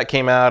mod for that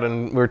came out,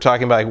 and we were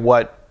talking about like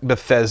what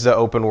Bethesda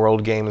open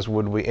world games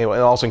would we, and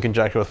also in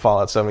conjunction with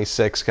Fallout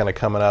 76 kind of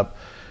coming up.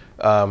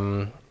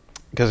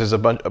 Because there's a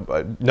bunch,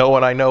 no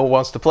one I know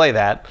wants to play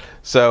that.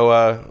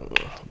 So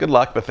good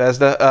luck,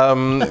 Bethesda.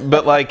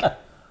 But like,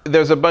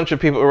 there's a bunch of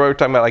people who were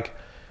talking about like,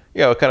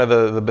 kind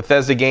of the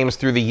Bethesda games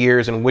through the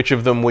years, and which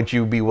of them would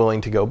you be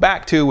willing to go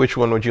back to? Which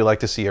one would you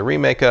like to see a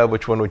remake of?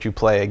 Which one would you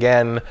play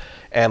again?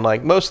 And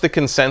like most of the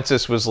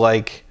consensus was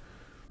like,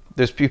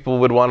 there's people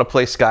would want to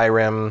play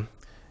Skyrim,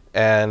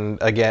 and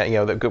again,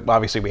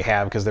 obviously we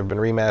have because there have been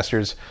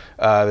remasters.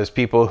 There's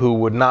people who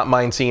would not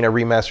mind seeing a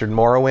remastered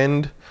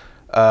Morrowind.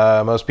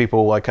 Most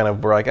people were like,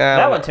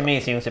 that one to me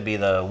seems to be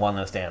the one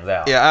that stands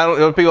out.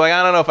 Yeah, people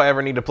I don't know if I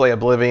ever need to play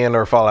Oblivion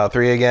or Fallout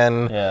 3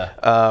 again.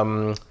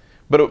 Yeah.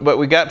 But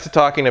we got to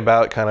talking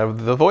about kind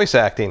of the voice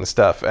acting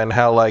stuff and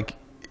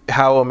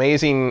how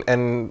amazing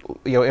and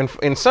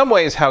in some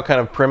ways how kind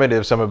of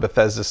primitive some of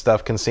Bethesda's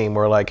stuff can seem.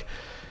 Where like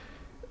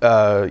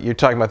you're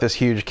talking about this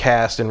huge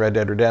cast in Red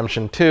Dead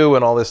Redemption 2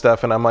 and all this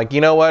stuff, and I'm like, you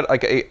know what?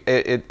 Like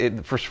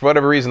it for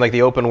whatever reason, like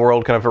the open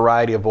world kind of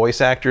variety of voice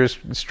actors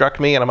struck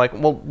me, and I'm like,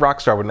 well,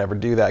 Rockstar would never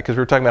do that, because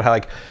we were talking about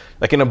how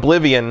like in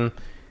Oblivion.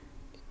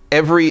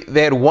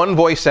 They had one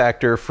voice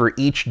actor for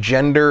each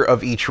gender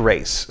of each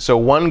race. So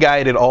one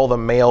guy did all the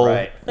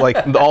male,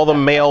 all the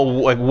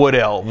male wood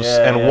elves,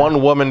 and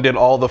one woman did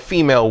all the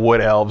female wood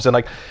elves,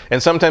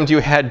 and sometimes you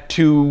had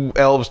 2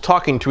 elves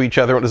talking to each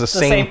other. It was the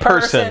same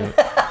person.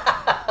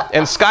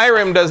 And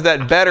Skyrim does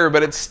that better,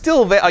 but it's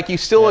still like you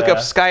still look up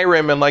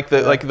Skyrim and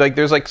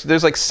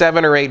there's like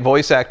 7 or 8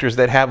 voice actors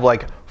that have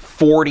like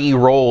 40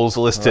 roles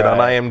listed on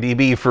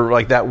IMDb for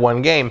like that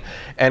one game,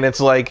 and it's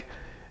like.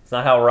 It's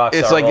not how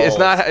Rockstar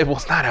rolls.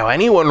 It's not how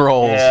anyone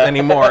rolls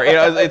anymore.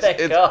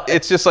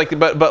 It's just like,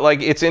 but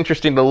like it's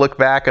interesting to look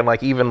back and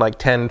like even like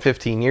 10,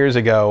 15 years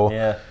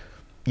ago,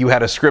 you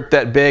had a script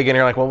that big and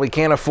you're like, well, we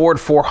can't afford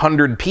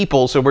 400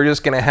 people, so we're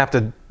just gonna have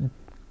to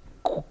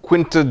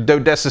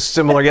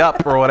quintodecimally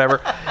up or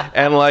whatever.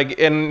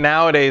 And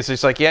nowadays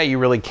it's like, yeah, you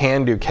really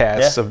can do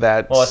casts of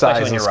that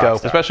size and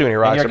scope, especially when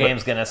you're Rockstar. And your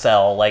game's gonna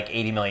sell like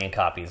 80 million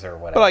copies or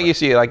whatever. But like you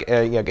see, like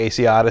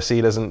AC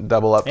Odyssey doesn't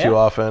double up too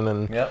often,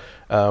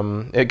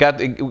 and it got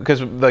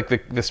because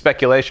like the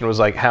speculation was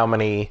like how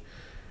many.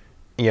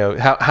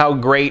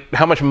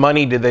 How much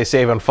money did they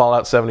save on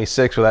Fallout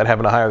 76 without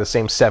having to hire the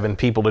same 7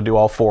 people to do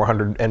all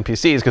 400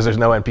 NPCs, because there's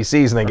no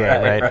NPCs in the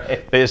game,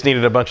 right? They just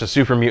needed a bunch of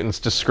super mutants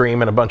to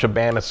scream and a bunch of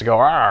bandits to go,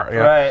 "Arr!"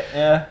 Right,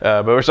 yeah.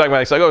 But we're talking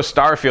about, it's like,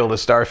 Starfield,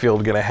 is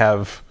Starfield going to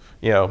have,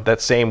 that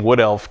same wood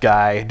elf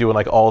guy doing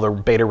like all the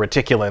beta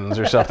reticulans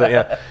or something?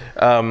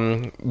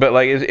 But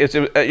like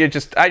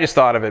I just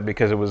thought of it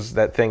because it was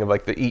that thing of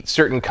like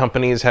certain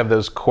companies have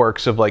those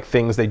quirks of like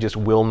things they just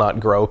will not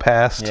grow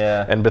past.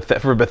 Yeah. And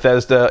for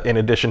Bethesda, in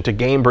addition to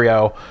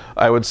Gamebryo,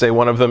 I would say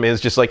one of them is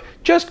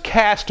just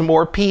cast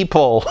more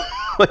people,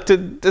 like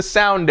to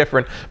sound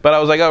different. But I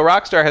was like,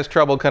 Rockstar has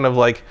trouble kind of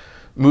like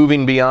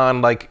moving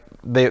beyond like.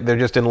 They're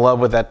just in love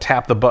with that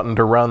tap the button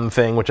to run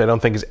thing, which I don't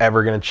think is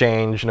ever going to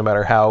change, no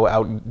matter how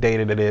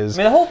outdated it is.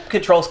 I mean, the whole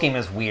control scheme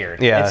is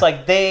weird. Yeah. It's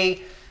like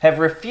they have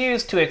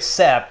refused to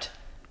accept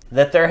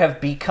that there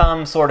have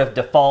become sort of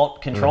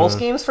default control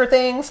schemes for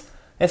things.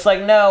 It's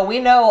like, no, we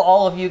know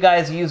all of you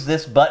guys use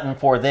this button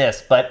for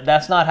this, but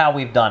that's not how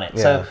we've done it.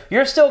 Yeah. So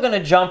you're still going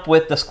to jump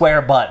with the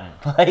square button.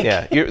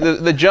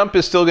 The jump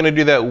is still going to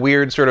do that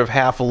weird sort of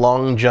half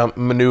long jump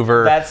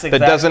maneuver that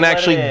doesn't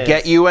actually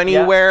get you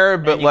anywhere.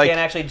 But and you can't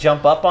actually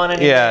jump up on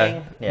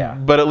anything. Yeah.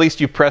 But at least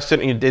you pressed it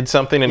and you did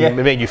something and it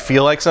made you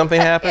feel like something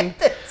happened.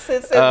 It's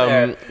in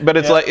there. But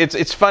it's like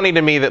it's funny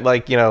to me that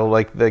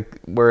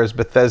whereas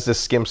Bethesda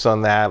skimps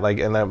on that,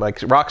 and then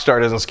Rockstar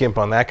doesn't skimp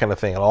on that kind of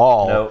thing at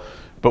all. Nope.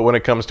 But when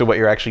it comes to what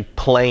you're actually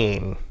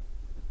playing,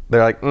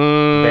 they're like,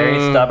 very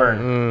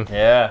stubborn.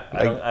 Yeah,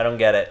 I don't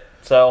get it.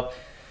 So,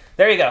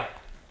 there you go.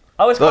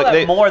 I always call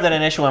that more than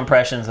initial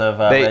impressions of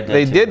Red Dead 2.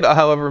 They did,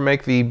 however,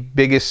 make the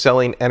biggest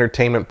selling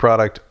entertainment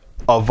product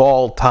of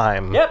all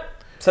time. Yep.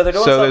 So they're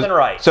doing something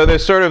right. So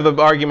there's sort of the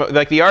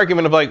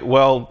argument of like,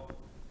 well,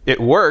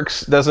 it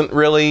works. I don't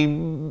really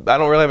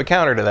have a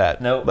counter to that.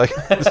 Nope.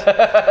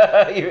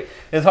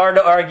 It's hard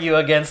to argue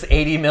against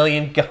 80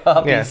 million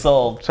copies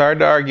sold. It's hard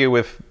to argue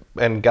with.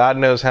 And God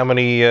knows how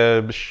many,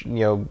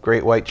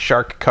 great white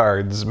shark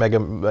cards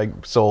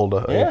sold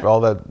for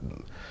all the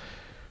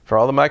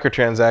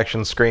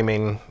microtransactions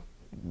screaming.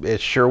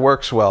 It sure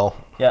works well.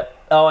 Yep.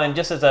 Oh, and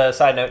just as a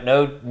side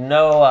note,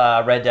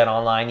 no Red Dead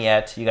Online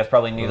yet. You guys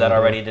probably knew that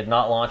already. It did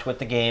not launch with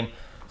the game.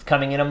 It's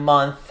coming in a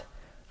month,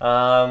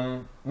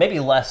 maybe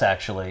less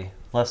actually,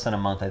 less than a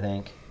month, I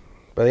think.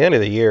 By the end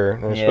of the year,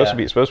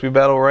 it's supposed to be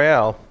Battle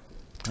Royale.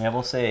 Yeah,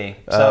 we'll see.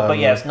 So, but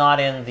yeah, it's not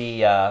in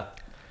the.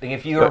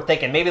 If you were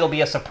thinking maybe it'll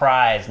be a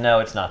surprise,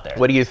 no, it's not there.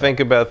 What do you think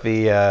about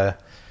the, I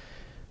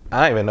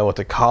don't even know what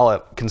to call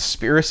it,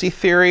 conspiracy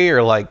theory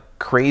or like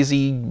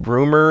crazy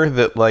rumor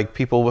that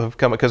people have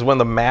come, because when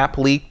the map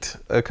leaked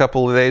a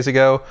couple of days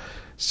ago,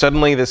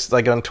 suddenly this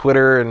on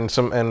Twitter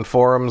and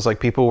forums,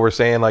 people were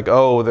saying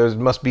there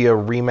must be a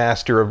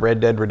remaster of Red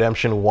Dead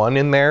Redemption 1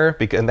 in there,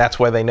 and that's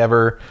why they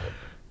never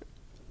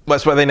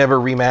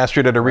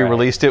remastered it or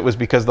re-released it, was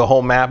because the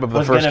whole map of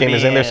the first game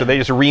is in there. So they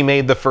just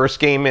remade the first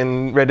game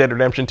in Red Dead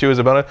Redemption 2 as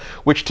a bonus,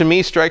 which to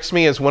me strikes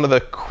me as one of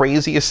the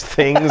craziest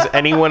things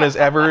anyone has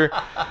ever...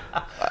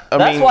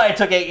 That's why it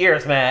took 8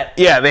 years, Matt.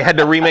 Yeah, they had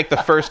to remake the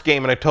first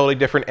game in a totally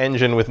different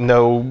engine with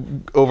no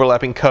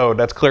overlapping code.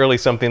 That's clearly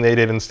something they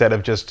did instead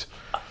of just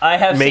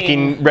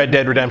making Red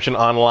Dead Redemption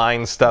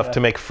Online stuff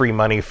to make free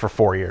money for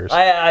 4 years.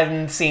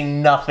 I've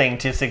seen nothing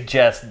to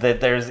suggest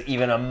that there's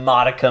even a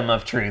modicum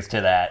of truth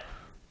to that.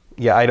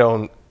 Yeah, I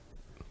don't...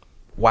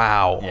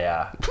 Wow.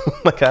 Yeah.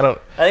 I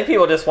think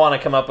people just want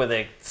to come up with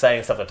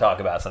exciting stuff to talk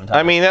about sometimes.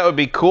 I mean, that would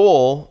be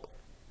cool,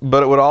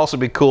 but it would also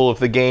be cool if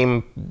the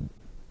game,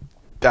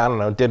 I don't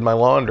know, did my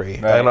laundry.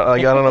 Right.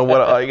 I don't know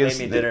what... I guess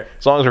dinner.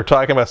 As long as we're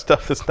talking about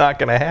stuff that's not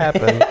going to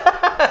happen.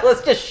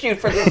 Let's just shoot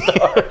for the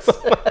stars.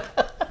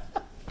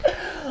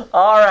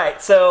 All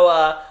right, so...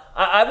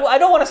 I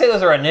don't want to say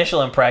those are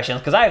initial impressions,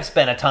 because I have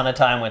spent a ton of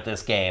time with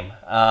this game.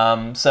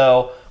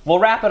 So... We'll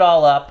wrap it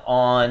all up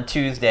on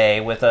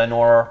Tuesday with a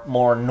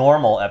more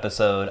normal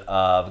episode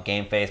of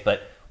GameFace,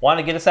 but want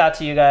to get us out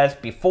to you guys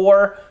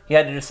before you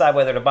had to decide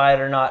whether to buy it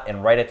or not,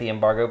 and right at the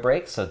embargo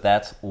break, so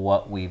that's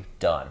what we've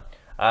done.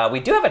 We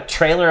do have a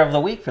trailer of the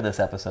week for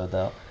this episode,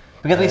 though,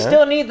 because we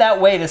still need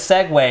that way to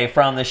segue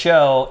from the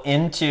show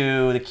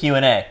into the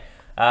Q&A.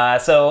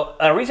 So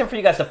a reason for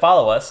you guys to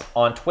follow us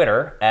on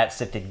Twitter at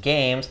Sifted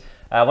Games.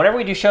 Whenever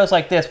we do shows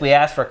like this, we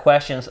ask for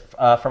questions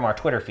from our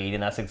Twitter feed,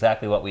 and that's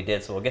exactly what we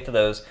did, so we'll get to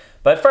those.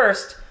 But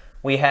first,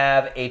 we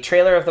have a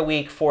trailer of the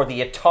week for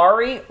the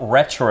Atari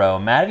Retro.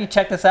 Matt, have you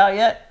checked this out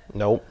yet?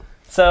 Nope.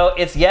 So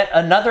it's yet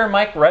another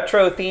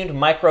retro-themed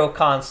micro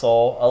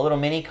console, a little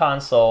mini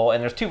console,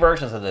 and there's 2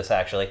 versions of this,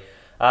 actually.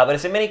 But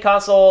it's a mini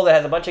console that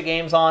has a bunch of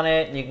games on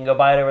it, and you can go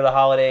buy it over the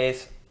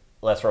holidays.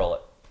 Let's roll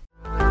it.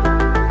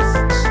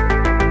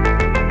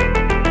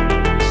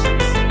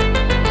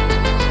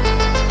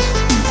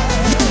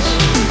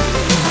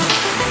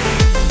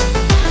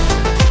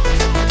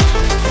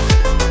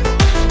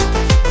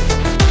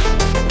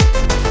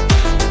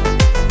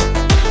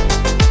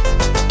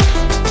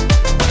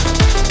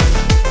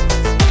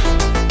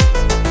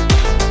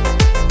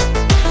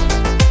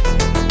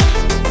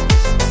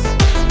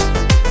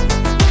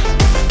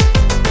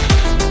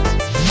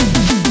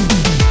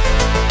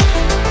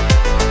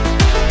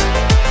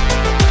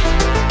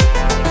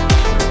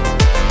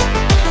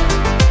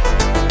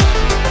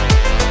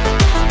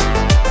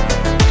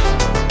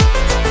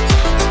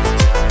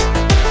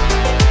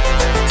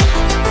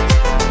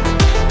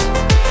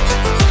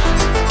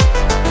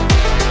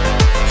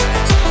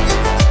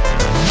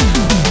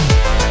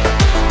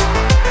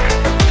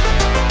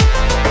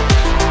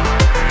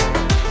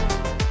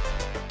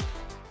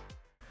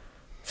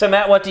 So,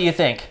 Matt, what do you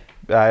think?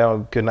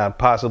 Could not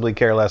possibly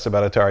care less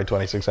about Atari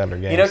 2600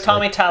 games. You know,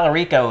 Tommy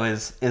Tallarico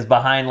is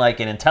behind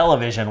like an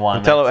Intellivision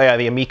one.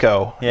 The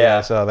Amico. Yeah.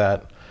 I saw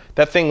that.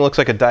 That thing looks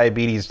like a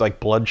diabetes, like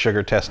blood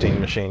sugar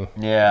testing machine.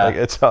 Yeah.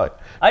 Like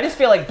I just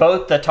feel like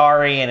both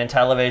Atari and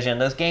Intellivision,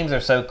 those games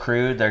are so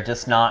crude. They're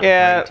just not.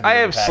 Yeah, great to be I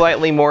have repackaged.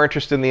 slightly more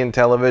interest in the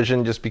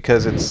Intellivision just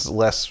because it's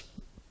less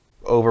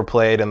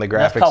overplayed and the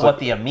graphics. That's called what,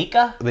 the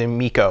Amica? The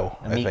Amico.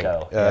 I think.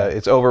 Amico, yeah.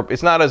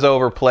 It's not as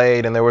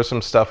overplayed, and there was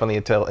some stuff on the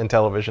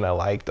Intellivision I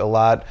liked a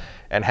lot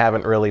and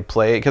haven't really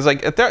played because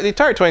like the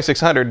Atari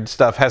 2600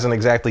 stuff hasn't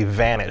exactly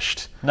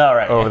vanished. No,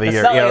 right. Over the it's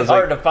years, not like it's it's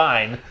hard to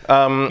find. You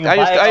can I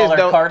buy all their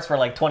don't. carts for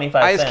like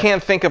 25 I cents. just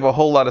can't think of a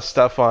whole lot of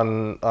stuff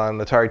on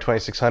the Atari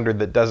 2600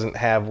 that doesn't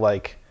have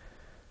like.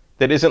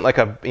 That isn't like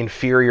a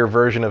inferior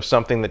version of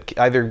something that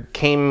either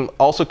came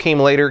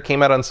later,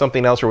 came out on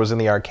something else, or was in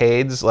the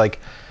arcades. Like,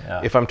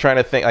 if I'm trying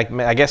to think, like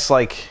I guess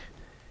like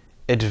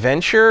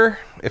Adventure,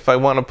 if I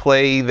want to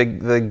play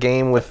the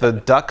game with the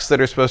ducks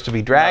that are supposed to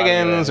be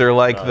dragons, or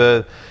like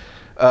the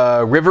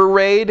River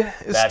Raid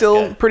is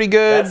still good. Pretty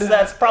good.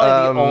 That's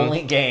probably the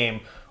only game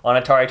on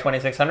Atari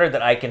 2600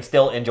 that I can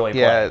still enjoy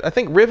playing. Yeah, I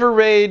think River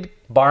Raid.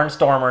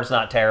 Barnstormer's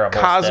not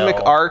terrible. Cosmic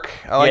still. Arc.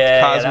 I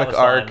liked Cosmic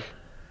Arc. Fun.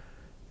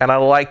 And I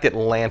liked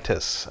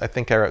Atlantis. I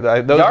think those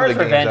are the Yard's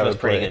games Revenge I would was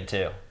pretty play. good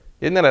too.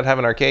 Didn't that have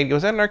an arcade?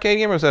 Was that an arcade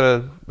game or was that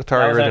a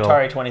Atari original? That was an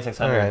Atari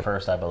 2600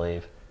 first, I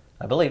believe.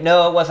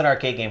 No, it was an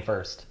arcade game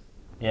first.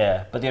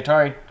 Yeah, but the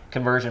Atari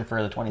conversion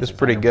for the 2600 it's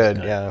pretty good,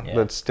 was yeah,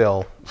 but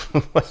still.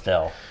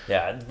 Still,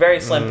 yeah, very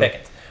slim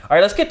pickings. All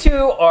right, let's get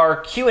to our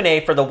Q&A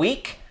for the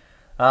week.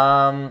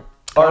 Call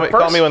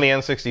me when the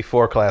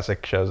N64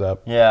 Classic shows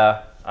up.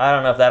 Yeah, I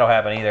don't know if that'll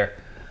happen either.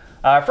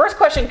 First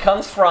question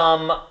comes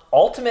from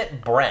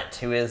Ultimate Brent,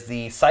 who is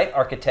the site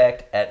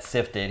architect at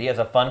Sifted. He has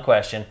a fun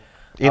question.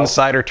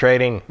 Insider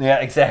trading. Yeah,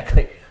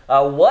 exactly.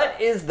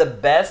 What is the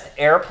best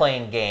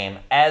airplane game,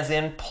 as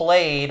in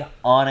played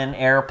on an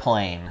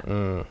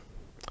airplane?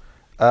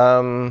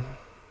 I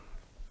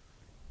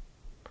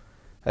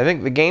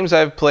think the games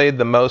I've played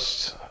the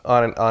most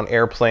on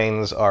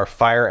airplanes are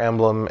Fire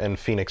Emblem and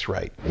Phoenix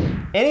Wright.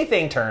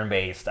 Anything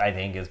turn-based, I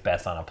think, is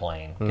best on a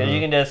plane. Because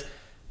you can just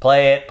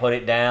play it, put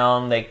it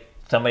down,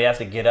 somebody has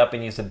to get up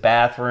and use the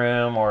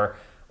bathroom, or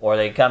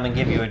they come and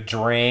give you a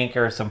drink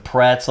or some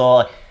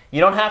pretzel.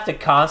 You don't have to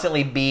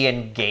constantly be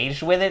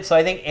engaged with it. So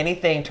I think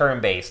anything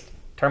turn-based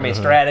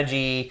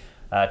strategy,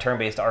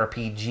 turn-based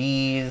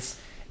RPGs,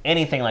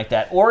 anything like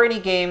that, or any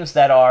games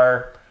that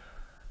are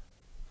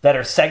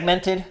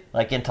segmented,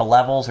 like into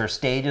levels or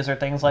stages or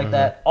things like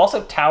that.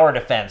 Also, tower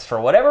defense.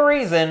 For whatever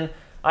reason,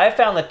 I have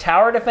found the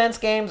tower defense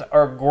games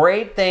are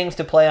great things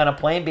to play on a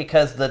plane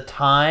because the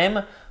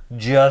time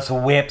just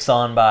whips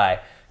on by.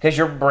 Because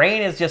your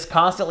brain is just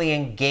constantly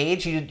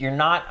engaged. You're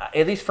not,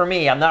 at least for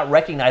me, I'm not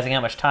recognizing how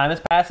much time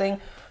is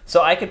passing.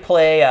 So I could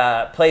play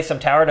some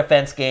tower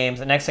defense games.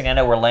 The next thing I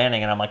know, we're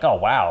landing, and I'm like, oh,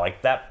 wow,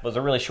 like that was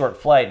a really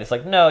short flight. And it's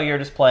like, no, you're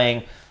just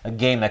playing a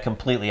game that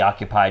completely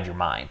occupied your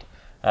mind.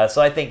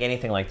 So I think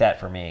anything like that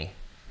for me.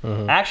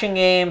 Action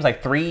games,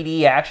 like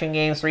 3D action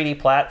games, 3D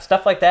plat,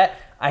 stuff like that,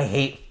 I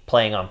hate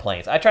playing on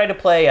planes. I tried to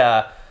play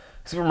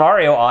Super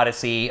Mario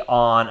Odyssey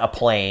on a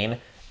plane,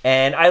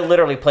 and I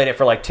literally played it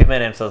for like 2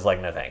 minutes. I was like,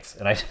 no thanks.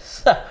 And I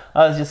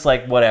was just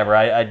like, whatever.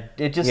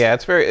 Yeah,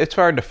 it's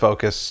hard to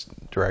focus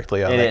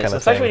directly on that kind of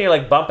especially thing. when you're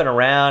like bumping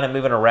around and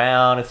moving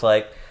around. It's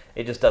like,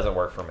 it just doesn't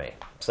work for me.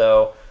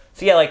 So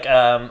yeah, like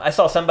I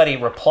saw somebody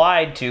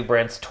replied to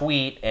Brent's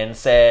tweet and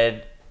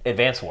said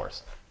Advance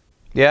Wars.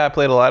 Yeah, I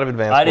played a lot of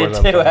Advance Wars. I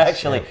did too,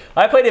 actually. Yeah.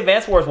 I played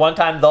Advance Wars one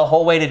time the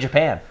whole way to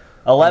Japan.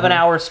 11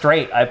 hours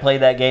straight, I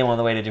played that game on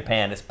the way to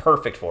Japan. It's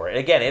perfect for it.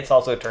 Again, it's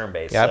also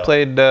turn-based. Yeah, so.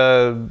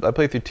 I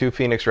played through 2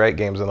 Phoenix Wright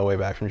games on the way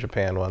back from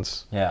Japan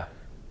once. Yeah.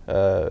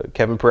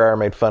 Kevin Pereira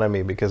made fun of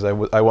me because I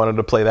wanted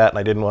to play that and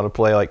I didn't want to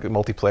play like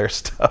multiplayer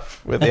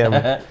stuff with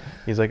him.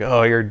 He's like,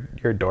 "Oh, you're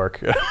a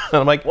dork." And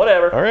I'm like,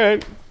 "Whatever." All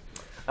right.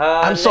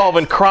 I'm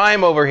solving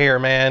crime over here,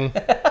 man.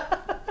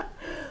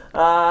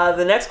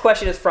 The next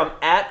question is from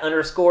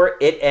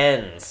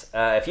 @_itends.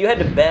 If you had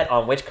to bet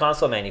on which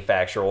console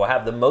manufacturer will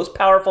have the most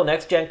powerful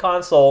next-gen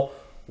console,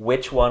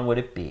 which one would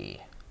it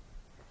be?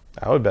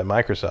 I would bet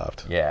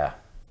Microsoft. Yeah.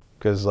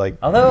 Because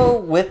although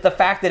with the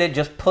fact that it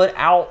just put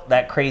out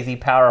that crazy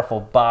powerful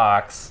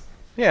box.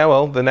 Yeah,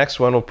 well, the next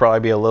one will probably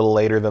be a little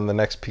later than the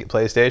next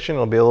PlayStation.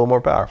 It'll be a little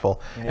more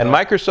powerful. Yeah. And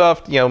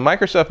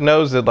Microsoft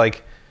knows that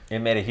it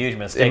made a huge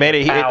mistake. It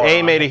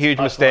made a huge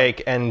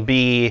mistake, and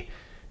B,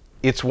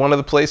 it's one of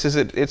the places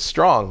it's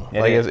strong.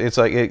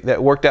 That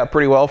worked out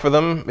pretty well for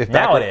them.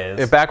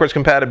 If backwards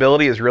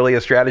compatibility is really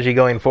a strategy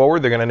going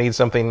forward, they're going to need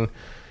something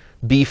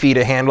beefy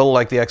to handle,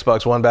 like the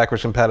Xbox One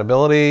backwards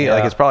compatibility.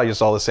 Yeah. It's probably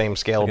just all the same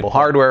scalable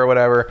hardware or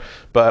whatever.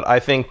 But I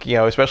think,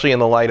 especially in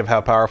the light of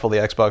how powerful the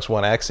Xbox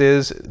One X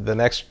is, the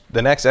next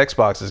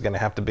Xbox is going to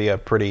have to be a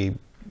pretty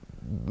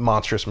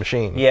monstrous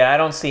machine. Yeah, I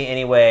don't see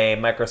any way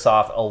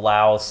Microsoft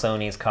allows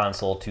Sony's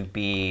console to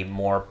be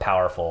more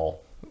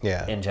powerful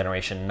in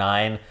Generation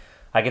 9.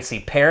 I could see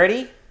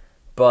parity,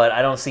 but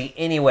I don't see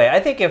any way. I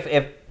think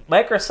if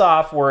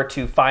Microsoft were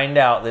to find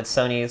out that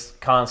Sony's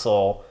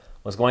console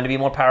was going to be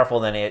more powerful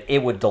than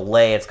it would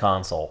delay its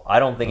console. I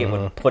don't think it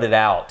would put it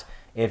out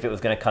if it was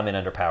going to come in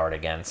underpowered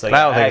again. So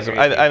yeah,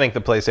 I think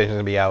the PlayStation is going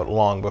to be out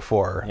long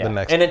before the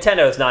next. And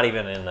Nintendo is not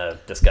even in the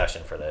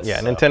discussion for this. Yeah,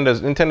 so.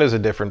 Nintendo's a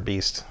different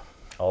beast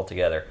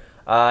altogether.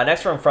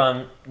 Next one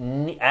from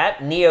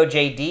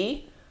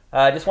 @NeoJD.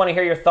 Just want to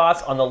hear your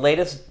thoughts on the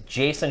latest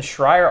Jason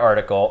Schreier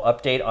article,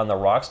 update on the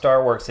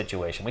Rockstar work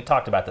situation. We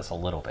talked about this a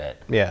little bit.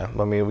 Yeah,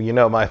 I mean, you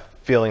know my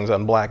feelings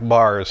on black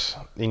bars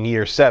in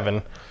year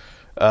 7.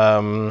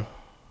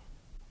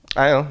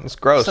 I don't know, it's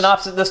gross.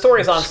 Synopsis. The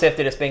story's on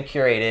Sifted. It's been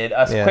curated.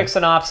 Quick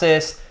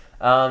synopsis.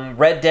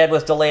 Red Dead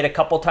was delayed a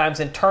couple times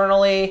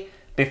internally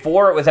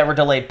before it was ever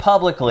delayed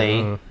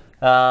publicly.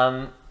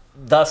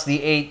 Thus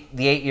the eight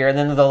year. And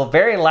then the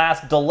very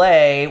last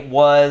delay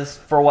was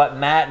for what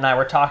Matt and I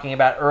were talking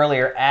about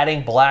earlier,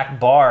 adding black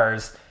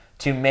bars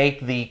to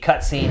make the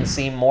cutscenes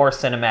seem more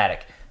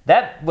cinematic.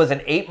 That was an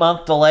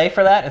 8-month delay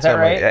for that. Is that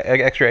right?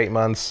 Extra 8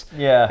 months.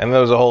 Yeah. And there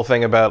was a whole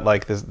thing about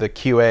like the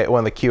QA,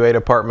 one of the QA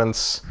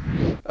departments,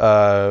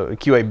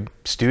 QA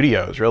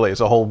studios. Really,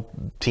 it's a whole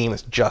team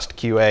that's just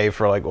QA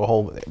for like a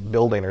whole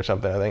building or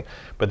something, I think.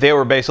 But they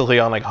were basically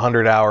on like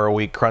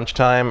 100-hour-a-week crunch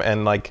time,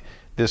 and like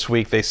this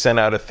week they sent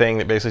out a thing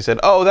that basically said,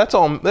 "Oh, that's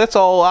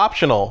all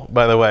optional,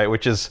 by the way,"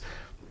 which is.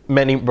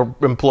 Many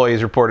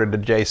employees reported to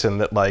Jason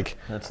that like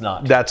that's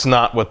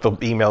not what the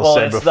email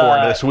said before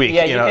this week.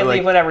 Yeah, you can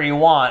leave whenever you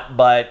want,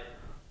 but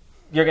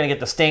you're going to get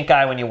the stink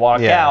eye when you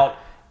walk out,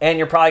 and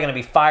you're probably going to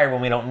be fired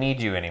when we don't need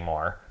you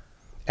anymore.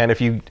 And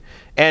if you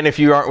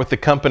aren't with the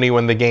company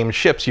when the game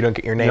ships, you don't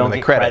get your name in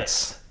the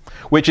credits.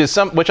 Which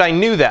I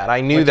knew that.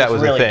 I knew that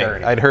was really a thing.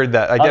 dirty. I'd heard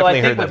that. I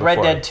definitely heard that before. I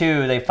think with Red Dead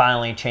 2, they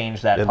finally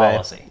changed that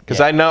policy.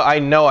 Because I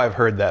know I've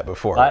heard that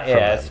before.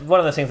 It's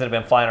one of those things that have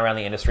been flying around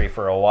the industry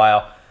for a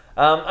while.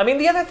 I mean,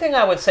 the other thing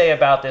I would say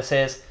about this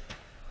is,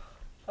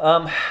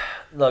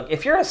 look,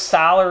 if you're a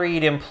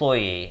salaried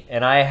employee,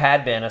 and I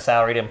had been a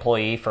salaried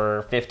employee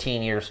for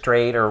 15 years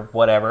straight or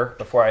whatever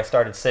before I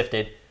started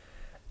Sifted,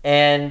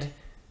 and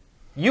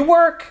you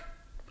work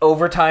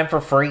overtime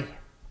for free.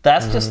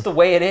 That's just the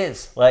way it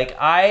is. Like,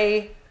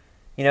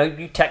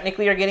 you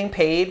technically are getting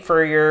paid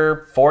for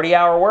your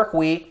 40-hour work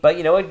week, but,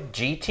 at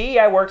GT,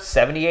 I worked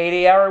 70,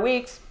 80-hour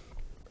weeks.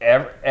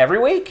 Every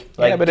week,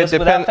 but it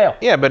depends.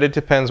 Yeah, but it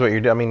depends what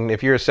you're doing. I mean,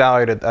 if you're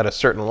salaried at a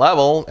certain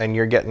level and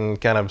you're getting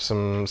kind of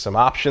some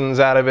options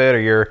out of it,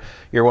 or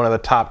you're one of the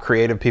top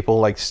creative people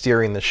like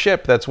steering the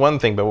ship, that's one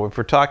thing. But if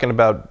we're talking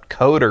about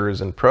coders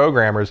and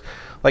programmers,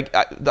 like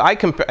I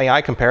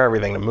compare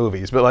everything to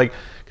movies, but like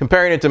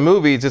comparing it to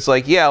movies, it's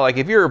like like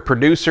if you're a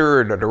producer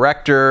or a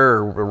director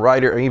or a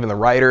writer, or even the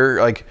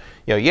writer, like.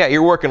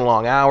 You're working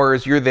long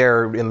hours. You're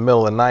there in the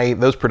middle of the night.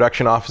 Those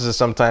production offices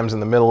sometimes in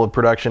the middle of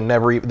production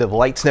the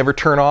lights never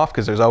turn off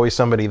because there's always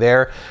somebody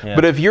there. Yeah.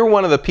 But if you're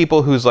one of the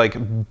people who's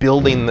like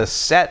building the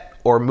set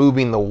or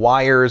moving the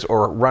wires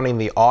or running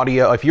the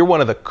audio, if you're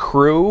one of the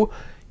crew,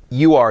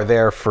 you are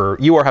there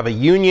you have a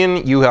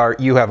union. You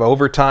have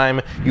overtime.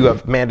 You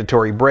have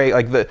mandatory break.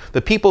 Like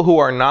the people who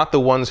are not the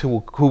ones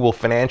who will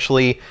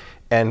financially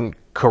and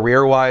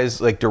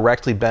career-wise like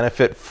directly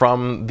benefit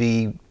from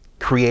the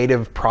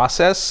creative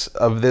process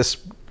of this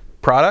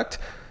product,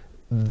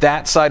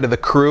 that side of the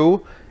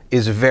crew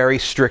is very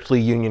strictly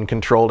union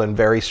controlled and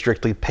very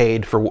strictly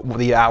paid for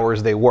the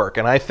hours they work.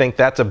 And I think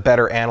that's a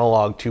better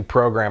analog to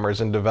programmers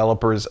and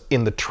developers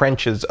in the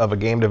trenches of a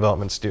game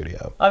development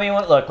studio. I mean,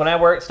 look, when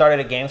I started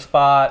at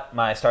GameSpot,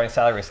 my starting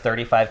salary was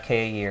 $35K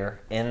a year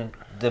in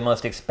the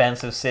most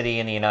expensive city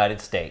in the United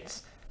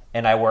States.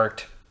 And I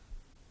worked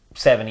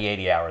 70,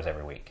 80 hours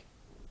every week.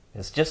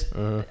 It's just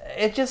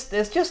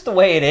the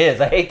way it is.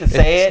 I hate to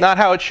say it. It's not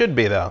how it should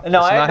be, though.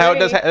 No, it's not how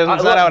it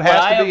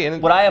has to be.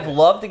 Would I have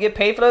loved to get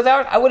paid for those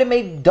hours? I would have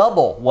made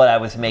double what I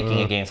was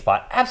making at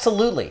GameSpot.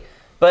 Absolutely.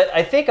 But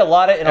I think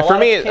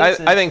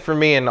I think for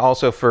me and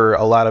also for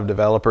a lot of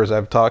developers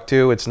I've talked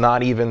to, it's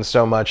not even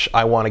so much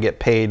I want to get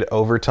paid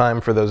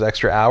overtime for those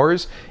extra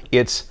hours.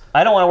 It's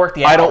I don't want to work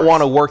the hours. I don't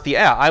want to work the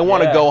hours. I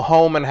want to go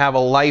home and have a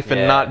life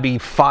and not be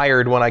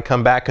fired when I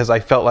come back because I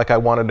felt like I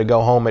wanted to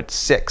go home at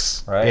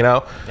 6. Right.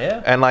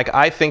 Yeah. And like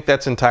I think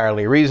that's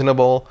entirely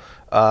reasonable.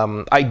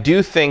 I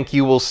do think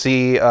you will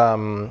see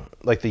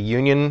like the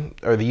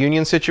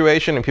union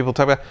situation, and people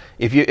talk about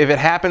if it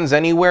happens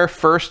anywhere,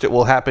 first it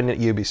will happen at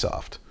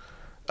Ubisoft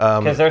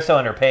because they're so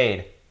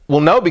underpaid. Well,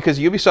 no, because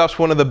Ubisoft's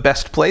one of the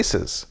best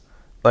places.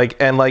 They're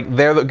going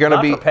to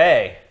be not for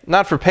pay.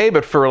 Not for pay,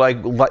 but for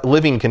like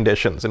living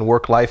conditions and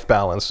work-life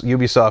balance.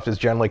 Ubisoft is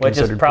generally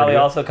considered. Which is probably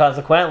also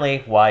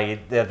consequently why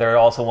they're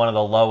also one of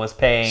the lowest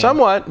paying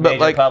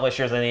major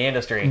publishers in the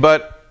industry.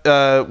 But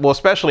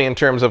especially in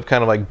terms of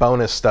kind of like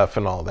bonus stuff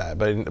and all that.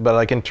 But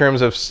like in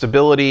terms of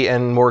stability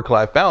and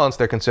work-life balance,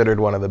 they're considered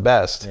one of the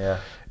best. Yeah.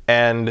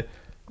 And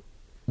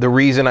the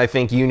reason I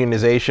think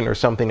unionization or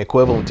something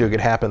equivalent to it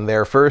could happen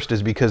there first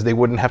is because they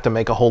wouldn't have to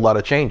make a whole lot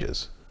of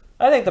changes.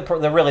 I think the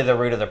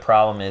root of the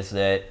problem is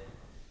that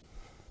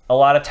a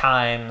lot of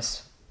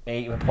times,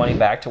 pointing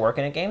back to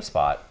working at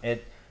GameSpot,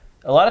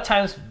 a lot of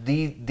times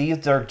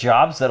these are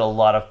jobs that a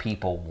lot of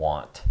people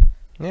want.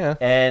 Yeah.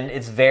 And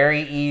it's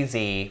very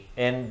easy,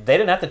 and they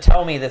didn't have to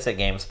tell me this at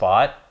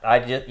GameSpot.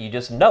 You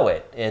just know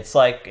it. It's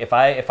like, if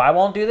I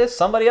won't do this,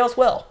 somebody else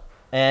will.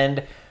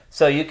 And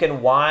so you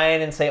can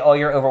whine and say, oh,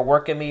 you're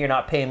overworking me, you're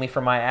not paying me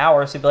for my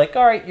hours. You'd be like,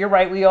 all right, you're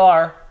right, we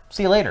are.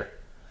 See you later.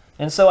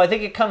 And so I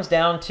think it comes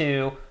down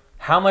to,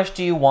 how much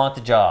do you want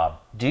the job?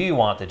 Do you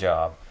want the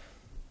job?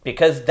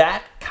 Because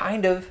that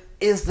kind of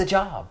is the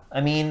job.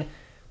 I mean,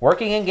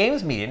 working in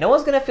games media, no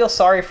one's going to feel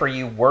sorry for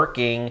you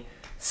working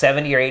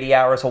 70 or 80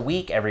 hours a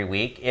week every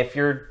week if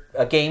you're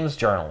a games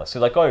journalist.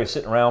 You're like, oh, you're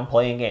sitting around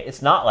playing games.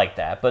 It's not like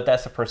that, but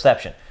that's the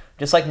perception.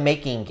 Just like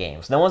making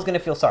games. No one's going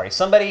to feel sorry.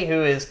 Somebody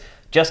who is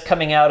just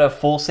coming out of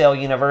Full Sail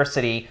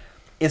University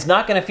is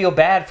not going to feel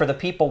bad for the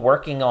people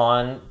working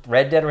on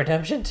Red Dead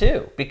Redemption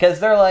 2, because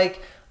they're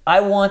like,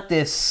 I want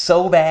this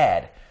so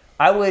bad.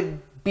 I would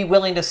be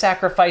willing to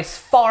sacrifice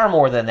far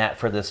more than that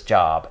for this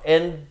job.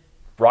 And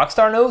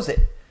Rockstar knows it.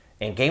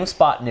 And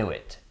GameSpot knew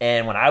it.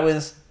 And when I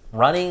was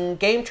running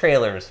game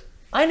trailers,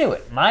 I knew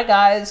it. My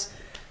guys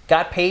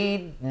got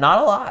paid not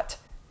a lot.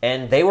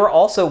 And they were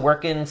also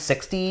working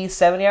 60,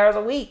 70 hours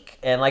a week.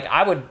 And like,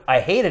 I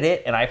hated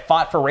it, and I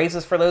fought for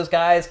raises for those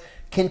guys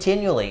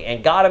continually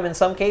and got them in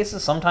some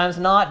cases, sometimes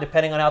not,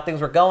 depending on how things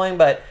were going.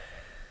 But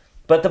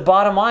the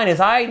bottom line is,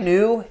 I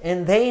knew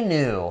and they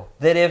knew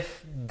that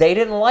if they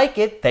didn't like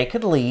it, they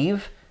could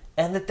leave,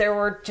 and that there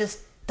were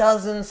just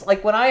dozens.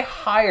 Like, when I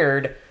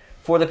hired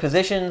for the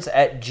positions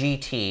at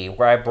GT,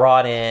 where I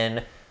brought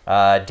in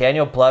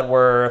Daniel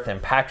Bloodworth and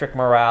Patrick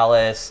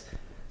Morales,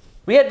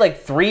 we had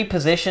like 3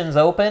 positions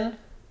open,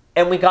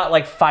 and we got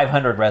like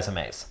 500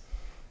 resumes.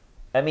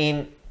 I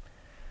mean,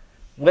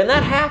 when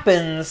that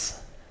happens,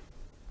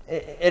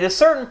 at a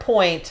certain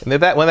point, and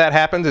when that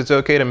happens, it's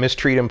okay to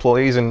mistreat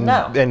employees and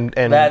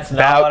that's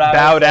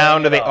bow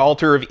down to the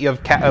altar of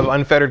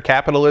unfettered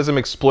capitalism,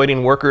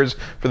 exploiting workers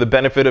for the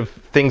benefit of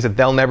things that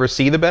they'll never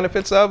see the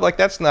benefits of. Like,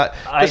 that's not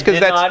just because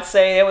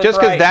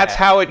that's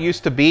how it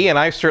used to be. And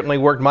I certainly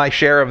worked my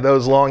share of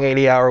those long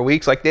 80-hour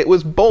weeks. Like, it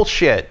was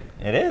bullshit.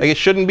 It is. Like, it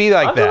shouldn't be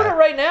like that. I'm doing it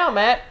right now,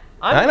 Matt.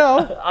 I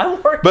know.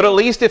 I'm working. But at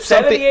least if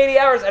 70, 80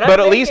 hours, and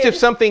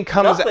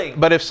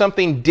if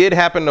something did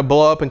happen to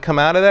blow up and come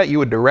out of that, you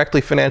would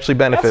directly financially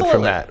benefit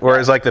from that.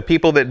 Whereas like the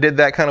people that did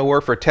that kind of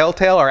work for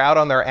Telltale are out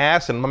on their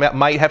ass and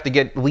might have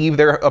to leave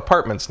their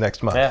apartments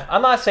next month. Yeah,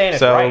 I'm not saying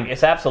it's right.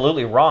 It's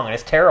absolutely wrong, and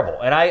it's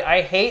terrible. And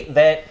I hate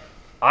that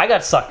I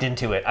got sucked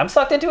into it. I'm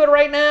sucked into it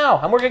right now.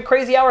 I'm working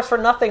crazy hours for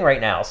nothing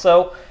right now.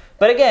 So.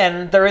 But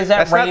again, there is that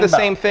That's rainbow. Not the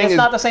same thing. It's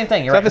not the same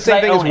thing. It's not the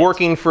same thing as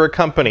working for a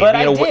company, but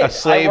being a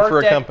slave for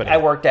a company. I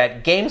worked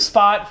at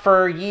GameSpot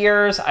for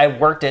years. I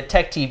worked at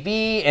Tech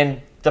TV,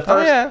 and the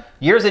first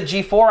years at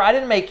G4, I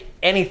didn't make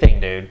anything,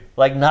 dude.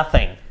 Like,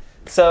 nothing.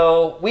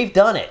 So we've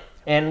done it.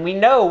 And we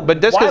know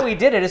why we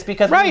did it is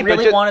because we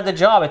really wanted the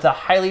job. It's a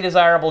highly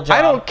desirable job.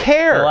 I don't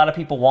care. That a lot of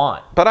people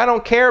want. But I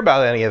don't care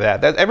about any of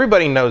that.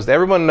 Everybody knows that.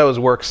 Everyone knows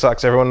work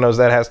sucks. Everyone knows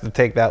that has to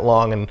take that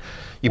long, and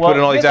you put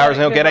in all these hours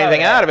and don't get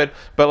anything out of it.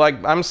 But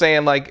like, I'm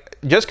saying, like,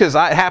 just because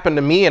it happened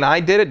to me and I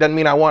did it doesn't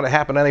mean I want it to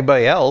happen to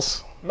anybody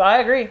else. I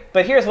agree.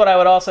 But here's what I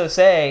would also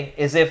say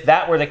is, if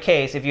that were the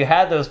case, if you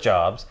had those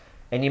jobs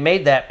and you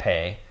made that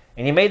pay,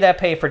 and you made that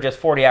pay for just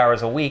 40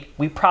 hours a week,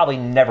 we probably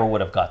never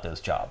would have got those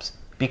jobs.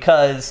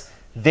 Because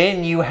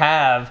then you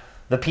have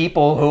the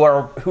people who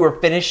are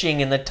finishing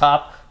in the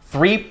top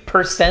 3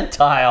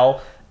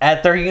 percentile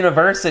at their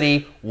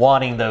university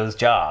wanting those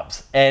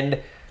jobs.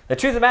 And the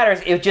truth of the matter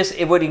is,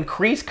 it would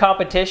increase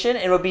competition,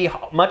 and it would be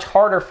much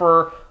harder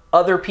for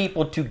other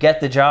people to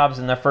get the jobs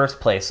in the first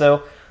place.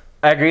 So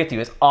I agree with you.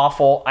 It's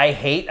awful.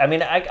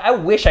 I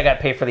wish I got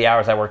paid for the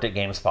hours I worked at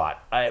GameSpot.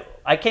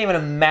 I can't even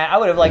imagine. I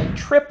would have like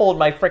tripled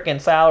my freaking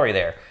salary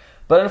there.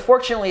 But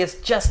unfortunately, it's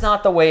just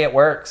not the way it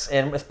works.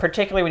 And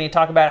particularly when you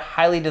talk about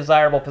highly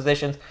desirable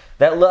positions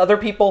that other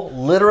people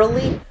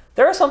literally,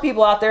 there are some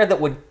people out there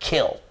that would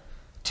kill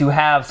to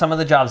have some of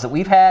the jobs that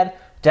we've had,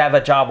 to have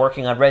a job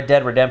working on Red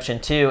Dead Redemption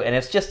 2. And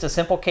it's just a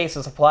simple case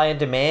of supply and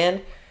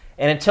demand.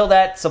 And until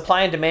that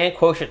supply and demand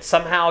quotient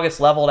somehow gets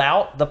leveled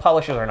out, the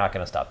publishers are not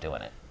going to stop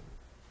doing it.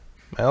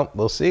 Well,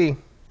 we'll see.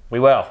 We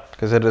will.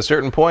 Because at a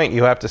certain point,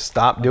 you have to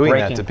stop doing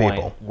that to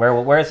people.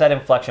 Where is that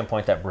inflection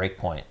point, that break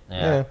point?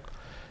 Yeah.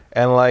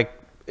 And like,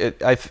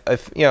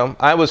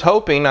 I was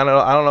hoping, I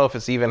don't know if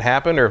it's even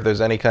happened or if there's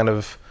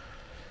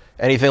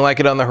anything like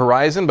it on the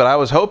horizon, but I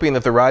was hoping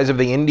that the rise of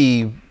the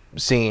indie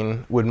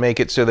scene would make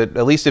it so that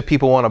at least if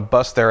people want to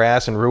bust their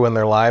ass and ruin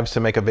their lives to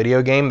make a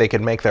video game, they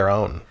can make their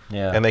own.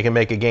 Yeah. And they can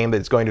make a game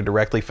that's going to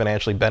directly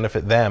financially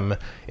benefit them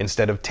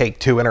instead of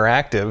Take-Two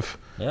Interactive.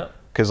 Yeah.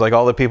 Because like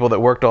all the people that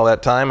worked all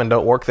that time and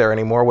don't work there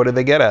anymore, what did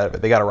they get out of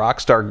it? They got a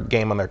Rockstar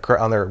game on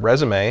their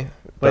resume,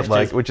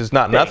 which is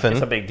not nothing.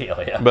 It's a big deal,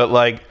 yeah. But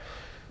like,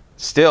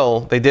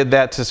 still, they did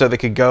that so they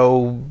could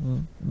go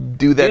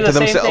do that to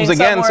themselves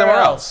again somewhere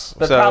else.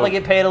 But probably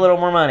get paid a little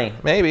more money.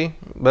 Maybe,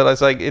 but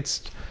it's like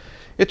it's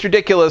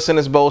ridiculous and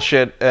it's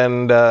bullshit.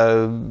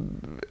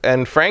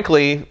 And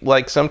frankly,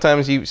 like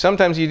sometimes you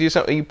do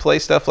something, you play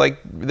stuff like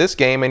this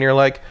game, and you're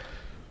like,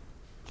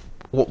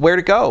 Where'd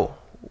it go?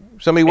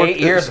 Somebody worked 8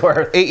 years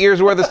worth. 8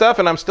 years worth of stuff,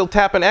 and I'm still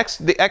tapping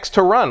the X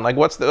to run. Like,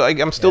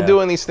 I'm still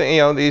doing these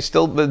things.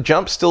 The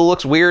jump still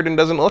looks weird and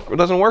doesn't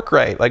work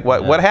right. Like,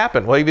 what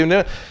happened? What have you been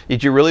doing?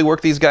 Did you really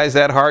work these guys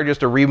that hard just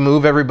to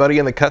remove everybody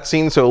in the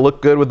cutscene so it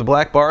looked good with the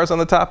black bars on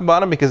the top and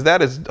bottom? Because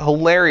that is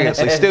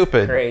hilariously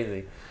stupid.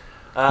 Crazy.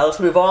 Let's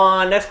move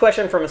on. Next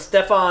question from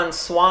Stefan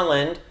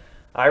Swanland.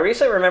 I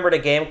recently remembered a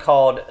game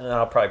called, and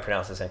I'll probably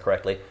pronounce this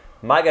incorrectly,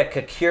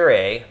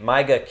 Megakure,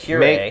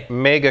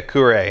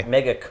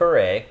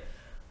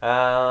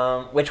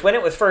 which when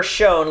it was first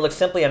shown looked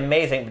simply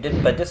amazing,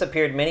 but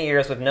disappeared many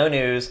years with no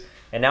news,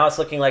 and now it's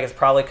looking like it's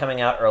probably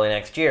coming out early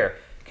next year.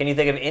 Can you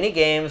think of any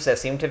games that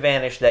seem to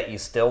vanish that you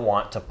still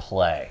want to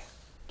play?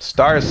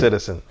 Star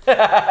Citizen.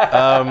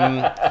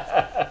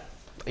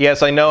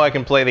 Yes, I know I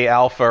can play the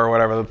alpha or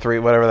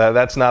whatever,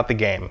 that's not the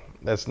game.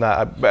 That's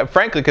not,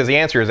 frankly, because the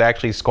answer is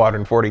actually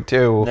Squadron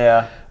 42.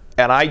 Yeah.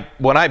 And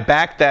when I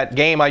backed that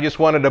game, I just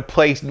wanted to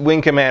play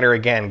Wing Commander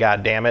again.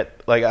 God damn it!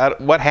 Like,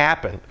 what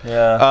happened?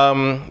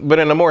 Yeah. But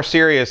in a more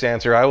serious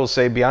answer, I will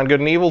say Beyond Good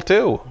and Evil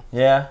 2.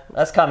 Yeah,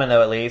 that's coming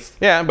though, at least.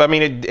 Yeah, but I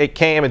mean, it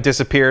came, it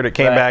disappeared, it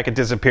came back, it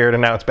disappeared,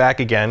 and now it's back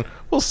again.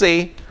 We'll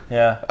see.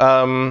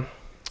 Yeah.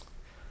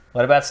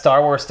 What about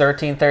Star Wars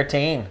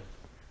 1313?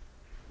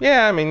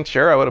 Yeah, I mean,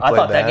 sure, I would have played that.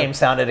 I thought that game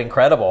sounded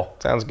incredible.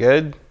 Sounds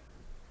good.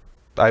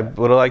 I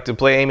would have liked to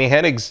play Amy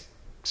Hennig's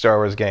Star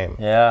Wars game.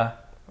 Yeah.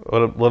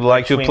 Would have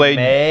liked to have played.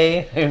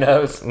 May? Who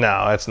knows?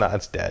 No, it's not.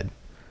 It's dead.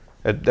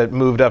 It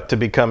moved up to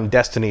become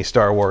Destiny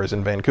Star Wars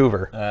in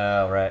Vancouver.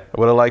 Oh, right. I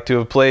would have liked to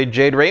have played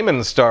Jade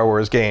Raymond's Star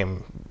Wars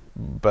game,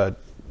 but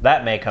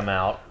that may come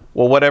out.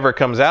 Well, whatever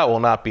comes out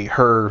will not be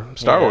her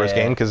Star Wars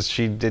game because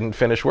she didn't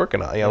finish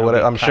working on it.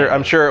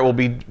 I'm sure it will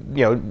be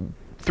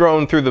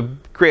thrown through the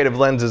creative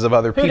lenses of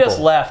other people. Who just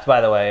left,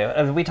 by the way?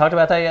 Have we talked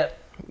about that yet?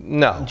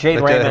 No. Jade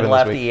Raymond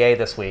left EA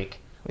this week.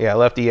 Yeah,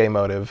 left EA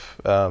Motive.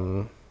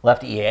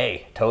 Left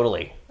EA,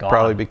 totally gone.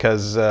 Probably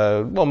because,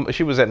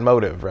 she was at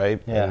Motive, right?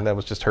 Yeah. And that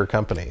was just her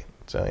company.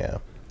 So, yeah.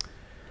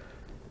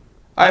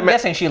 I'm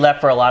guessing she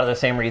left for a lot of the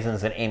same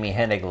reasons that Amy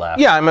Hennig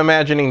left. Yeah, I'm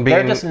imagining being...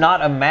 They're just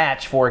not a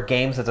match for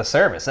games as a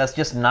service. That's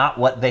just not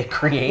what they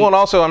create. Well, and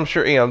also, I'm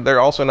sure, they're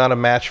also not a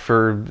match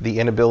for the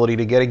inability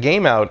to get a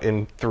game out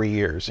in 3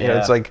 years. You know,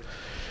 it's like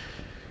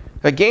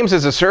games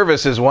as a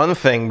service is one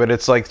thing, but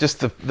it's like just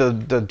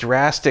the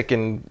drastic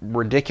and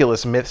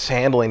ridiculous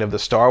mishandling of the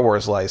Star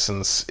Wars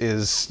license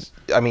is...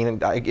 I mean,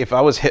 if I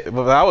was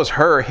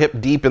her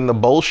hip deep in the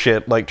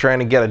bullshit, like trying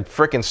to get a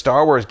frickin'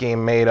 Star Wars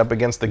game made up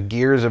against the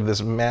gears of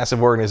this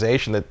massive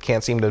organization that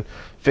can't seem to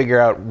figure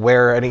out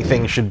where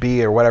anything should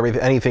be or whatever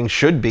anything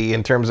should be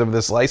in terms of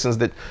this license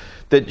that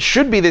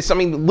should be this. I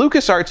mean,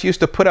 LucasArts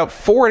used to put out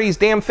 4 of these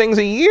damn things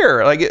a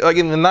year. Like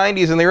in the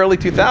 90s and the early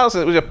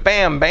 2000s, it was a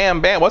bam, bam,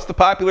 bam. What's the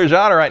popular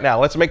genre right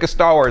now? Let's make a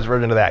Star Wars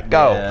version of that.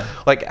 Go. Yeah.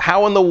 Like,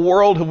 how in the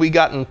world have we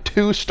gotten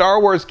 2 Star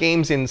Wars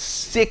games in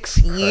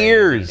 6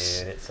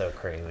 years? Dude, it's so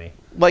crazy.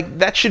 Like,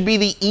 that should be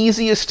the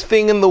easiest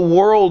thing in the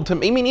world to...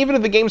 I mean, even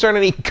if the games aren't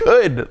any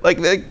good, like...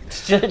 It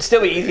should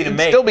still be easy to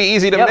make. Still be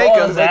easy to make.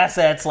 All those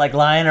assets, like,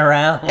 lying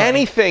around.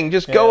 Anything.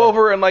 Just go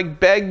over and, like,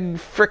 beg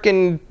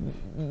frickin'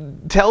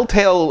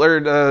 Telltale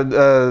or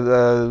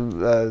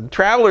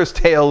Traveler's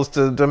Tales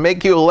to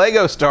make you a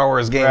Lego Star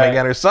Wars game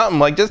again or something.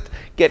 Like, just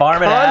get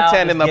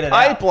content in the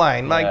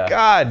pipeline. My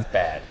God. It's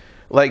bad.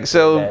 Like,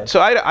 so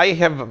I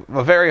have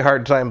a very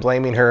hard time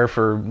blaming her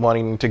for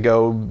wanting to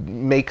go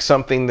make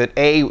something that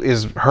A,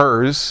 is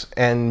hers,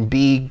 and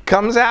B,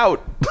 comes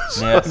out.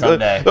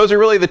 Someday. Those are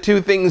really the 2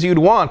 things you'd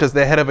want as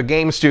the head of a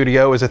game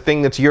studio, is a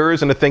thing that's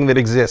yours and a thing that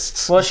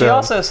exists. Well, she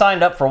also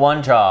signed up for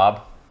one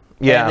job.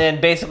 Yeah. And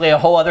then basically a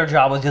whole other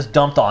job was just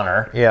dumped on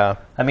her. Yeah.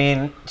 I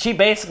mean, she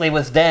basically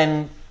was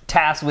then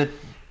tasked with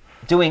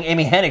doing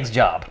Amy Hennig's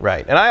job.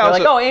 Right. And I also...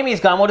 They're like, oh, Amy's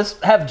gone, we'll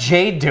just have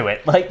Jade do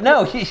it. Like,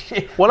 no, you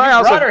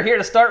brought her here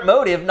to start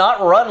Motive,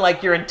 not run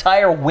like your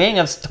entire wing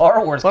of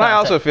Star Wars content. I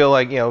also feel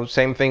like,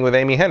 same thing with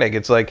Amy Hennig.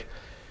 It's like,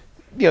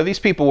 these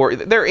people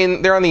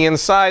they're on the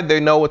inside,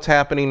 they know what's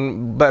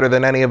happening better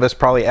than any of us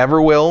probably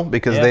ever will,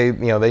 because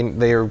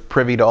they are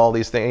privy to all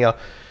these things,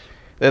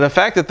 And the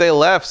fact that they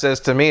left says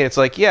to me, it's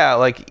like,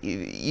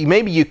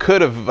 maybe you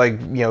could have,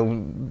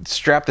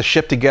 strapped the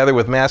ship together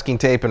with masking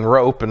tape and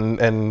rope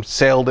and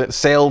sailed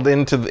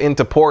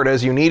into port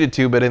as you needed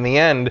to. But in the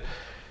end,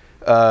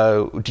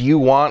 do you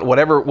want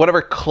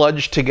whatever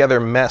kludged together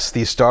mess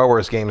these Star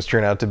Wars games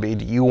turn out to be?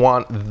 Do you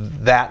want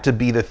that to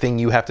be the thing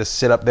you have to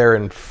sit up there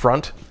in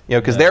front?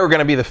 Because they were going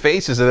to be the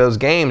faces of those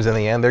games in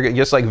the end. They're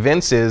just like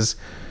Vince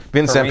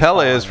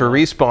Zampella is for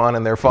Respawn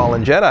and their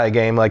Fallen Jedi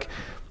game. Like,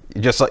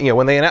 just like,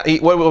 when they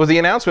what was the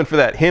announcement for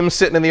that? Him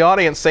sitting in the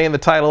audience saying the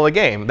title of the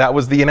game. That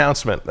was the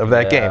announcement of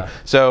that game.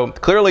 So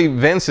clearly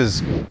Vince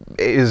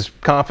is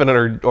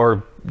confident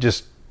or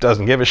just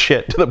doesn't give a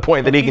shit to the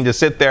point that he can just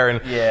sit there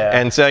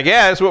and say,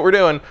 that's what we're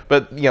doing.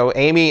 But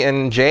Amy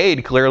and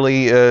Jade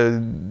clearly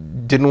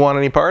didn't want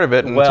any part of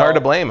it, and it's hard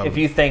to blame them. If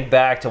you think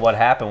back to what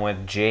happened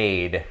with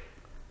Jade,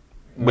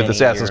 with many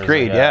Assassin's years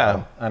Creed, ago.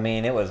 yeah. I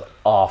mean, it was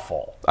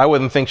awful. I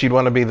wouldn't think she'd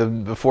want to be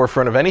the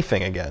forefront of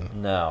anything again.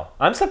 No.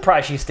 I'm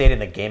surprised she stayed in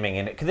the gaming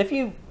industry. Because if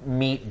you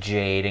meet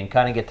Jade and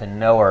kind of get to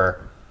know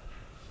her,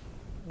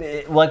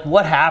 like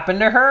what happened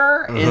to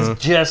her is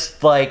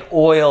just like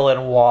oil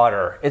and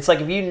water. It's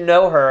like if you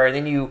know her and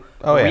then you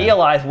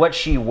realize what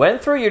she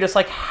went through, you're just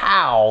like,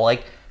 how?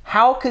 Like,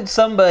 how could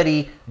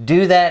somebody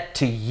do that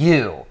to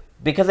you?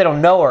 Because they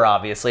don't know her,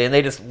 obviously, and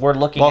they just were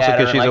looking at her. Also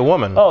because she's like, a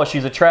woman. Oh,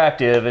 she's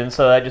attractive, and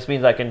so that just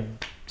means I can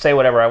say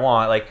whatever I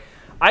want. Like,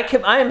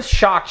 I am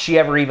shocked she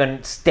ever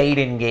even stayed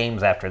in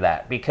games after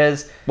that,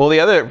 because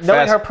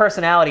knowing her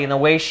personality and the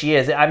way she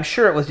is, I'm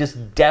sure it was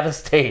just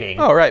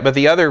devastating. Oh, right, but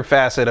the other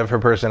facet of her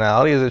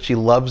personality is that she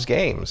loves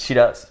games. She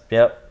does,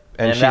 yep.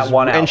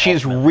 And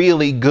she's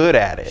really good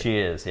at it. She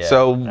is, yeah,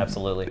 so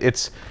absolutely.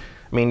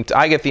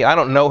 I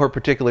don't know her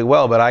particularly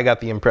well, but I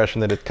got the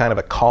impression that it's kind of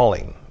a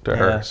calling to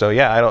her. So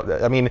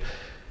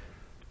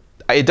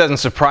it doesn't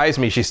surprise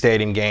me she stayed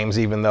in games,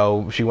 even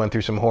though she went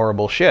through some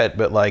horrible shit.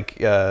 But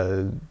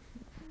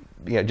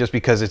just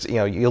because it's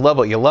you love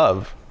what you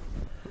love.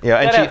 Yeah,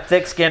 you gotta have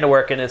thick skin to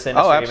work in this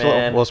industry. Oh, absolutely.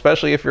 Man. Well,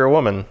 especially if you're a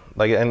woman,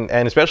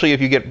 and especially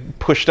if you get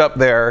pushed up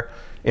there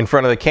in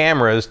front of the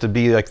cameras to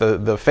be like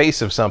the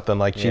face of something,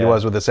 like she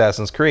was with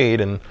Assassin's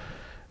Creed, and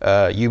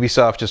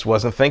Ubisoft just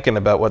wasn't thinking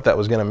about what that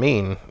was going to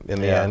mean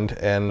in the end.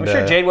 And I'm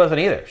sure Jade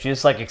wasn't either. She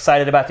was like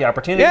excited about the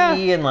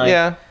opportunity and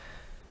like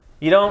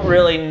you don't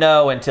really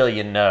know until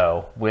you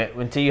know.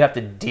 Until you have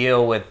to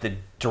deal with the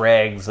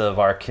dregs of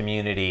our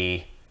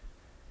community.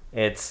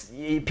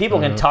 People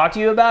can talk to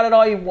you about it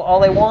all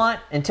they want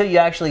until you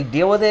actually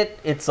deal with it.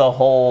 It's a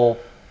whole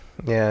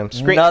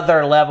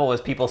another level,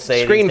 as people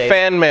say. Screen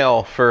fan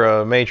mail for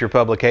a major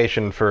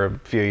publication for a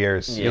few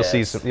years. Yes.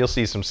 You'll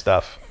see some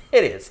stuff.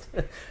 It is.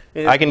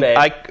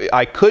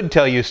 I could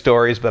tell you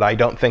stories, but I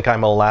don't think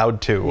I'm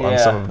allowed to on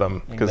some of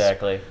them.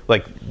 Exactly.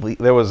 Like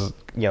there was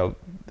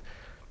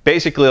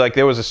basically like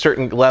there was a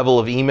certain level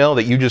of email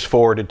that you just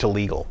forwarded to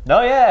legal.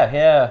 Oh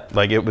yeah.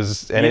 Like it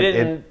was, and you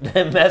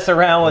didn't mess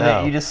around with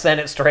it. You just sent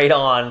it straight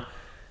on.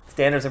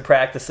 Standards and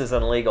practices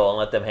on legal and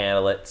let them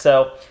handle it.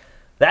 So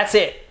that's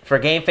it for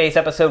GameFace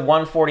episode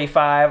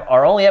 145.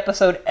 Our only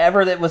episode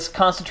ever that was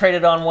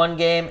concentrated on one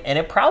game, and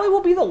it probably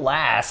will be the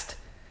last.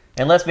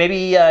 Unless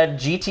maybe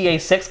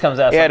GTA 6 comes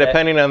out someday.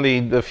 Depending on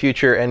the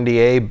future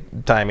NDA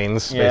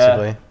timings,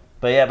 basically.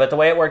 But the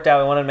way it worked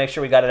out, we wanted to make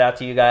sure we got it out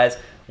to you guys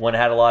when it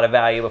had a lot of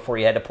value before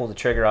you had to pull the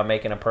trigger on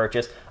making a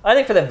purchase. I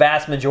think for the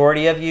vast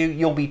majority of you,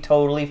 you'll be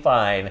totally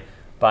fine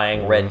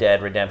buying Red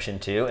Dead Redemption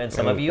 2, and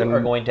some of you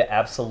are going to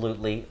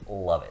absolutely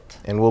love it.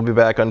 And we'll be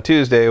back on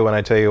Tuesday when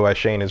I tell you why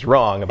Shane is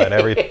wrong about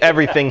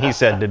everything he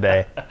said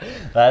today.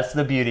 That's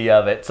the beauty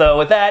of it. So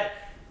with that,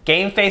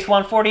 GameFace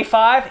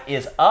 145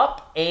 is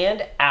up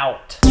and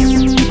out.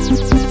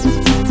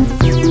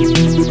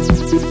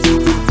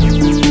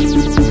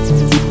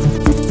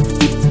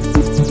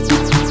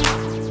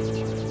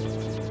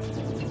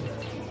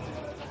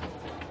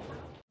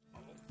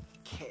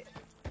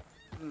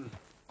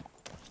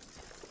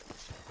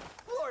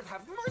 Lord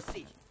have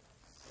mercy!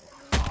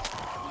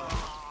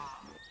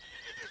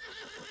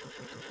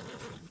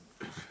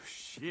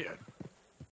 Shit.